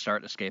out.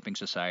 Start escaping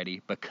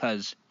society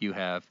because you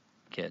have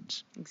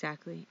kids.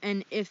 Exactly.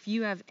 And if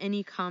you have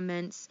any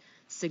comments,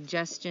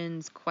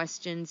 suggestions,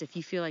 questions, if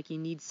you feel like you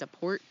need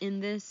support in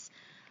this,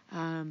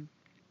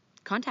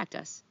 contact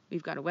us.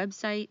 We've got a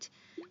website.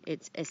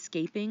 It's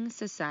Escaping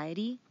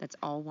Society. That's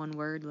all one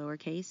word,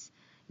 lowercase.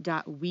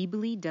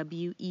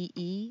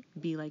 Weebly,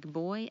 B like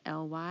boy,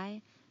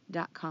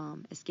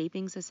 ly.com.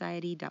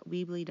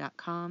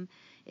 escapingsociety.weebly.com.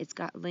 It's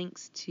got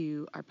links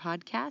to our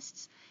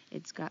podcasts.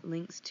 It's got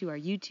links to our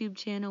YouTube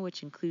channel,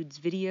 which includes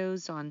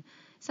videos on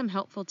some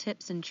helpful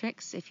tips and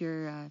tricks if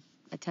you're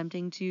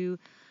attempting to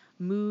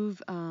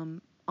move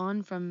on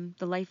from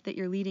the life that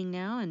you're leading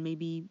now and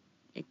maybe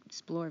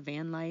explore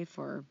van life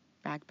or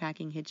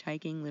backpacking,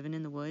 hitchhiking, living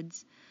in the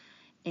woods.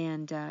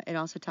 And it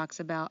also talks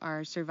about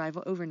our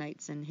survival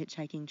overnights and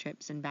hitchhiking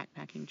trips and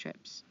backpacking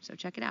trips. So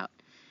check it out.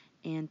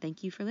 And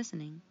thank you for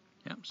listening.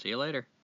 Yep. See you later.